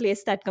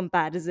place that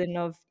comparison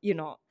of,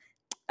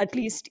 at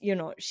least,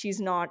 she's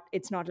not,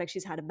 it's not like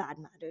she's had a bad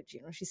marriage,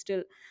 she's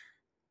still,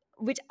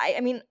 which I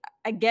mean,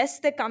 I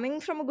guess they're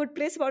coming from a good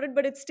place about it,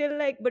 but it's still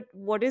like, but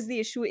what is the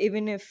issue?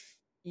 Even if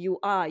you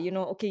are,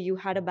 okay, you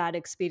had a bad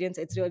experience,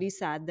 it's really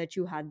sad that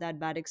you had that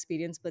bad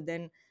experience, but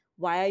then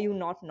why are you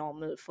not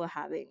normal for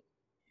having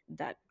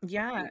that,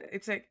 Yeah, you know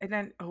it's like, and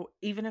then, oh,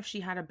 even if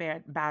she had a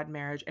bad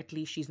marriage, at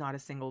least she's not a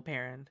single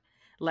parent.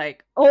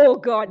 Like, oh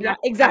god, yeah,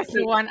 that's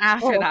the exactly. one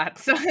after Oh, that.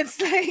 So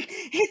it's like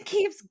it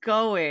keeps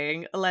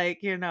going. Like,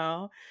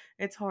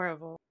 it's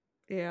horrible.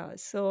 yeah,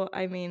 so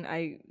I mean,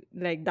 I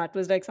like, that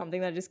was like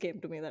something that just came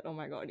to me, that, oh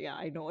my god, yeah,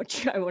 I know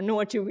what I know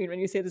what you mean when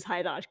you say this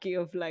hierarchy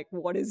of like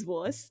what is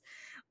worse.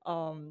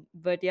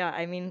 But yeah,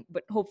 I mean,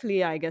 but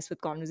hopefully, I guess,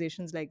 with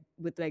conversations like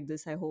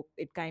this, I hope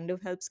it kind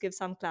of helps give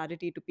some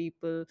clarity to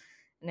people,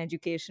 and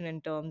education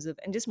in terms of,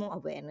 and just more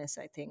awareness,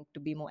 I think, to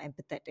be more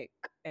empathetic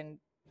and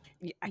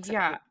Yeah,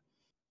 accepting.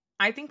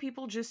 I think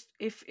people just,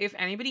 if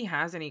anybody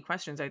has any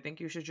questions, I think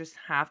you should just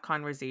have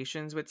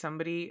conversations with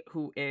somebody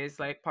who is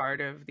like part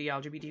of the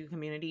LGBTQ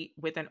community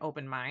with an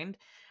open mind.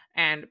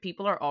 And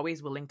people are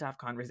always willing to have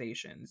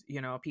conversations.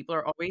 People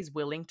are always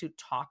willing to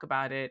talk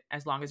about it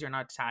as long as you're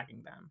not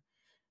attacking them.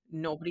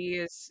 Nobody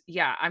is,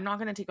 yeah, I'm not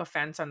going to take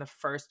offense on the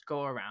first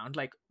go around.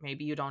 Like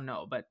maybe you don't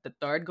know, but the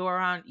third go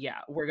around, yeah,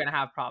 we're going to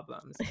have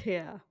problems.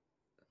 Yeah.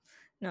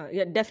 No,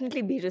 yeah,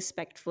 definitely be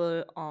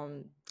respectful.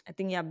 I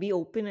think, yeah, be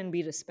open and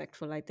be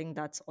respectful. I think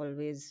that's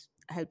always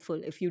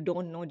helpful. If you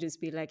don't know,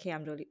 just be like, hey,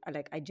 I'm really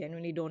like, I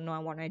genuinely don't know. I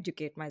want to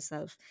educate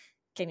myself.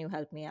 Can you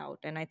help me out?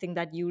 And I think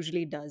that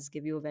usually does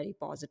give you a very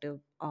positive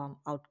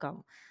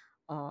outcome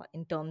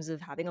in terms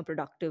of having a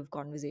productive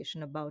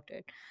conversation about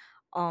it.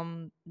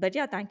 But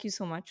yeah, thank you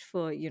so much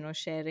for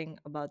sharing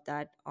about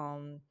that.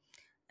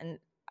 And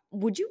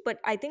would you? But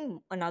I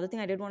think another thing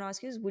I did want to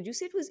ask you is, would you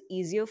say it was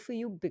easier for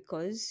you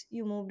because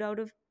you moved out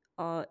of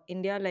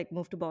India, like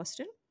moved to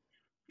Boston?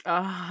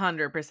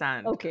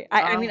 100%. Okay,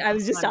 I A mean, I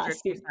was just hundred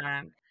asking.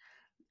 percent.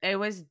 It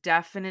was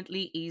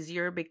definitely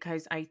easier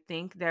because I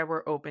think there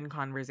were open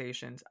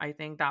conversations. I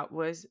think that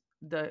was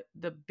the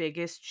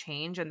biggest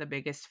change and the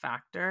biggest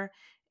factor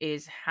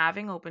is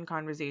having open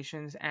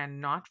conversations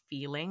and not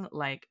feeling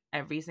like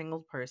every single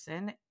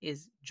person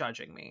is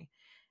judging me.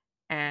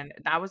 And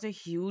that was a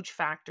huge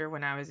factor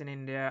when I was in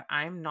India.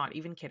 I'm not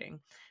even kidding.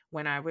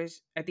 When I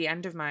was at the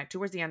end of my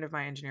towards the end of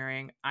my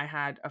engineering, I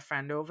had a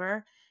friend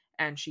over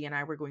and she and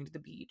I were going to the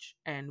beach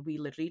and we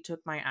literally took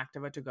my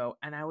Activa to go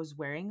and I was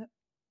wearing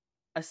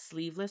a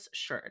sleeveless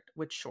shirt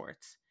with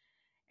shorts.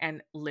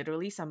 And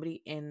literally,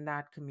 somebody in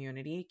that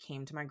community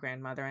came to my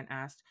grandmother and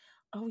asked,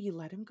 "Oh, you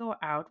let him go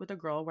out with a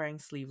girl wearing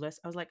sleeveless?"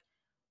 I was like,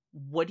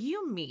 "What do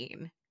you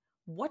mean?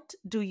 What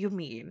do you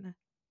mean?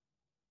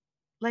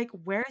 Like,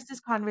 where is this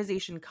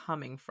conversation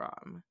coming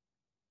from?"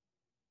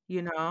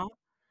 You know?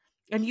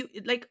 And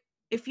like,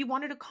 if you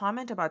wanted to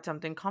comment about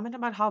something, comment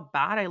about how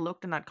bad I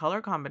looked in that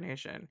color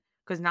combination.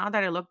 Because now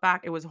that I look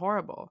back, it was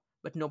horrible.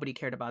 But nobody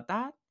cared about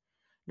that.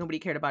 Nobody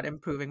cared about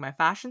improving my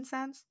fashion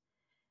sense.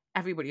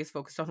 Everybody is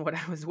focused on what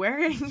I was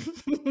wearing.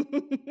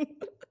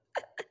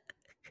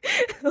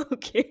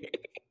 Okay.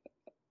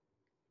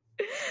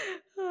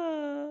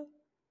 Ah,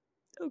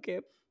 okay.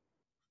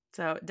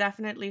 So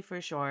definitely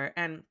for sure.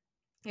 And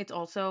it's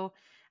also,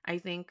 I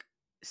think,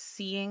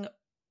 seeing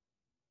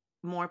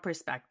more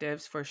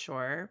perspectives for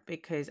sure,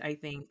 because I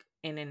think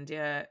in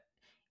India,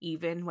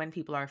 even when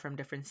people are from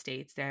different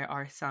states, there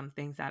are some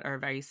things that are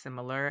very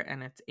similar,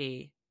 and it's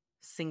a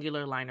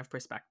singular line of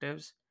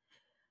perspectives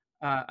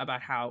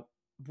about how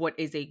what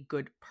is a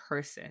good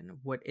person,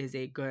 what is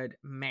a good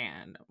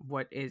man,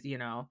 what is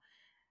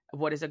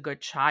a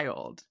good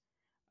child.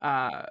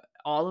 uh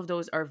all of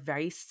those are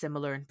very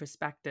similar in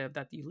perspective,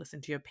 that you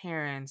listen to your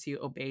parents, you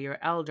obey your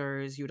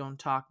elders, you don't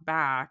talk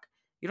back,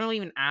 you don't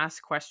even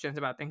ask questions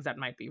about things that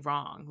might be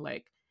wrong.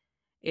 Like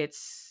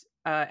it's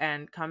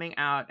and coming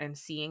out and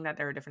seeing that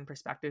there are different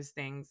perspectives,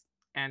 things,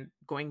 and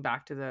going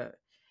back to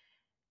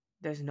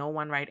there's no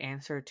one right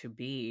answer to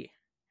be.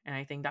 And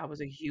I think that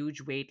was a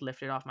huge weight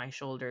lifted off my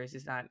shoulders,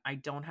 is that I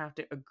don't have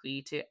to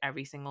agree to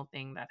every single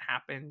thing that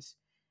happens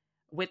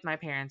with my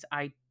parents.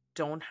 I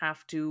don't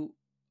have to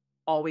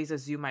always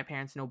assume my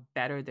parents know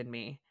better than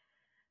me.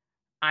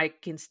 I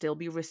can still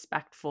be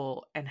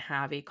respectful and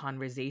have a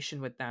conversation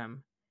with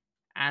them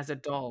as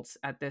adults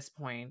at this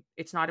point.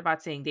 It's not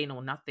about saying they know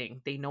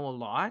nothing, they know a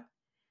lot,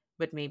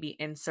 but maybe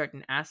in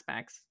certain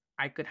aspects,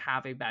 I could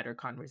have a better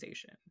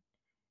conversation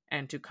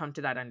and to come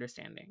to that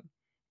understanding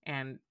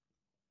and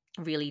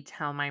really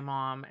tell my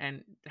mom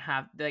and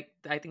have, like,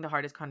 I think the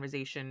hardest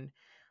conversation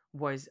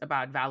was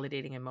about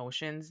validating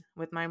emotions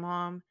with my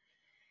mom,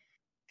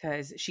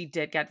 because she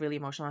did get really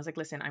emotional. I was like,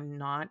 listen, I'm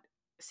not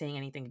saying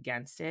anything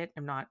against it.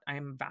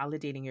 I'm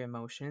validating your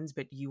emotions,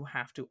 but you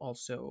have to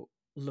also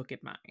look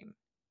at mine.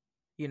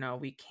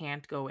 We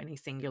can't go in a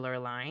singular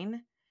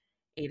line.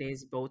 It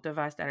is both of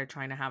us that are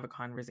trying to have a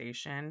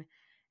conversation.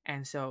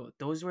 And so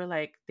those were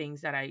like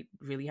things that I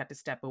really had to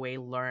step away,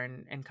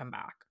 learn, and come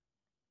back.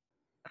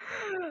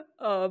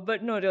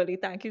 But no, really,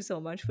 thank you so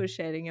much for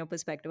sharing your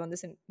perspective on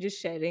this and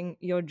just sharing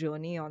your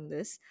journey on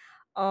this.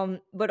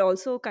 But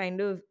also,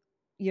 kind of,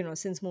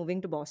 since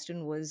moving to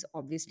Boston was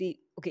obviously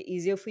okay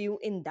easier for you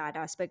in that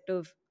aspect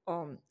of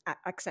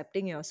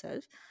accepting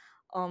yourself.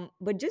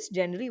 But just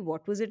generally,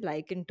 what was it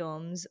like in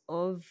terms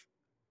of,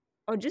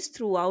 or just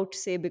throughout,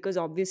 say, because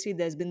obviously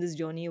there's been this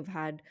journey you've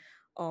had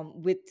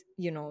with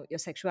your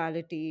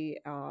sexuality,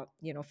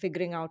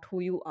 figuring out who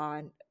you are,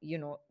 and,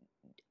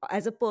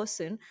 as a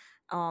person,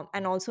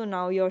 and also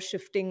now you're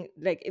shifting,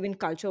 like, even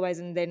culture wise,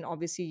 and then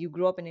obviously you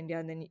grew up in India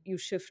and then you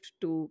shift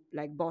to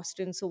like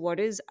Boston. So what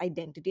is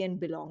identity and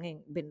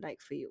belonging been like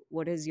for you?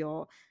 What has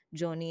your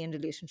journey and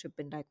relationship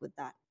been like with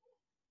that?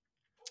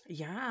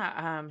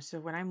 Yeah. So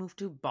when I moved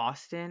to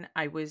Boston,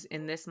 I was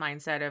in this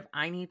mindset of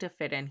I need to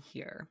fit in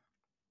here.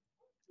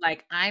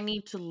 Like I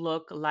need to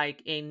look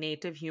like a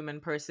native human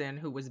person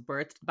who was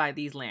birthed by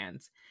these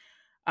lands.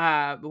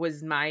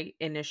 Was my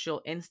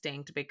initial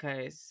instinct,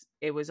 because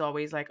it was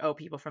always like, oh,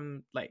 people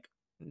from like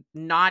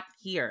not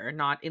here,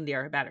 not India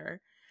or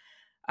better.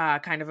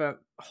 Kind of a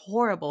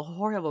horrible,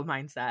 horrible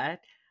mindset.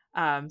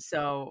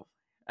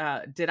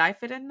 Did I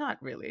fit in?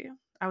 Not really.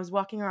 I was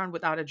walking around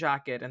without a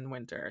jacket in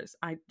winters.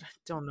 I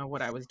don't know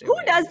what I was Who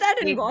does doing. that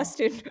in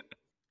Boston?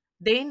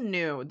 They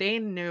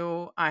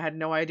knew I had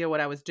no idea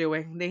what I was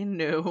doing. They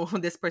knew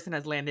this person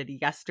has landed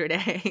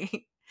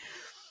yesterday.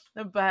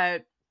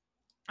 But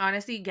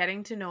honestly,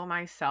 getting to know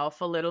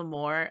myself a little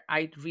more,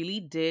 I really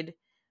did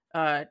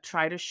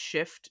try to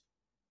shift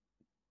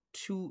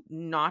to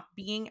not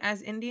being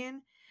as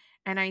Indian.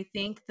 And I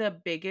think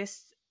the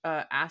biggest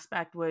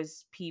aspect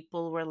was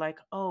people were like,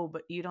 "Oh,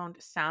 but you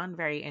don't sound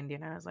very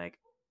Indian." And I was like,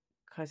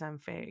 "Cuz I'm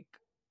fake.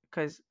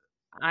 Cuz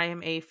I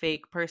am a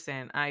fake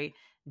person. I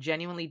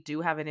genuinely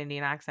do have an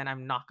Indian accent.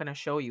 I'm not going to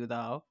show you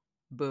though."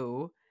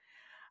 Boo.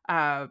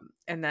 And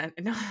then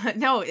no,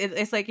 no,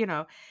 it's like,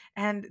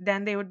 and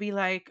then they would be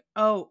like,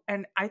 "Oh,"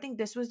 and I think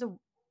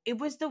it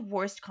was the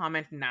worst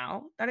comment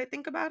now that I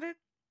think about it.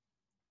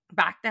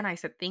 Back then I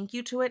said thank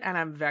you to it, and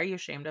I'm very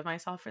ashamed of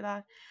myself for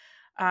that.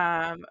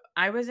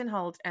 I was in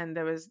Holt, and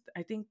there was,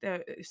 I think,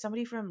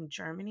 somebody from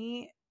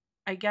Germany,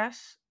 I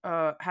guess,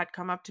 had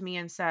come up to me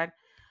and said,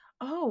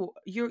 "Oh,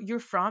 you're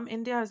from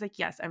India?" I was like,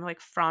 "Yes." I'm like,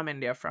 "From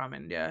India, from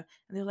India."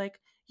 And they're like,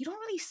 "You don't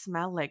really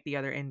smell like the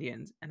other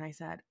Indians." And I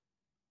said,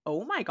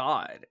 "Oh my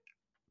God."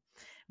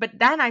 But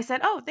then I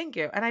said, "Oh, thank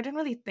you." And I didn't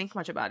really think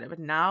much about it. But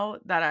now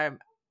that I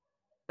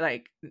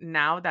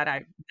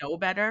know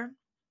better,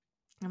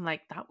 I'm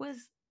like, that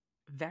was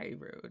very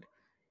rude.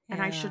 And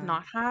Yeah. I should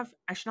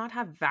not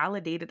have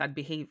validated that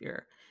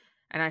behavior.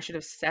 And I should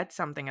have said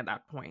something at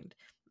that point.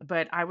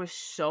 But I was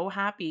so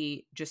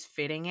happy just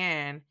fitting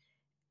in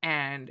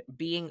and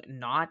being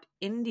not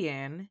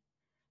Indian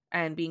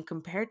and being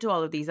compared to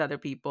all of these other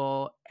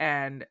people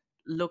and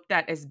looked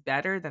at as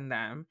better than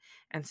them.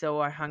 And so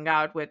I hung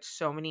out with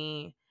so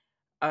many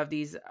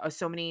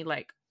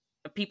like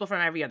people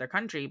from every other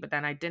country, but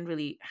then I didn't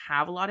really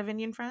have a lot of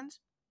Indian friends.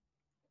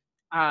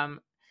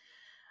 Um,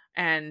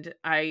 and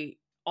I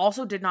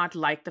also did not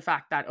like the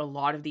fact that a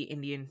lot of the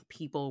Indian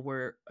people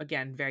were,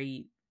 again,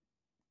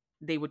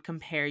 they would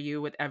compare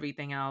you with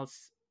everything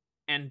else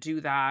and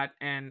do that.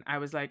 And I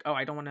was like, oh,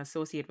 I don't want to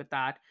associate with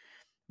that.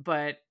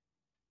 But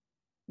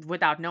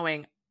without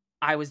knowing,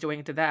 I was doing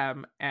it to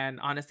them,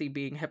 and honestly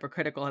being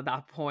hypocritical at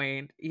that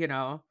point,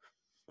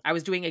 I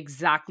was doing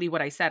exactly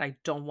what I said I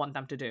don't want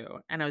them to do,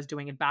 and I was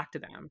doing it back to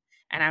them.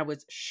 And I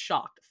was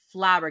shocked,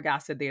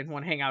 flabbergasted they didn't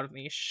want to hang out with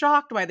me,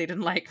 shocked why they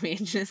didn't like me.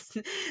 Just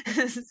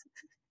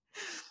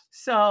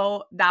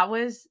so that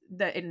was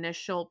the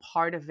initial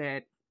part of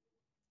it.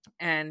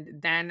 And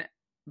then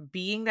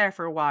being there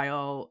for a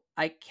while,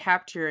 I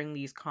kept hearing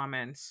these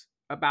comments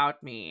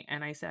about me,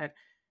 and I said,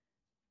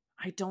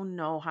 I don't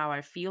know how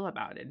I feel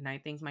about it. And I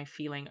think my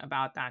feeling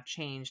about that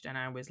changed. And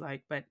I was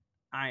like, but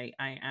I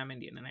am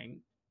Indian, and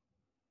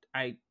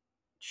I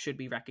should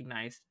be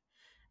recognized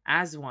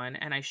as one,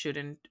 and I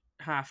shouldn't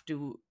have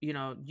to,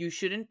 you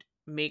shouldn't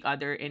make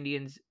other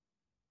Indians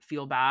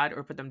feel bad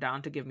or put them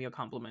down to give me a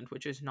compliment,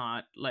 which is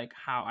not like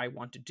how I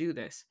want to do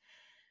this.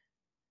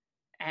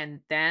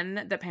 And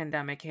then the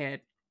pandemic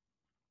hit,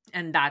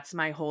 and that's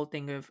my whole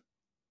thing of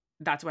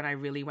that's when I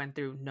really went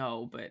through,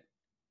 no, but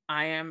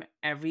I am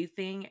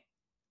everything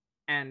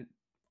and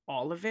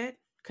all of it,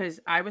 because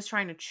I was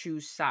trying to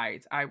choose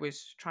sides. I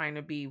was trying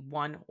to be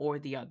one or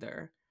the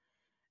other.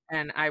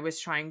 And I was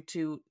trying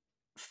to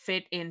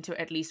fit into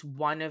at least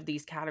one of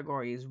these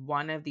categories,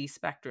 one of these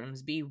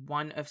spectrums, be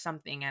one of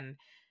something. And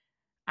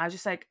I was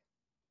just like,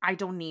 I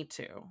don't need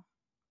to.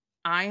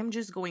 I am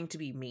just going to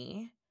be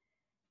me.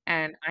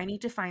 And I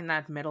need to find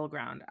that middle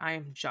ground. I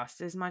am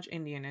just as much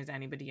Indian as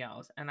anybody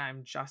else. And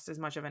I'm just as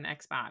much of an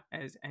expat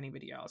as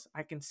anybody else.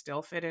 I can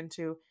still fit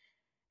into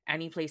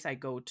any place I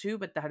go to,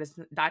 but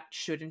that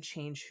shouldn't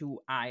change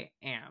who I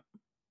am.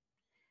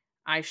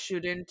 I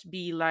shouldn't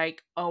be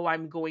like, oh,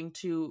 I'm going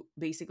to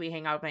basically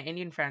hang out with my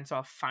Indian friends, so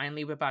I'll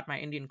finally whip out my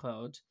Indian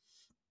clothes.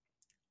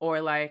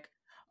 Or like,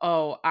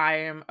 oh, I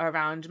am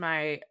around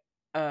my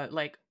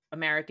like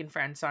American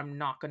friends, so I'm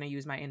not gonna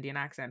use my Indian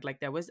accent. Like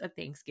there was a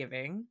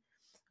Thanksgiving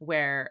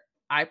where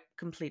I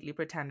completely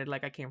pretended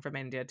like I came from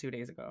India 2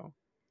 days ago.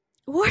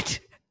 What?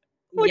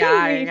 What do you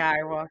Yeah, mean?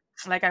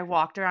 I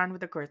walked around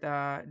with a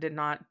kurta, did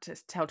not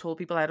just told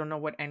people I don't know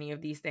what any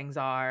of these things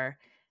are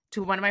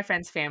to one of my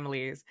friends'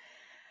 families.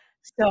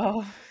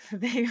 So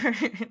they were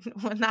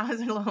well, that was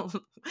a little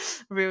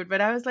rude,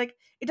 but I was like,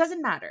 it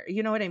doesn't matter.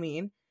 You know what I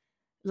mean?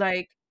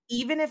 Like,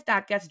 even if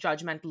that gets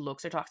judgmental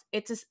looks or talks,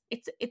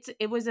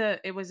 it was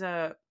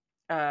a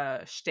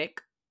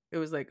shtick. It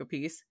was like a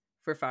piece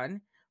for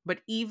fun. But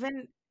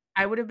even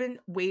I would have been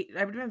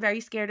very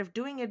scared of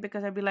doing it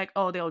because I'd be like,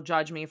 oh, they'll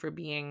judge me for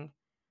being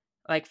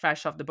like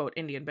fresh off the boat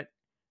Indian, but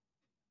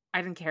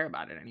I didn't care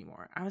about it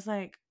anymore. I was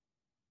like,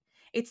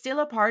 it's still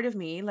a part of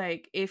me.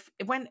 Like if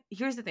when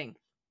here's the thing.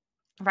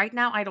 Right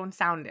now I don't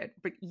sound it,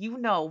 but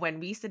when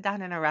we sit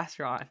down in a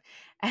restaurant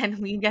and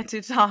we get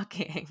to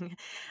talking,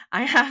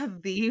 I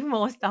have the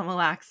most Tamil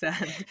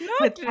accent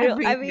Not with real. I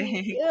mean,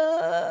 everything.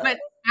 But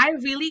I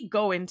really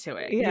go into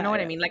it. You Yeah, know what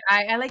I yeah, mean? Like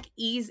I like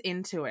ease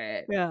into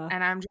it, yeah.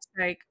 and I'm just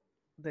like,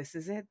 this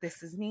is it.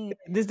 This is me.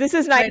 This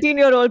is But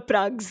 19-year-old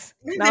Prugs.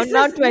 Now this is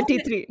no.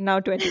 23. Now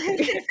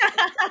 23.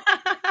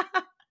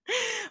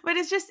 But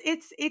it's just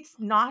it's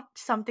not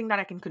something that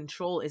I can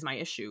control is my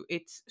issue.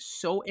 It's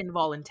so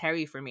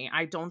involuntary for me.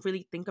 I don't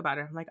really think about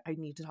it. I'm like, I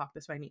need to talk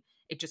this way. I need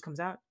it just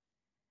comes out,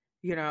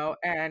 you know?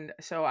 And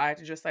so I had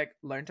to just like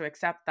learn to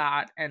accept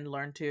that and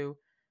learn to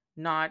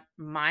not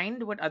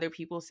mind what other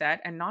people said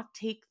and not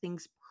take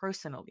things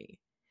personally.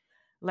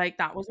 Like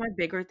that was my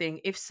bigger thing.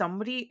 If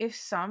some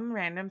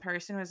random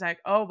person was like,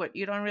 "Oh, but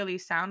you don't really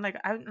sound like,"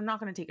 I'm not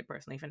going to take it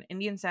personally. If an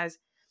Indian says,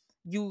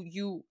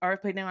 you are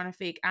putting on a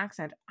fake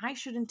accent," I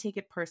shouldn't take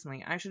it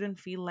personally. I shouldn't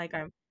feel like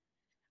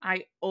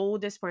I owe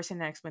this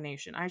person an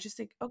explanation. I just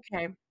think,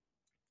 okay,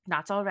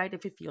 that's all right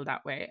if you feel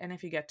that way. And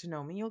if you get to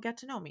know me, you'll get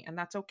to know me. And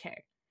that's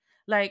okay.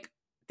 Like,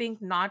 think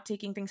not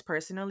taking things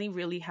personally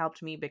really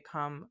helped me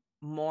become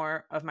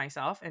more of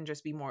myself and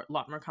just be more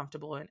lot more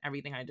comfortable in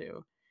everything I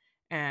do.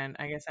 And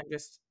I guess I'm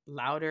just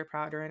louder,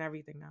 prouder, and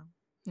everything now.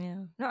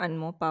 Yeah. No, and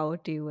more power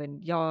to you.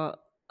 And you're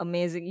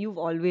amazing. You've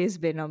always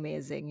been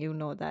amazing. You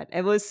know that.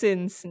 Ever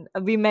since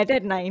we met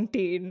at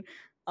 19.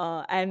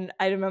 And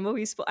I remember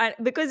we spoke,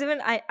 because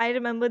even I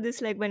remember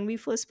this, like when we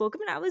first spoke, I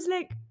mean, I was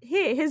like,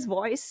 hey, his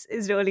voice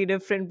is really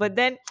different. But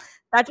then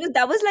that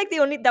was like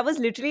that was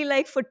literally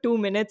like for 2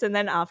 minutes. And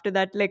then after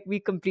that, like we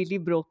completely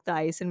broke the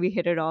ice and we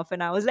hit it off.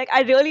 And I was like,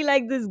 I really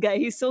like this guy.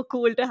 He's so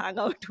cool to hang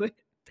out with.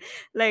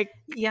 Like,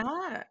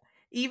 Yeah.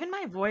 Even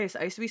my voice,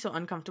 I used to be so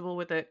uncomfortable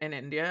with it in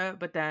India,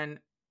 but then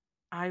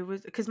I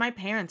was because my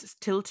parents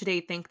still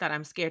today think that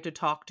I'm scared to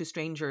talk to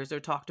strangers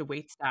or talk to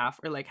wait staff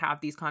or like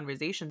have these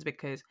conversations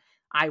because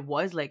I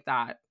was like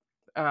that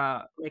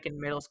like in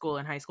middle school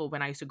and high school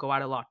when I used to go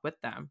out a lot with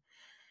them.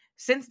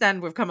 Since then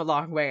we've come a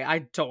long way. I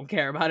don't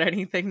care about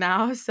anything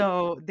now.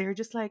 So they're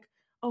just like,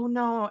 "Oh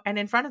no." And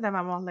in front of them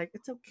I'm all like,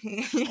 "It's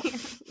okay."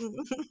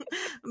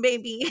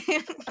 Baby.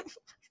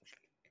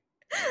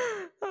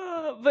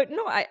 but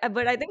no,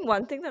 but I think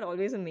one thing that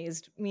always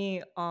amazed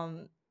me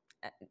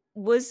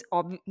was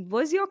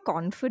your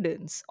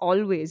confidence.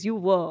 Always, you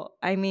were.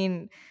 I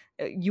mean,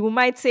 you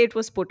might say it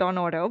was put on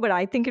or whatever, but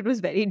I think it was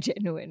very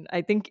genuine.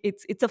 I think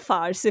it's a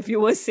farce if you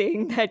were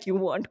saying that you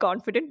weren't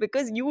confident,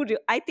 because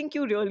I think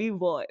you really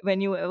were when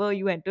you ever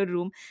you entered a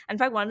room. In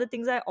fact, one of the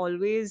things I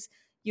always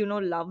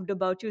loved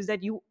about you is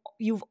that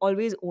you've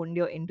always owned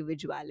your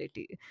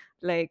individuality.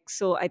 Like,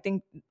 so I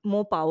think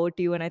more power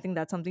to you, and I think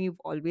that's something you've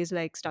always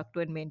like stuck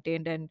to and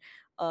maintained. And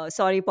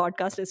sorry,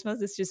 podcast listeners,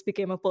 this just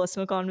became a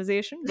personal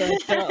conversation,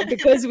 but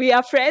because we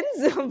are friends.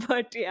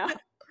 But yeah,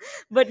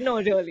 but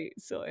no, really.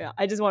 So yeah,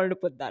 I just wanted to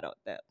put that out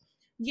there.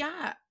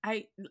 Yeah,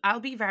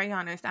 I'll be very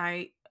honest.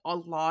 I a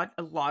lot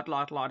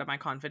of my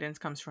confidence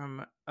comes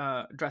from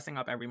dressing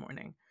up every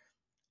morning.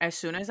 As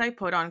soon as I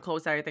put on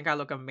clothes that I think I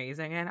look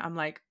amazing in, I'm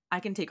like, I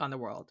can take on the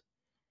world.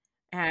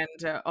 And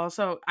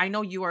also, I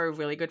know you are a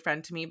really good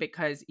friend to me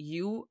because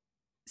you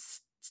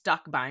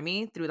stuck by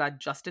me through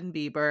that Justin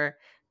Bieber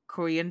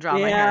Korean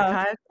drama Yeah,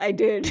 haircut. I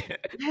did.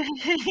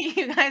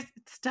 You guys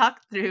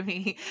stuck through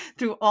me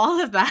through all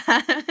of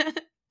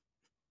that.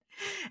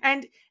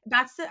 And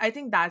I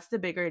think that's the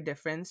bigger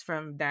difference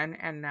from then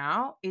and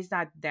now is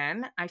that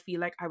then I feel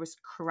like I was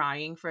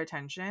crying for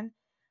attention.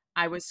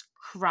 I was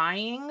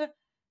crying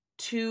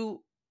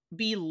to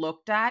be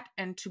looked at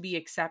and to be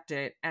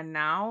accepted. And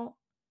now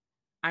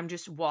I'm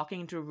just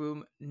walking into a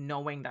room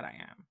knowing that I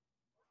am.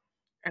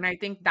 And I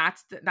think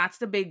that's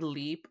the big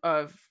leap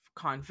of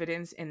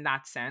confidence in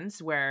that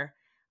sense where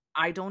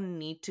I don't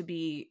need to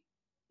be,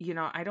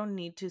 I don't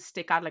need to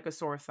stick out like a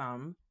sore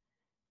thumb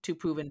to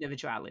prove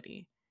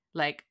individuality.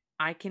 Like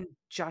I can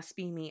just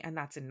be me and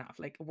that's enough.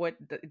 Like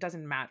it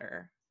doesn't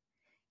matter.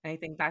 And I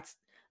think that's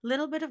a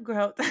little bit of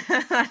growth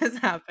that has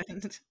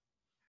happened.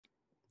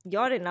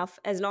 You're enough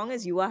as long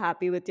as you are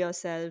happy with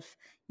yourself.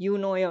 You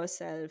know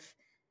yourself.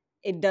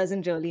 It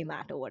doesn't really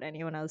matter what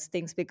anyone else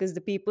thinks, because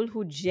the people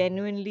who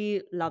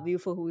genuinely love you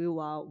for who you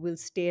are will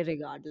stay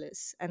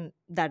regardless, and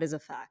that is a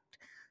fact.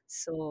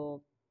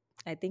 So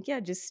I think, yeah,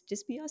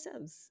 just be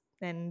yourselves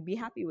and be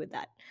happy with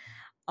that.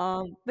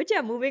 But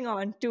yeah, moving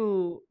on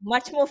to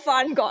much more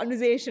fun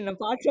conversation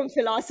apart from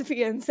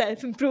philosophy and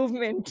self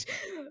improvement,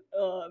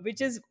 which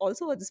is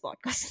also what this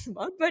podcast is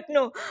about. But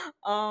no,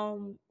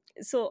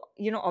 so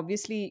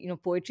obviously,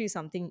 poetry is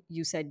something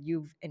you said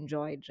you've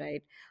enjoyed,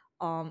 right?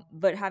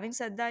 But having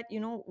said that,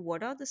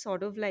 what are the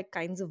sort of like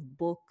kinds of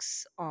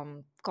books,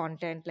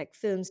 content, like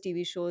films,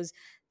 TV shows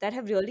that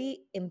have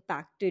really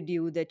impacted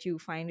you, that you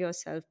find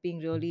yourself being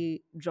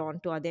really drawn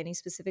to? Are there any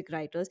specific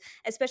writers,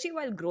 especially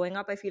while growing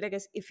up? I feel like,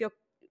 as if you're,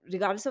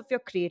 regardless of you're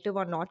creative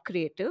or not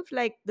creative,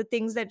 like the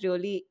things that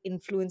really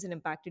influence and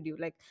impacted you.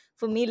 Like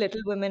for me, Little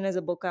Women is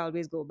a book I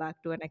always go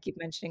back to, and I keep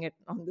mentioning it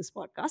on this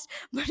podcast,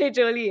 but it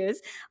really is.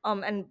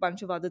 And a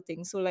bunch of other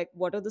things. So like,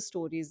 what are the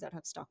stories that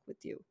have stuck with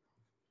you?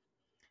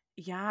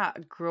 Yeah,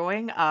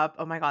 growing up,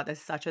 oh my god,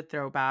 that's such a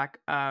throwback.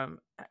 I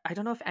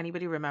don't know if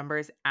anybody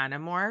remembers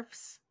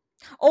Animorphs.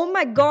 Oh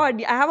my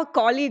god, I have a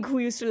colleague who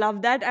used to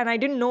love that and I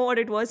didn't know what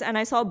it was and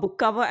I saw a book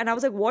cover and I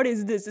was like, what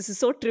is this? This is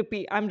so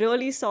trippy. I'm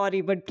really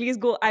sorry, but please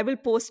go. I will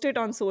post it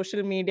on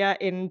social media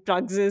in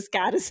Prugs'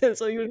 carousel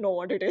so you'll know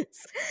what it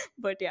is.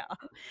 But yeah.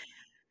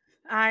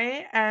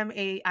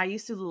 I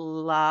used to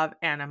love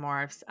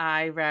Animorphs.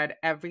 I read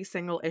every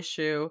single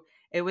issue.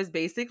 It was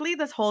basically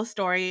this whole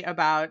story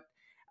about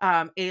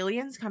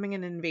aliens coming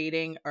and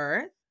invading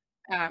Earth.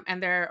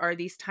 And there are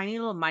these tiny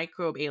little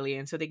microbe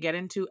aliens, so they get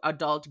into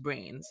adult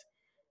brains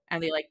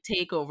and they like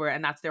take over,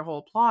 and that's their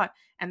whole plot.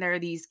 And there are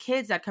these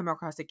kids that come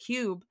across a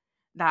cube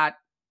that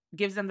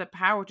gives them the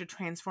power to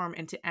transform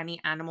into any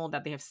animal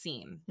that they have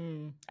seen.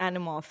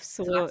 Animorph.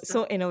 So So that's the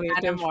so innovative.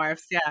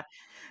 Animorphs, yeah.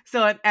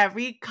 So on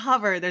every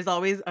cover, there's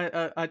always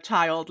a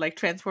child like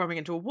transforming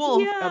into a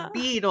wolf, a Yeah.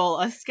 beetle,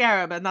 a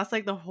scarab, and that's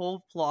like the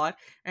whole plot.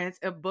 And it's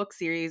a book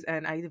series,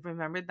 and I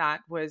remember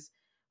that was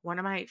one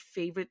of my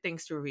favorite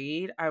things to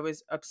read. I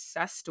was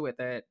obsessed with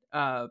it.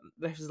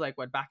 This was like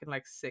what, back in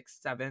like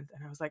sixth, seventh,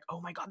 and I was like,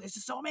 oh my god, this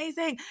is so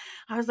amazing.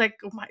 I was like,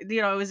 oh my,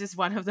 it was just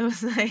one of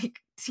those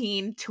like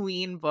teen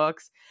tween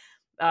books.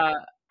 uh,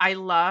 I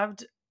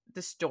loved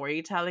the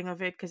storytelling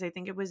of it because I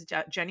think it was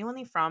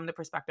genuinely from the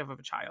perspective of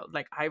a child.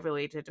 Like I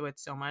related to it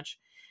so much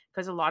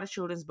because a lot of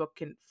children's book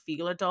can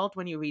feel adult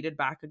when you read it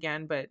back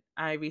again. But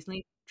I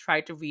recently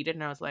tried to read it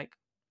and I was like,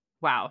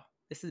 wow,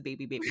 this is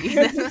baby.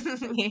 This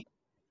is me.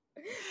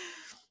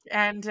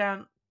 And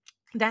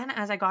then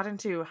as I got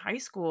into high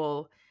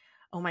school,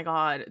 oh my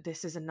god,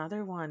 this is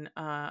another one.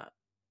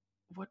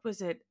 What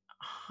was it?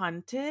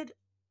 Hunted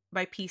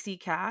by PC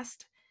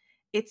Cast.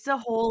 It's a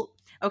whole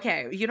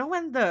okay, you know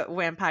when the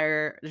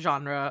vampire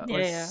genre Yeah,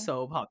 was yeah.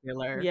 so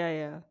popular? Yeah,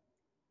 yeah.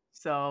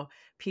 So,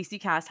 PC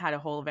Cast had a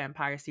whole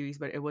vampire series,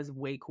 but it was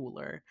way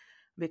cooler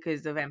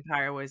because the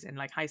vampire was in,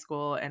 like, high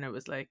school, and it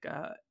was like,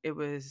 it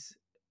was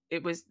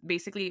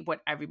basically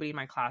what everybody in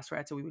my class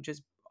read, so we would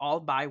just all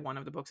buy one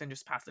of the books and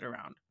just pass it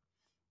around,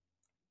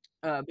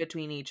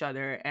 between each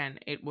other, and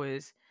it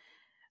was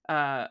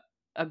uh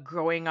a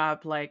growing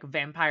up like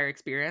vampire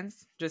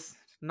experience, just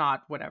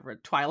not whatever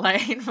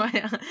Twilight, but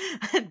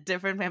a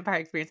different vampire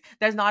experience.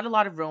 There's not a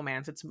lot of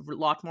romance. It's a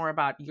lot more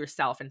about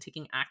yourself and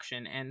taking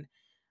action and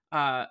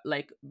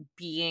like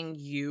being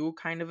you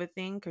kind of a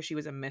thing, because she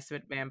was a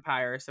misfit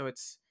vampire, so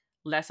it's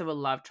less of a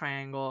love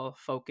triangle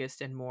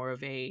focused and more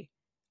of a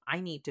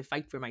I need to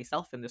fight for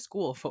myself in the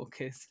school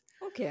focus.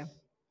 Okay.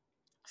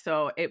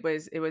 So it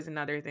was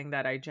another thing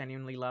that I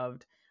genuinely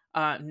loved.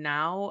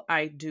 Now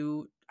I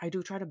do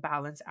try to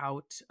balance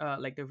out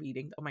like the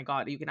reading. Oh my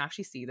god, you can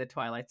actually see the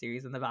Twilight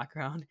series in the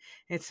background.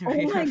 It's Oh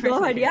right my over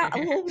god, yeah.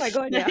 there. Oh my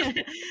god, yeah.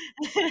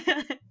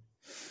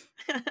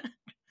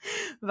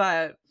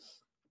 But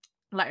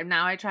like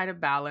now I try to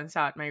balance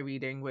out my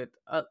reading with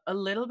a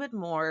little bit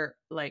more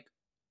like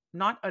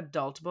not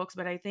adult books,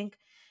 but I think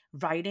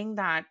writing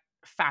that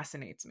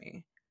fascinates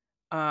me.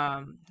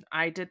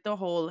 I did the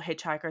whole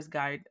Hitchhiker's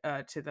Guide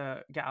to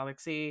the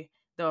Galaxy.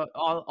 The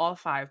all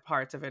five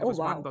parts of it. It Oh was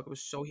one wow. book. It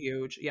was so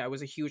huge. Yeah, it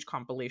was a huge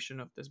compilation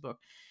of this book,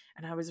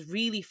 and I was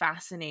really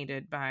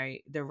fascinated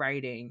by the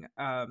writing.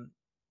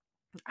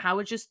 How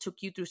it just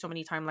took you through so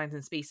many timelines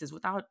and spaces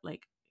without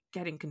like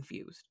getting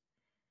confused.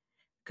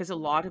 Because a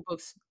lot of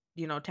books,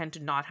 tend to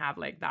not have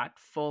like that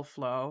full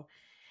flow.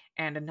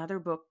 And another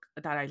book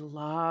that I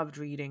loved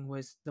reading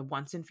was The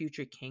Once and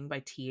Future King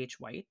by T.H.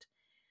 White.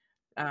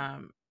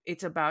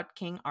 It's about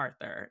King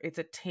Arthur. It's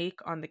a take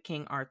on the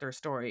King Arthur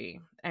story,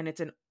 and it's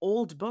an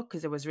old book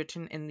because it was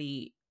written in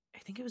the I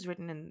think it was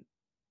written in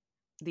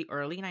the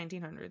early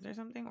 1900s or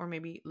something, or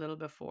maybe a little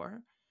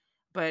before,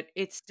 but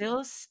it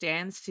still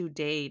stands to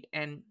date.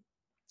 And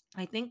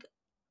I think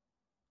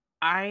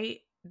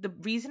the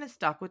reason it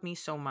stuck with me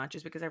so much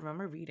is because I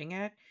remember reading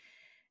it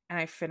and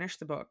I finished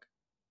the book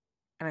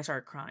and I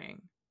started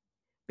crying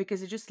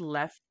because it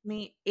left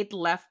me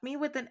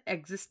with an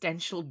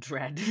existential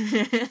dread.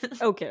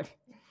 Okay.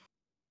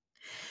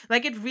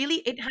 Like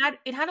it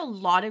had a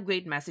lot of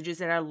great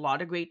messages, it had a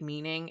lot of great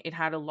meaning, it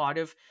had a lot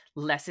of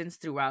lessons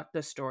throughout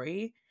the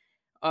story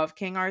of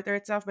King Arthur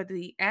itself, but at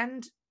the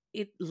end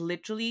it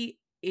literally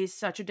is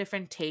such a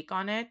different take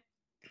on it,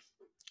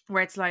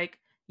 where it's like,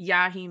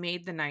 yeah, he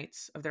made the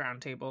knights of the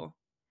round table.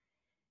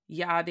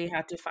 Yeah, they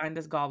had to find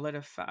this goblet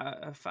the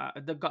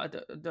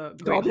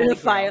great Goblet holy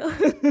of grail.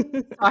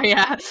 Fire. Oh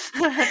yeah.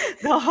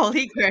 The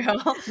holy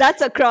grail.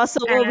 That's a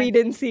crossover And we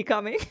didn't see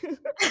coming.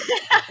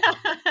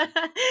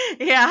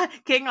 yeah,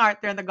 King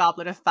Arthur and the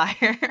Goblet of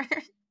Fire.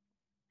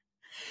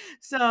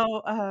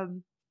 So,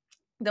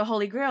 the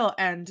Holy Grail,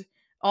 and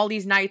all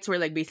these knights were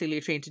like basically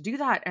trained to do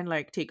that and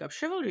like take up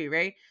chivalry,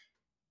 right?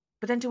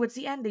 But then towards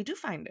the end, they do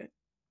find it,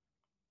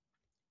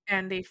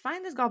 and they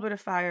find this Goblet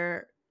of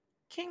Fire.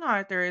 King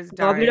Arthur is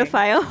Goblet of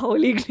dying. Fire,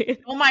 Holy Grail.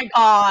 Oh my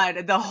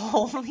god, the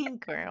Holy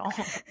Grail!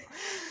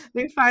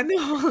 They find the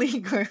Holy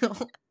Grail.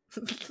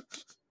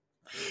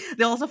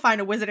 They also find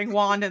a wizarding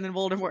wand, and then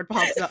Voldemort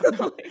pops up. Oh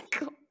No. my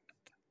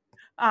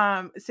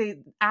god.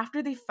 Say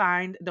after they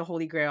find the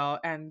Holy Grail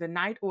and the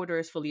Knight Order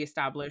is fully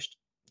established,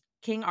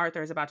 King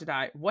Arthur is about to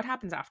die. What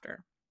happens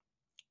after?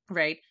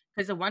 Right?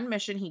 because the one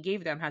mission he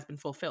gave them has been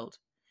fulfilled.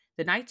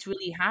 The knights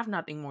really have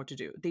nothing more to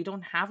do. They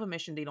don't have a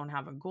mission, they don't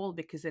have a goal,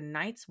 because the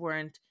knights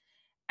weren't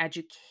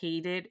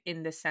educated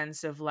in the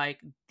sense of like,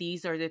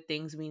 these are the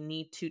things we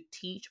need to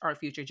teach our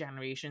future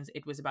generations.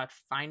 It was about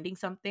finding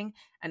something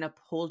and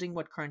upholding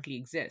what currently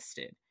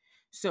existed.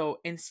 So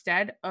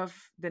instead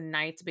of the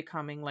knights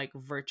becoming like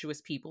virtuous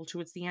people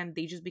towards the end,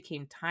 they just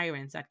became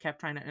tyrants that kept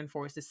trying to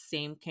enforce the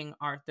same King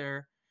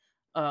Arthur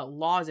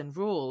laws and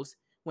rules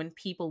when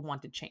people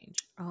wanted change.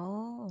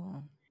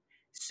 Oh.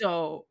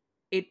 So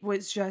it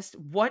was just,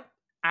 what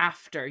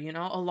after,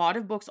 a lot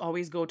of books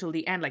always go till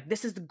the end, like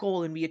this is the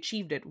goal and we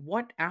achieved it.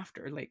 What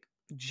after? Like,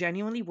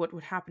 genuinely, what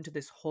would happen to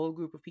this whole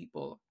group of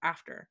people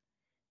after?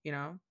 You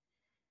know,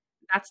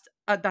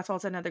 that's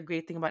also another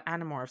great thing about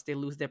animorphs. They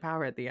lose their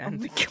power at the Oh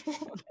end. my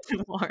god. To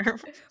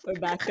morph. We're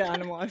back to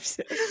Animorphs.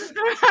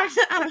 Back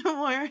to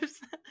animorphs.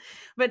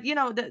 But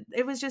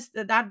it was just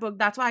that book.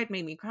 That's why it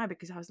made me cry,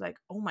 because I was like,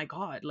 oh my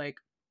god, like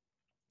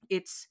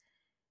it's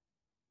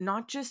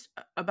not just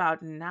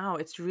about now,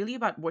 it's really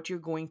about what you're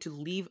going to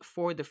leave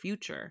for the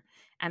future.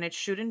 And it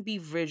shouldn't be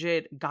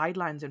rigid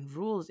guidelines and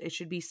rules. It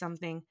should be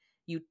something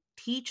you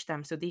teach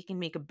them so they can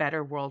make a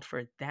better world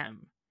for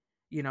them.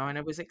 And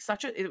it was like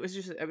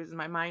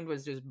my mind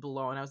was just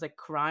blown. I was like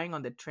crying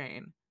on the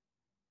train.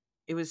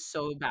 It was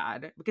so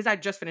bad because I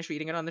just finished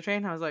reading it on the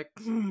train. I was like,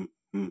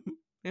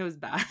 it was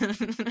bad.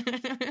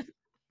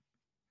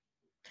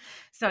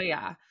 So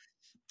yeah.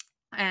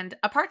 And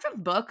apart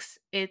from books,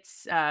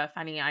 it's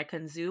funny. I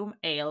consume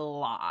a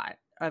lot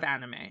of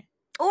anime.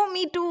 Oh,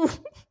 me too.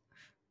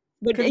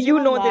 But Consume you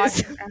a know lot this.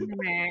 of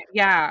anime.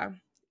 Yeah.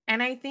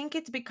 And I think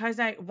it's because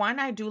I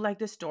do like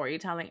the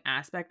storytelling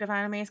aspect of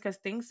animes, because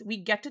things we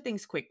get to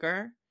things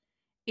quicker.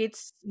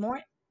 It's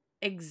more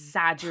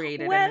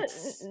exaggerated, and Well,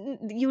 it's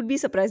you'd be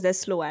surprised there's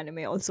slow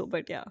anime also,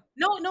 but yeah.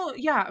 no,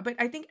 yeah, but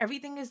I think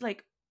everything is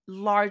like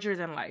larger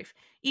than life.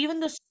 Even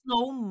the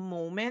slow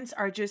moments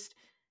are just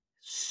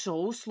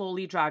so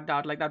slowly dragged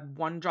out, like that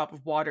one drop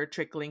of water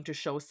trickling to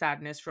show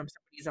sadness from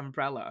somebody's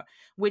umbrella,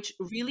 which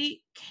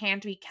really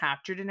can't be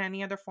captured in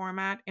any other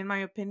format, in my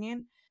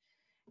opinion.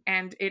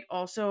 And it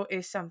also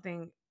is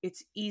something,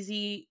 it's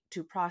easy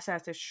to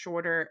process, it's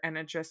shorter, and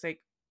it just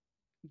like,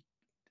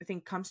 I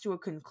think, comes to a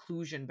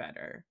conclusion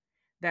better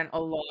than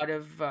a lot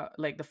of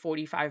like the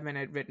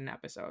 45-minute written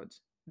episodes.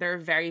 There are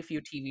very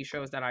few TV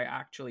shows that I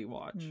actually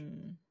watch.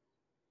 Hmm.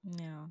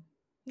 Yeah.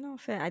 No,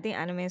 fair. I think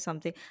anime is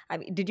something. I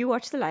mean, did you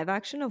watch the live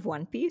action of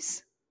One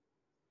Piece?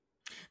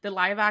 The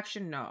live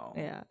action, no.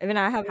 Yeah. Even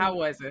I How haven't.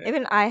 was it?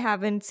 Even I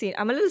haven't seen.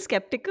 I'm a little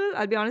skeptical.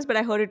 I'll be honest, but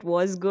I heard it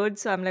was good,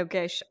 so I'm like,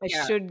 okay, I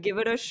Yeah. should give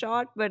it a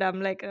shot. But I'm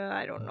like,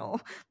 I don't know.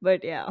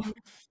 But yeah,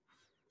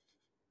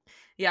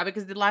 Yeah,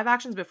 because the live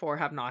actions before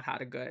have not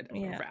had a good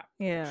yeah, rap.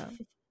 yeah.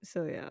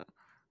 So yeah.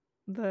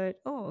 But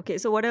oh, okay.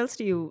 So what else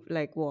do you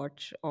like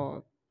watch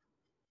or?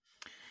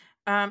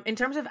 In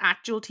terms of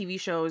actual TV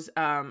shows,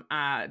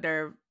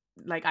 they're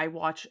like, I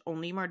watch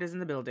only Murders in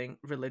the Building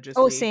Oh,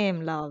 religiously,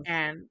 same love.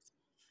 and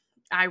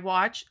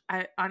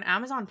on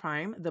Amazon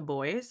Prime, The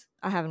Boys.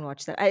 I haven't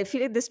watched that. I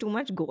feel like there's too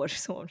much gore,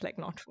 so like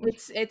not for me.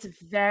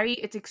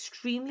 It's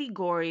extremely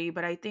gory,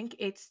 but I think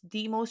it's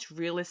the most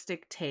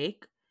realistic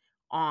take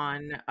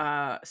on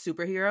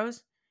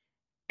superheroes,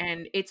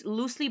 and it's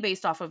loosely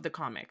based off of the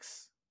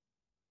comics,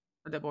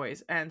 The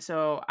Boys, and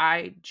so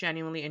I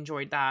genuinely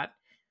enjoyed that.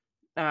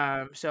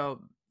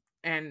 So,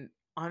 and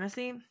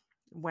honestly,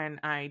 when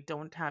I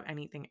don't have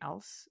anything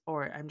else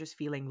or I'm just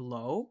feeling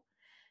low,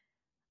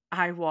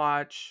 I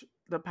watch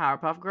the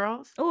Powerpuff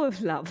Girls, Oh,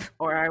 love.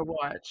 or I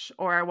watch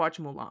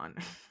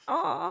Mulan.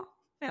 Oh,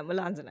 yeah.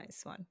 Mulan's a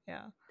nice one.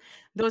 Yeah.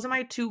 Those are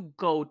my two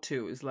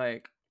go-tos.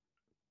 Like,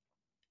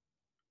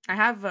 I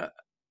have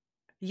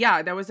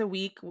yeah, there was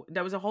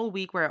a whole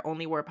week where I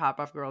only wore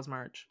Powerpuff Girls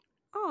merch.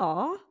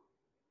 Oh,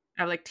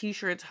 I have like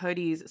t-shirts,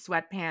 hoodies,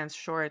 sweatpants, that's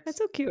shorts,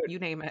 so cute. you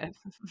name it.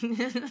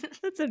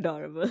 That's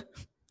adorable.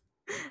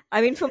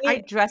 I mean, for I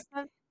me, dressed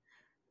up.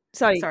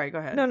 sorry. Sorry, go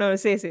No, ahead. no,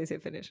 say,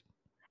 finish.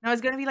 No, I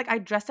was gonna be like, I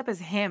dressed up as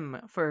him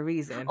for a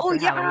reason Oh,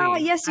 for yeah.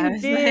 Halloween. Yes, I you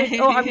was did.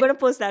 Oh, I'm like, going to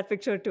post that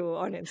picture too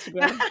on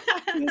Instagram.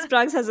 Because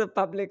Sprags has a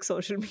public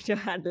social media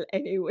handle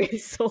anyway.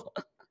 So,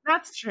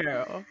 that's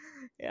true.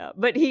 yeah.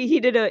 But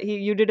you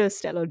did a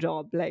stellar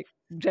job, like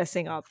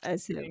dressing up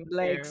as him. Thank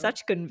Like, you.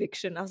 such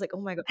conviction. I was like, oh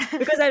my God.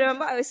 Because I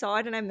remember I saw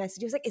it and I messaged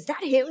you. I was like, is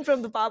that him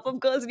from the Powerpuff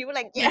Girls? And you were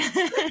like, yes.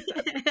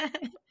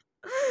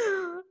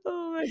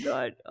 Oh my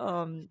God.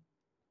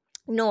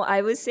 No,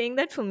 I was saying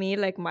that for me,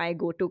 like my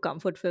go-to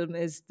comfort film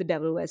is The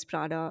Devil Wears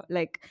Prada.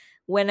 Like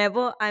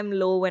whenever I'm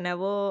low,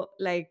 whenever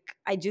like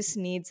I just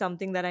need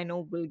something that I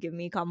know will give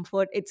me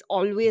comfort, it's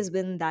always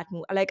been that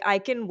movie. Like I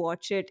can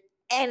watch it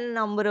n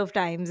number of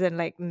times and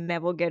like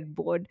never get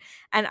bored.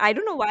 And I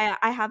don't know why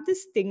I have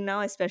this thing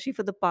now, especially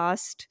for the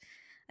past,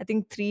 I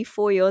think 3,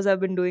 4 years I've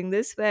been doing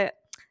this where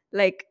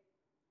like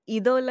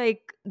either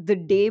like the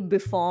day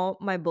before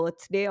my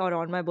birthday or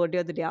on my birthday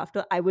or the day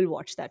after, I will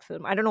watch that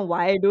film. I don't know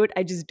why I do it,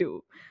 I just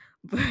do.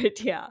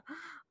 But yeah.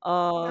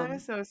 That is Um,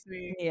 so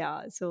sweet.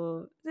 yeah,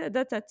 so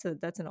that's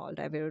an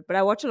all-time favorite. But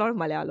I watch a lot of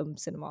Malayalam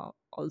cinema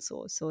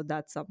also, so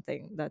that's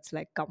something that's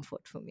like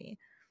comfort for me.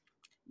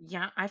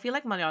 Yeah, I feel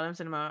like Malayalam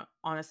cinema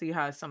honestly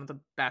has some of the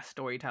best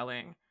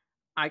storytelling.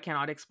 I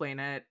cannot explain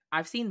it.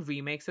 I've seen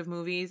remakes of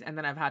movies and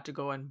then I've had to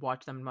go and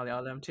watch them in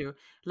Malayalam too.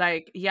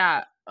 Like,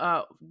 yeah,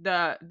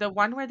 the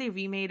one where they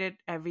remade it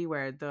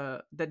everywhere,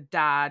 the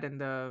dad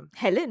and the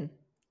Helen.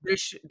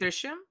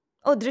 Drishyam?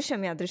 Oh,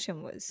 Drishyam, yeah,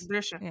 Drishyam was.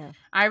 Drishyam. Yeah.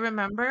 I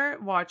remember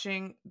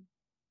watching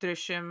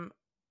Drishyam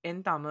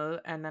in Tamil,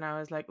 and then I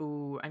was like,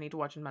 "Ooh, I need to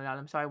watch in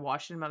Malayalam." So I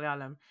watched in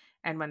Malayalam,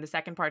 and when the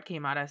second part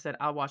came out, I said,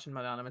 "I'll watch in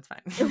Malayalam. It's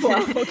fine.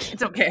 Wow, okay.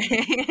 It's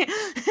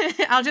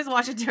okay. I'll just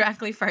watch it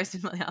directly first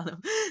in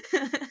Malayalam."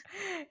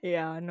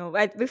 Yeah, no,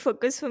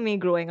 because for me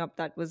growing up,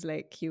 that was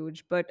like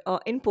huge. But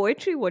in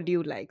poetry, what do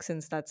you like?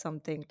 Since that's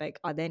something like,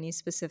 are there any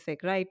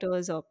specific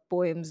writers or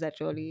poems that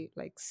really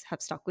like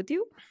have stuck with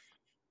you?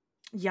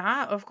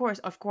 Yeah, of course.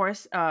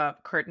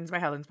 "Curtains" by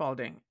Helen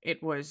Spalding.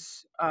 It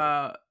was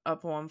a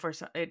poem for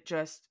it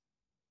just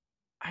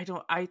I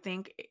don't I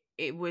think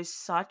it was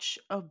such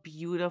a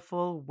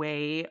beautiful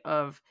way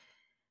of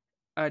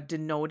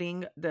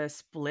denoting the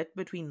split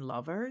between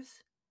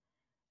lovers,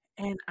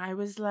 and I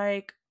was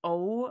like,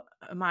 "Oh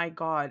my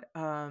god."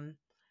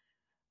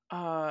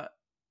 Uh,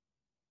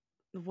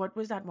 what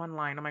was that one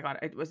line? Oh my god,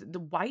 it was "The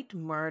white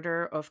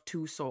murder of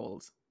two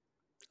souls."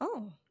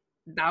 Oh,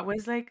 That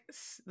was like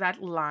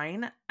that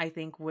line, I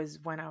think, was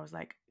when I was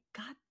like,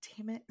 "God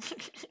damn it."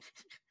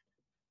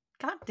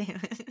 God damn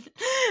it.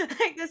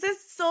 Like, this is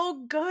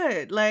so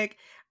good. Like,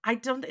 I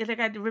don't like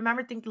I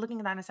remember looking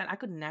at that and I said, I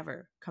could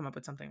never come up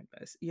with something like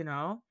this, you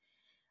know?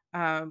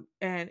 And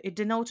it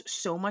denotes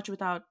so much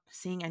without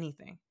saying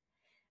anything.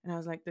 And I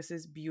was like, this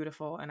is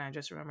beautiful. And I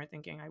just remember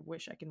thinking, I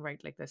wish I can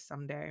write like this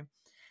someday.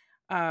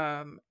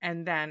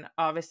 And then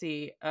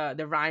obviously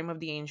the Rhyme of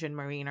the Ancient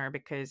Mariner,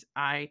 because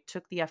I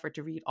took the effort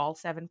to read all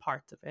seven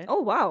parts of it.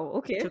 oh, wow.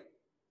 Okay. Took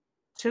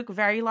took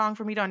very long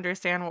for me to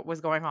understand what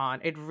was going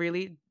on. It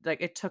really like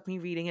it took me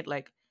reading it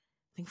like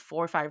I think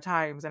 4 or 5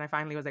 times, and I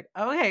finally was like,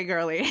 okay,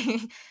 girly,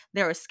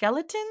 there are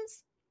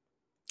skeletons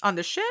on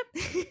the ship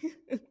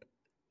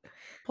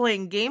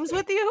playing games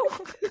with you.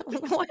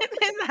 What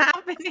is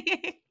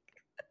happening?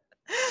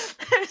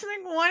 I was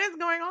like, what is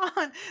going on?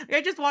 Like,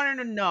 I just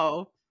wanted to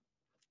know.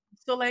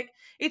 So like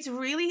it's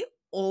really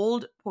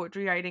old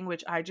poetry writing,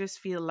 which I just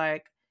feel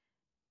like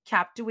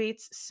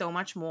captivates so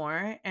much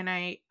more. And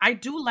I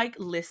do like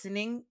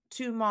listening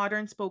to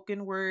modern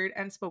spoken word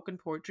and spoken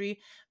poetry,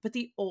 but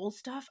the old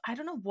stuff, I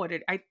don't know what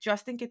it I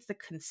just think it's the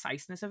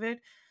conciseness of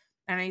it.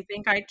 And I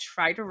think I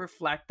try to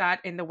reflect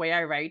that in the way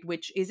I write,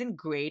 which isn't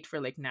great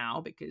for like now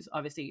because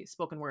obviously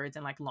spoken words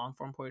and like long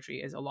form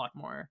poetry is a lot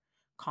more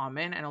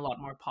common and a lot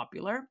more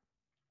popular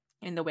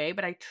in the way,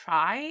 but I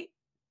try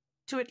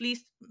to at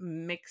least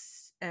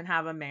mix and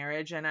have a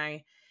marriage. And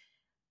I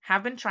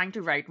have been trying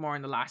to write more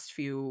in the last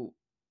few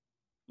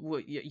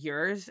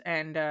years.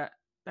 And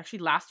actually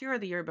last year or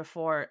the year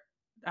before,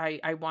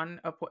 I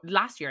won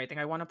last year, I think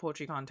I won a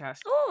poetry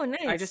contest. Oh,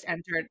 I just nice.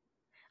 entered.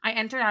 I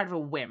entered out of a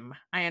whim.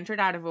 I entered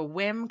out of a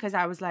whim because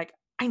I was like,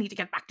 I need to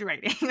get back to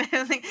writing. I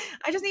was like,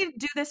 I just need to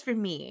do this for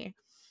me.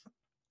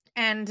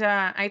 And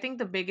I think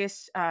the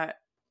biggest I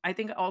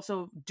think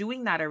also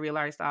doing that, I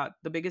realized that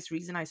the biggest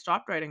reason I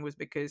stopped writing was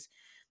because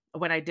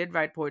when I did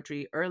write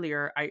poetry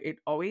earlier, it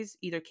always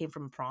either came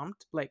from a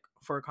prompt, like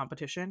for a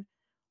competition,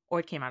 or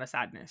it came out of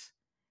sadness.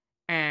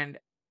 And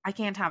I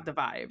can't have the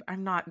vibe.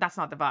 That's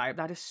not the vibe.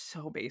 That is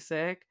so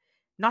basic.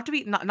 Not to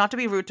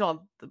be rude to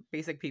all the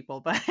basic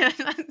people, but it's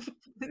just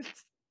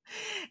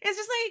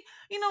like,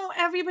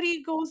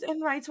 everybody goes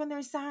and writes when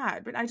they're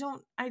sad, but I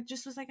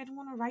just was like, I don't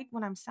want to write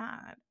when I'm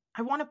sad.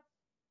 I want to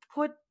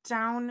put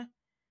down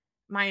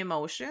my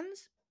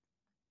emotions,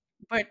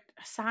 but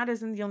sad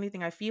isn't the only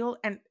thing I feel,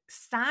 and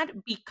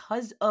sad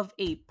because of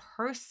a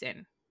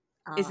person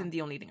Ah, isn't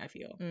the only thing I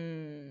feel.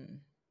 mm,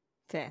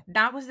 fair.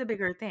 That was the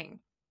bigger thing.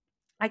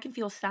 I can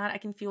feel sad, I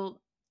can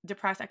feel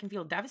depressed, I can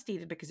feel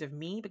devastated because of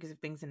me, because of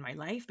things in my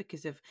life,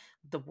 because of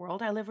the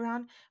world I live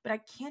around, but I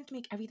can't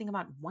make everything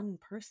about one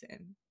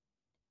person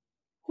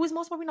who is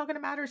most probably not going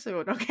to matter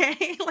soon,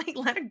 okay? Like,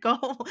 let it go.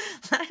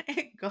 Let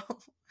it go.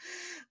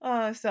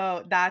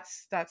 So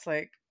that's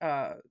like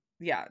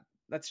yeah,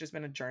 that's just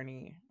been a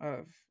journey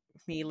of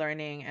me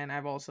learning, and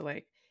I've also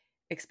like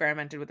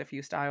experimented with a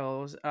few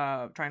styles,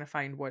 trying to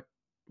find what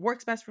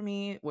works best for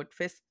me, what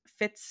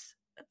fits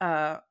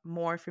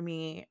more for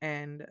me,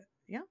 and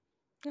yeah.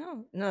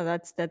 Oh, no,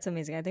 that's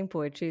amazing. I think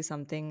poetry is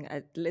something,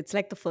 it's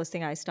like the first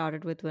thing I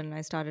started with when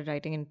I started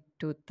writing in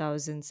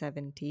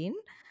 2017.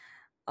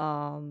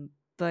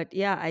 But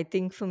yeah, I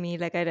think for me,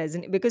 like I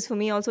resonate because for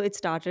me also it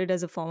started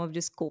as a form of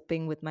just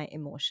coping with my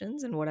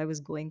emotions and what I was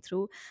going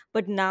through.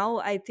 But now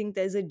I think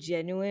there's a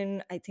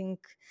genuine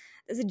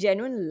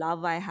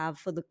love I have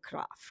for the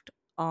craft.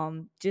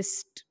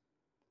 Just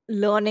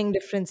learning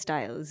different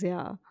styles.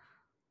 Yeah.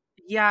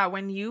 Yeah,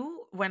 when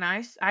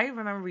I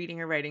remember reading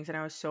your writings and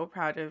I was so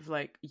proud of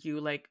like you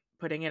like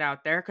putting it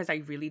out there because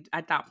I really,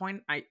 at that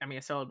point, I mean, I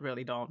still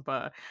really don't,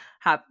 but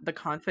had the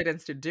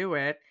confidence to do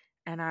it.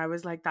 And I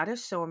was like, that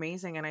is so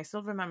amazing. And I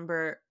still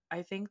remember,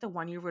 I think the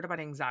one you wrote about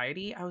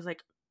anxiety, I was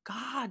like,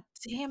 God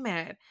damn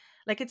it.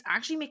 Like, it's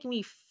actually making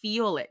me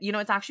feel it. You know,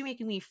 it's actually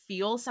making me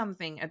feel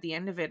something at the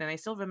end of it. And I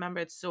still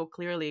remember it so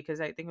clearly because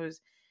I think it was,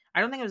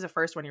 I don't think it was the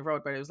first one you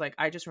wrote, but it was like,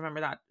 I just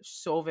remember that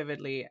so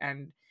vividly.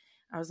 And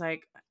I was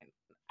like,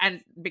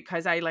 and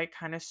because I like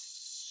kind of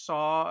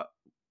saw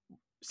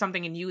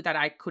something in you that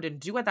I couldn't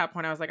do at that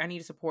point, I was like, I need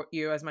to support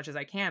you as much as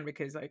I can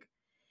because like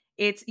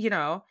it's, you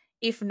know,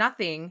 if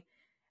nothing,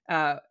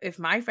 if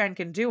my friend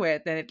can do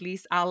it, then at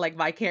least I'll like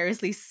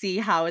vicariously see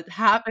how it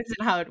happens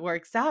and how it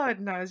works out.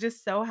 And I was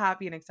just so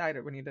happy and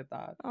excited when you did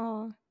that.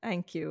 Oh,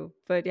 thank you.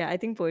 But yeah, I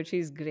think poetry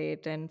is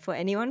great. And for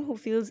anyone who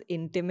feels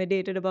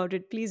intimidated about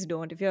it, please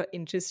don't. If you're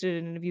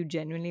interested in it, if you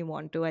genuinely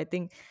want to, I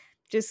think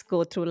just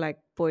go through like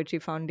Poetry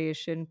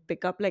Foundation,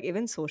 pick up like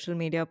even social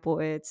media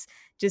poets,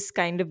 just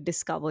kind of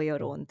discover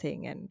your own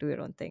thing and do your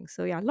own thing.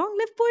 So yeah, long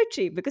live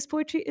poetry because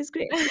poetry is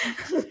great.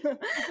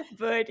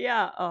 But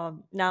yeah,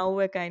 now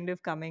we're kind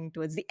of coming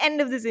towards the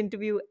end of this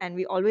interview, and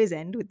we always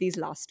end with these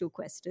last two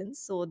questions.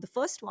 So the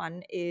first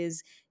one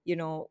is,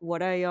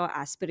 what are your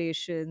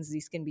aspirations?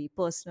 These can be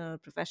personal,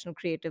 professional,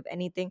 creative,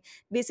 anything.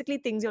 Basically,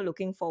 things you're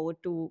looking forward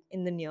to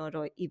in the near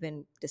or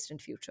even distant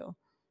future.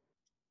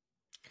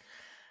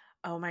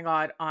 Oh my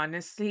God.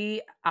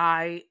 Honestly,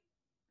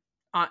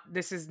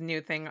 this is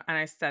new thing. And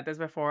I said this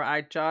before.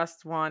 I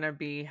just want to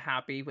be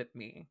happy with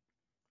me.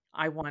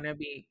 I want to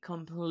be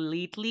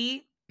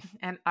completely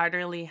and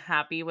utterly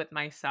happy with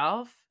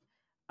myself,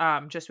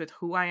 just with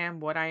who I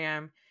am, what I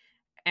am,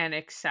 and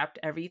accept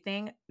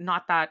everything.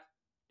 Not that,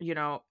 you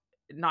know,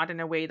 not in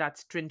a way that's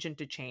stringent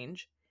to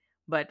change,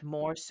 but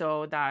more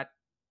so that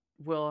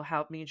will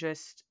help me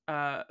just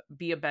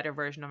be a better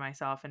version of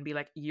myself and be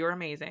like, you're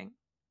amazing,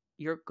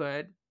 you're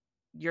good,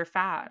 you're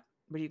fat,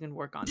 but you can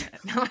work on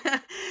it.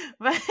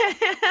 But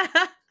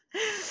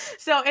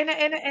so in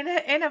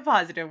a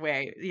positive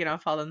way, you know,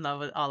 fall in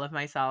love with all of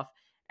myself,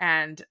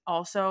 and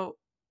also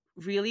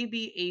really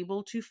be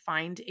able to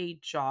find a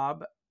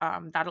job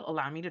that'll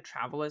allow me to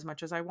travel as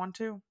much as I want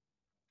to.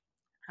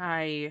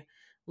 I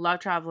love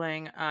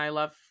traveling. I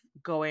love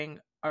going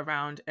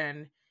around,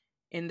 and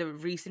in the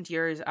recent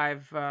years,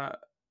 I've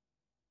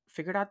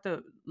figured out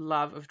the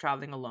love of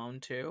traveling alone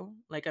too.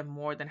 Like, I'm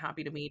more than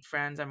happy to meet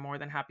friends. I'm more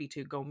than happy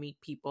to go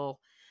meet people,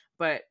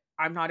 but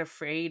I'm not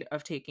afraid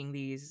of taking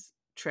these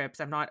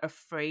trips. I'm not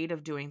afraid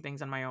of doing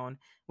things on my own,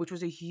 which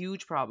was a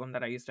huge problem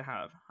that I used to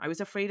have. I was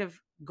afraid of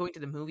going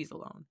to the movies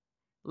alone.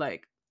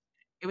 Like,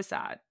 it was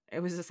sad. It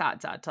was a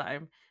sad, sad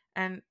time.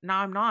 And now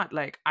I'm not.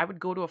 Like, I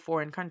would go to a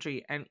foreign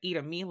country and eat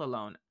a meal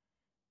alone,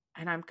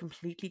 and I'm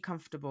completely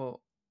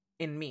comfortable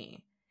in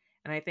me.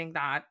 And I think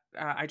that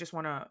I just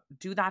want to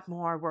do that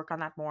more, work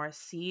on that more,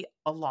 see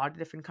a lot of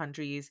different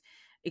countries,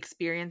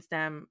 experience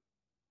them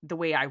the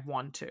way I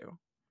want to,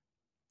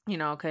 you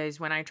know, because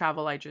when I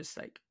travel, I just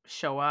like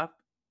show up,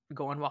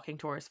 go on walking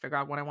tours, figure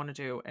out what I want to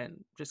do,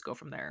 and just go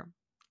from there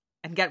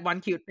and get one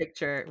cute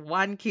picture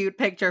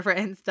for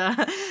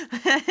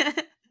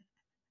Insta.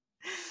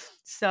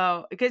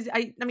 So, because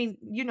I mean,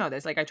 you know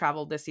this, like I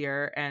traveled this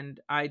year and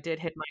I did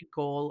hit my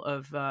goal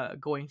of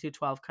going to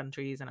 12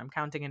 countries, and I'm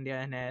counting India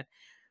in it.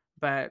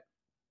 But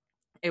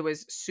it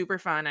was super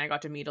fun. I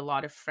got to meet a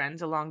lot of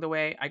friends along the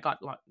way. I got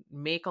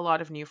make a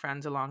lot of new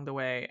friends along the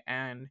way,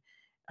 and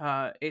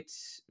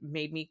it's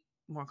made me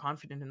more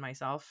confident in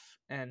myself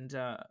and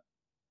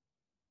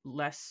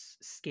less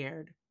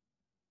scared,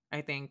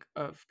 I think,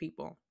 of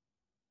people.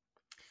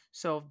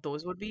 So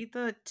those would be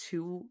the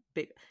two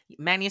big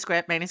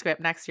manuscript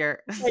next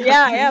year. So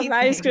Yeah, yeah,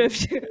 three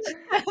things. manuscript.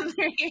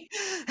 three,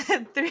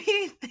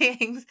 three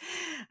things.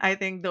 I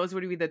think those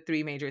would be the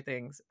three major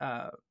things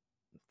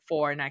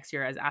for next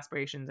year as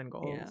aspirations and Yeah.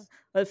 goals.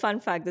 Well,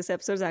 fun fact, this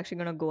episode is actually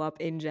going to go up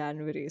in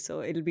January.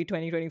 So it'll be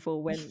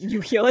 2024 when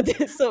you hear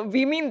this. So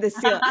we mean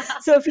this year.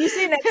 So if you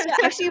say next year,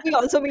 actually, we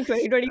also mean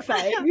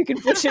 2025. You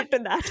can push it to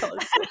that also.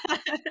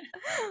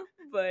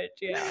 But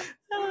yeah.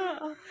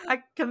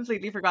 I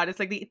completely forgot. It's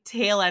like the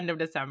tail end of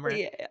December.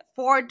 Yeah.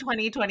 For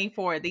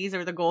 2024, these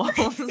are the goals.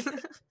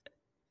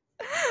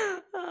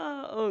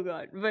 Oh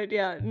God. But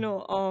yeah,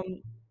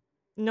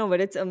 no,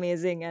 but it's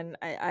amazing. And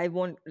I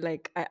won't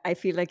like, I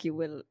feel like you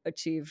will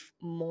achieve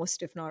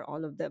most, if not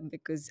all of them,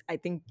 because I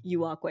think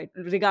you are quite,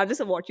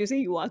 regardless of what you say,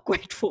 you are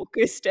quite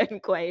focused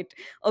and quite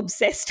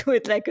obsessed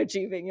with like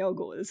achieving your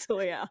goals. So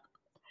yeah.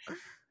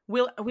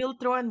 We'll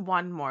throw in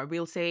one more.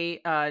 We'll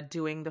say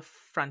doing the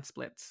front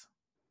splits.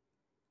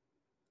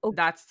 Okay.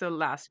 That's the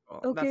last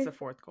goal. That's the Okay.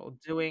 fourth goal.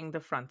 Doing the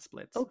front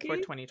splits for Okay.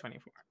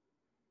 2024.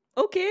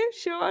 Okay.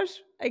 Sure.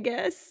 I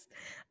guess.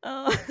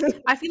 Uh,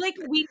 I feel like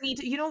we need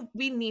to,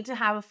 we need to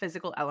have a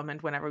physical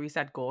element whenever we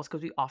set goals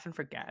because we often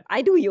forget.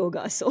 I do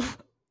yoga. So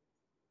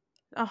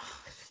Oh,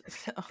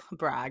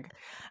 brag.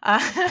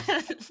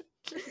 I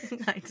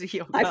do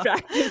I yoga.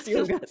 practice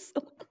yoga.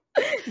 So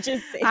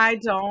just say. I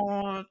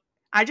don't.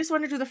 I just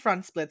want to do the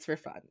front splits for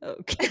fun.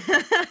 Okay.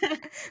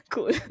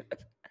 Cool.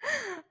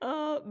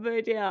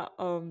 But yeah,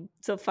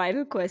 so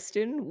final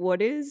question.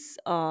 What is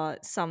a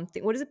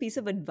piece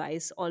of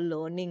advice or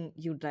learning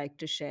you'd like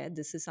to share?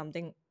 This is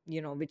something,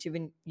 which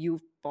even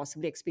you've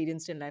possibly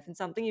experienced in life and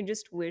something you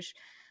just wish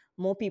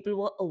more people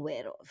were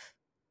aware of.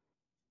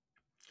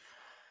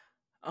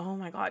 Oh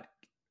my God.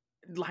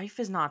 Life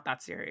is not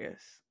that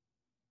serious.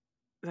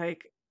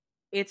 Like,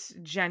 it's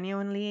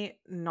genuinely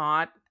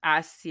not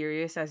as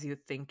serious as you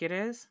think it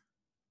is.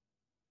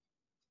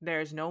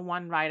 There's no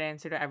one right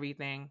answer to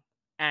everything,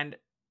 and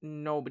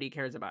nobody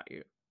cares about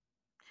you.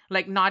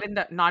 Like, not in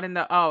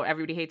the oh,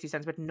 everybody hates you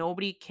sense, but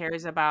nobody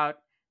cares about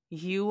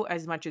you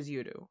as much as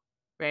you do,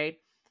 right?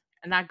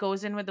 And that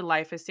goes in with the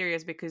life is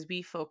serious because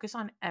we focus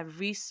on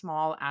every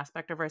small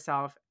aspect of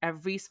ourselves,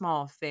 every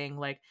small thing.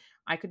 Like,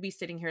 I could be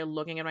sitting here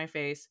looking at my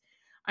face.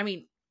 I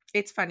mean,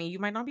 it's funny. You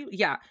might not be.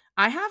 Yeah,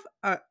 I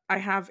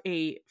have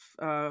a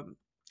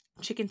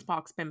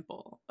chickenpox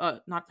pimple.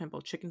 Not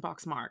pimple,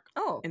 chickenpox mark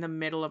Oh, in the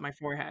middle of my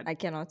forehead. I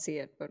cannot see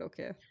it, but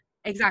okay.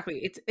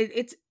 Exactly.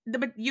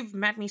 But you've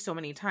met me so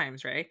many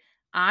times, right?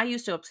 I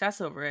used to obsess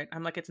over it.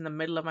 I'm like, it's in the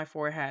middle of my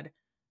forehead.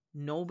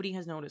 Nobody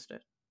has noticed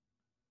it.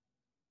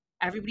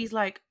 Everybody's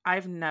like,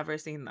 I've never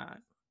seen that.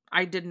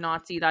 I did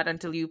not see that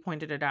until you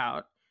pointed it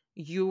out.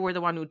 You were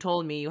the one who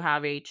told me you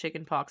have a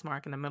chicken pox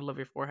mark in the middle of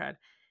your forehead.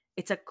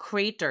 It's a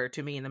crater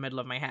to me in the middle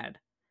of my head.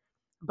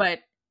 But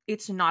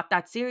it's not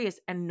that serious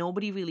and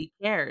nobody really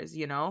cares,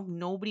 you know?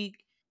 Nobody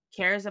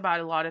cares about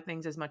a lot of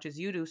things as much as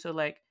you do. So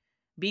like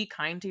be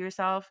kind to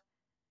yourself.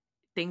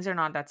 Things are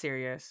not that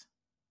serious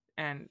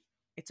and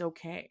it's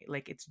okay.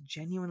 Like it's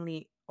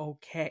genuinely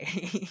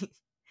okay.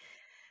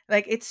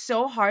 Like it's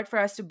so hard for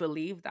us to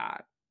believe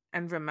that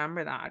and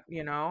remember that,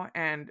 you know,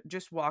 and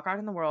just walk out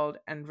in the world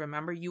and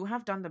remember you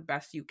have done the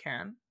best you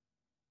can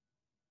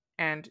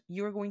and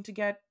you're going to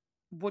get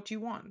what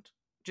you want.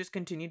 Just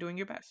continue doing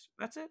your best.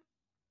 That's it.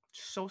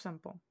 So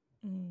simple.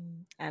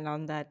 And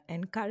on that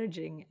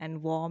encouraging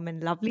and warm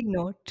and lovely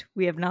note,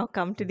 we have now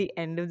come to the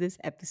end of this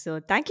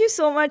episode. Thank you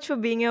so much for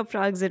being here,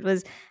 Prugs. It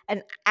was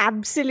an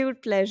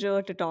absolute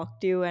pleasure to talk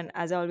to you. And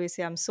as I always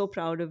say, I'm so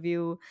proud of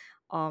you.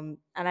 And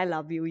I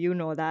love you. You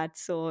know that.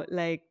 So,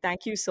 like,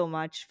 thank you so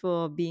much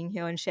for being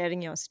here and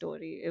sharing your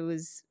story. It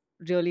was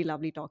really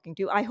lovely talking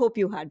to you. I hope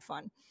you had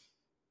fun.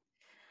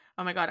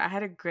 Oh my God, I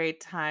had a great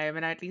time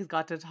and I at least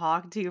got to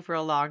talk to you for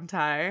a long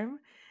time.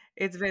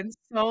 It's been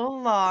so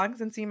long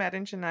since we met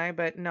in Chennai,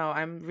 but no,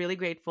 I'm really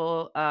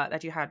grateful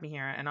that you had me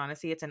here. And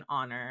honestly, it's an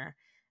honor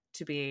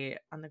to be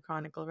on the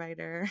Chronicle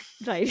Writer.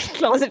 Right.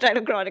 Closet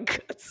Writer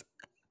Chronicles.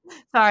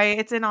 Sorry,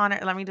 it's an honor.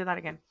 Let me do that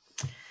again.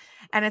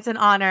 And it's an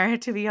honor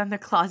to be on the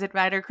Closet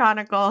Writer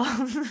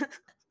Chronicles.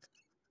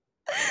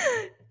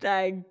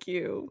 Thank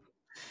you.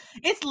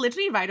 It's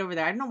literally right over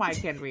there. I don't know why I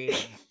can't read.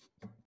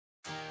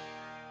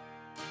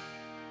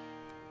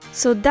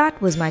 So that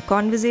was my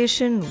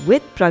conversation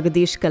with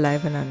Pragadish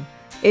Kalaivanan.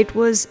 It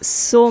was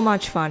so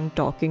much fun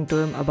talking to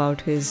him about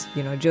his,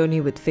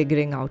 journey with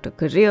figuring out a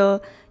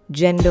career,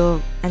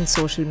 gender, and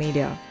social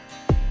media.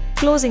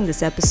 Closing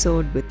this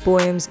episode with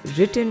poems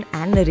written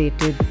and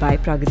narrated by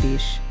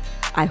Pragadish.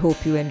 I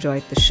hope you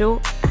enjoyed the show,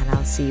 and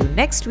I'll see you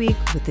next week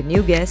with a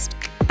new guest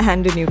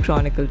and a new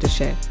chronicle to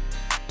share.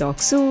 Talk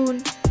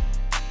soon.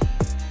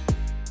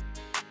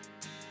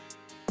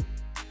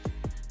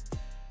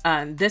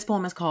 This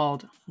poem is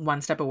called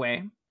One Step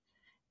Away.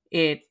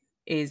 It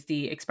is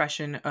the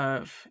expression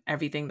of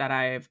everything that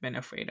I've been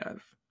afraid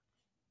of.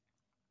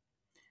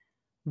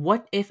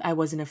 What if I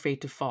wasn't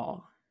afraid to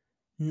fall?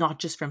 Not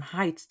just from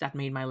heights that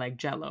made my leg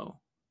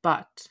jello,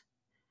 but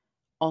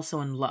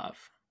also in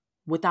love,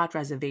 without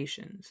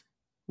reservations,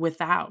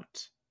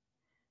 without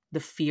the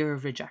fear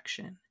of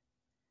rejection,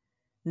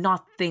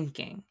 not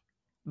thinking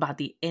about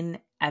the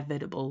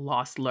inevitable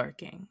loss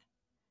lurking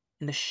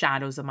in the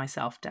shadows of my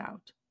self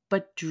doubt,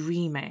 but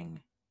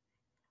dreaming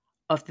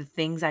of the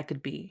things I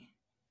could be.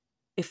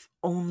 If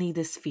only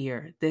this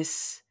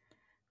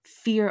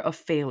fear of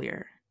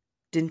failure,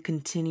 didn't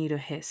continue to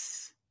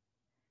hiss,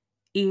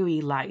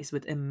 eerie lies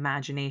with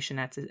imagination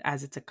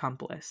as its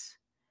accomplice.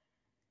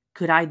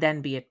 Could I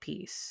then be at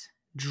peace,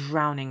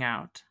 drowning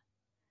out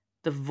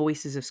the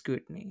voices of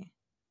scrutiny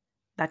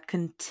that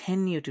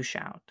continue to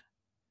shout,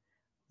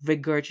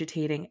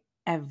 regurgitating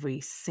every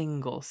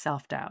single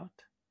self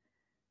doubt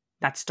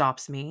that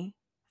stops me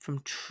from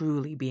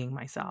truly being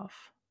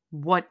myself?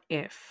 What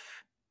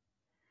if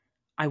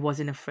I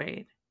wasn't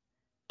afraid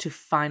to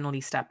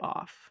finally step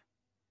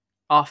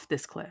off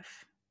this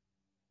cliff,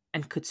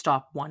 and could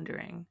stop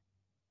wondering,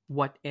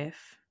 what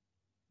if,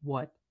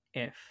 what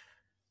if?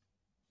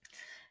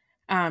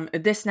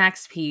 This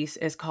next piece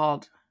is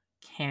called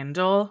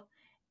Candle.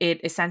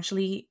 It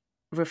essentially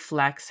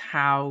reflects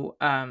how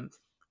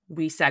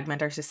we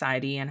segment our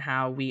society and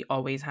how we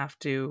always have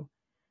to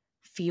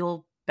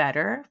feel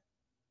better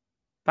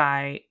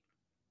by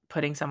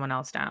putting someone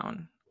else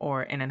down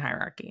or in a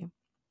hierarchy.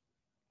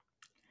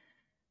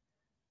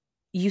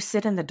 You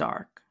sit in the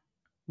dark,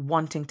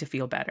 wanting to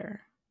feel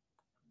better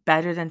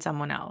than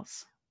someone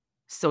else.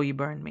 So you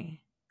burn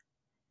me.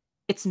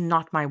 It's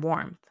not my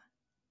warmth,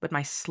 but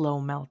my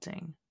slow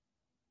melting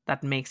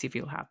that makes you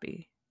feel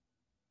happy.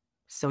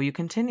 So you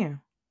continue.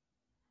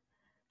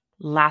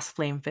 Last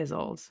flame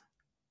fizzles,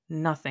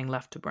 nothing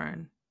left to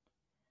burn.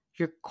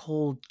 Your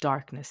cold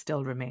darkness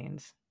still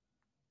remains.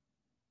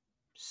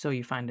 So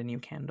you find a new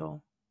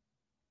candle.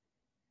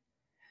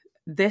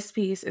 This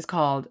piece is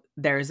called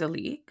There's a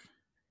Leak.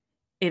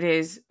 It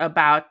is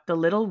about the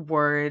little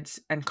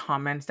words and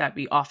comments that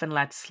we often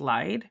let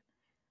slide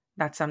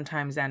that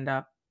sometimes end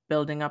up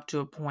building up to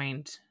a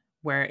point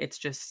where it's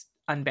just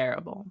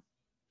unbearable.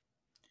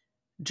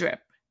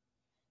 Drip.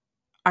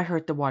 I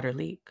heard the water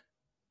leak.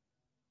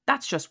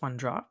 That's just one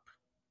drop.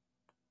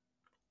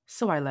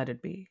 So I let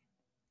it be.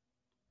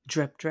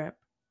 Drip, drip.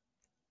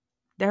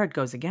 There it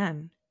goes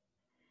again.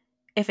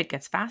 If it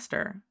gets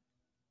faster,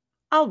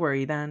 I'll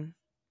worry then.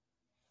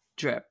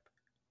 Drip.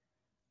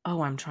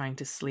 Oh, I'm trying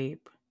to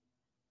sleep.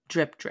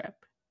 Drip,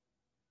 drip.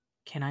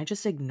 Can I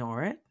just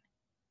ignore it?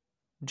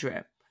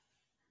 Drip.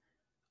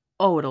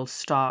 Oh, it'll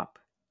stop.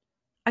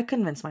 I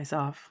convince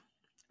myself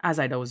as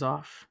I doze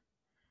off.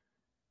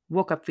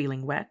 Woke up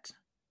feeling wet,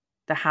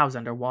 the house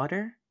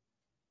underwater.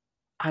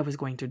 I was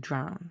going to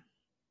drown,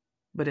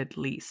 but at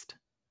least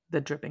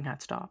the dripping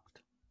had stopped.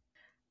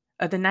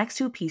 The next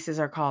two pieces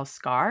are called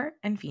Scar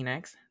and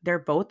Phoenix. They're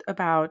both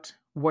about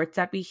words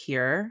that we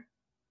hear,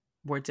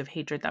 words of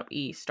hatred that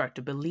we start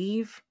to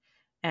believe,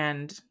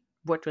 and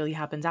what really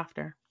happens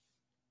after.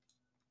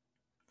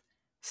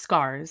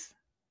 Scars.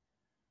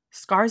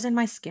 Scars in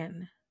my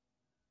skin,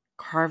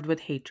 carved with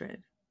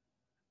hatred,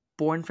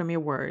 born from your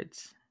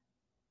words,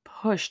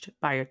 pushed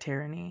by your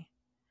tyranny,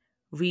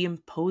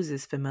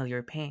 reimposes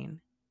familiar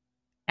pain,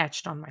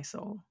 etched on my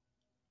soul,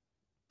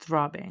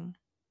 throbbing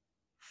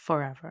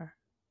forever.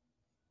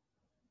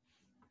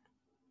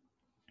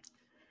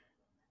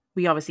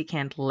 We obviously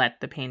can't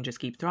let the pain just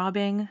keep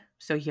throbbing,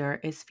 so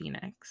here is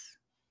Phoenix.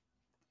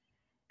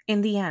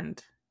 In the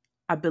end,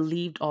 I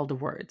believed all the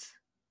words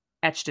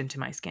etched into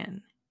my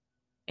skin.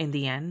 In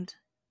the end,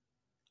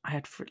 I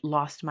had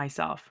lost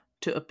myself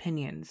to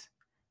opinions,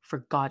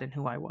 forgotten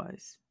who I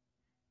was.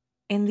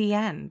 In the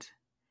end,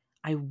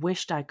 I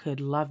wished I could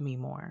love me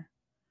more,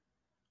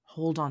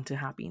 hold on to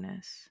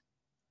happiness.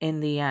 In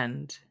the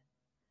end,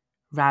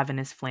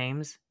 ravenous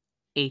flames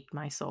ate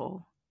my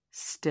soul,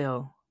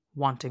 still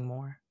wanting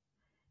more.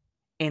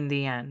 In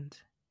the end,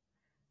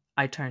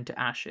 I turned to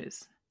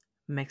ashes,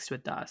 mixed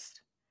with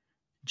dust,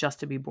 just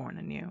to be born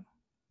anew.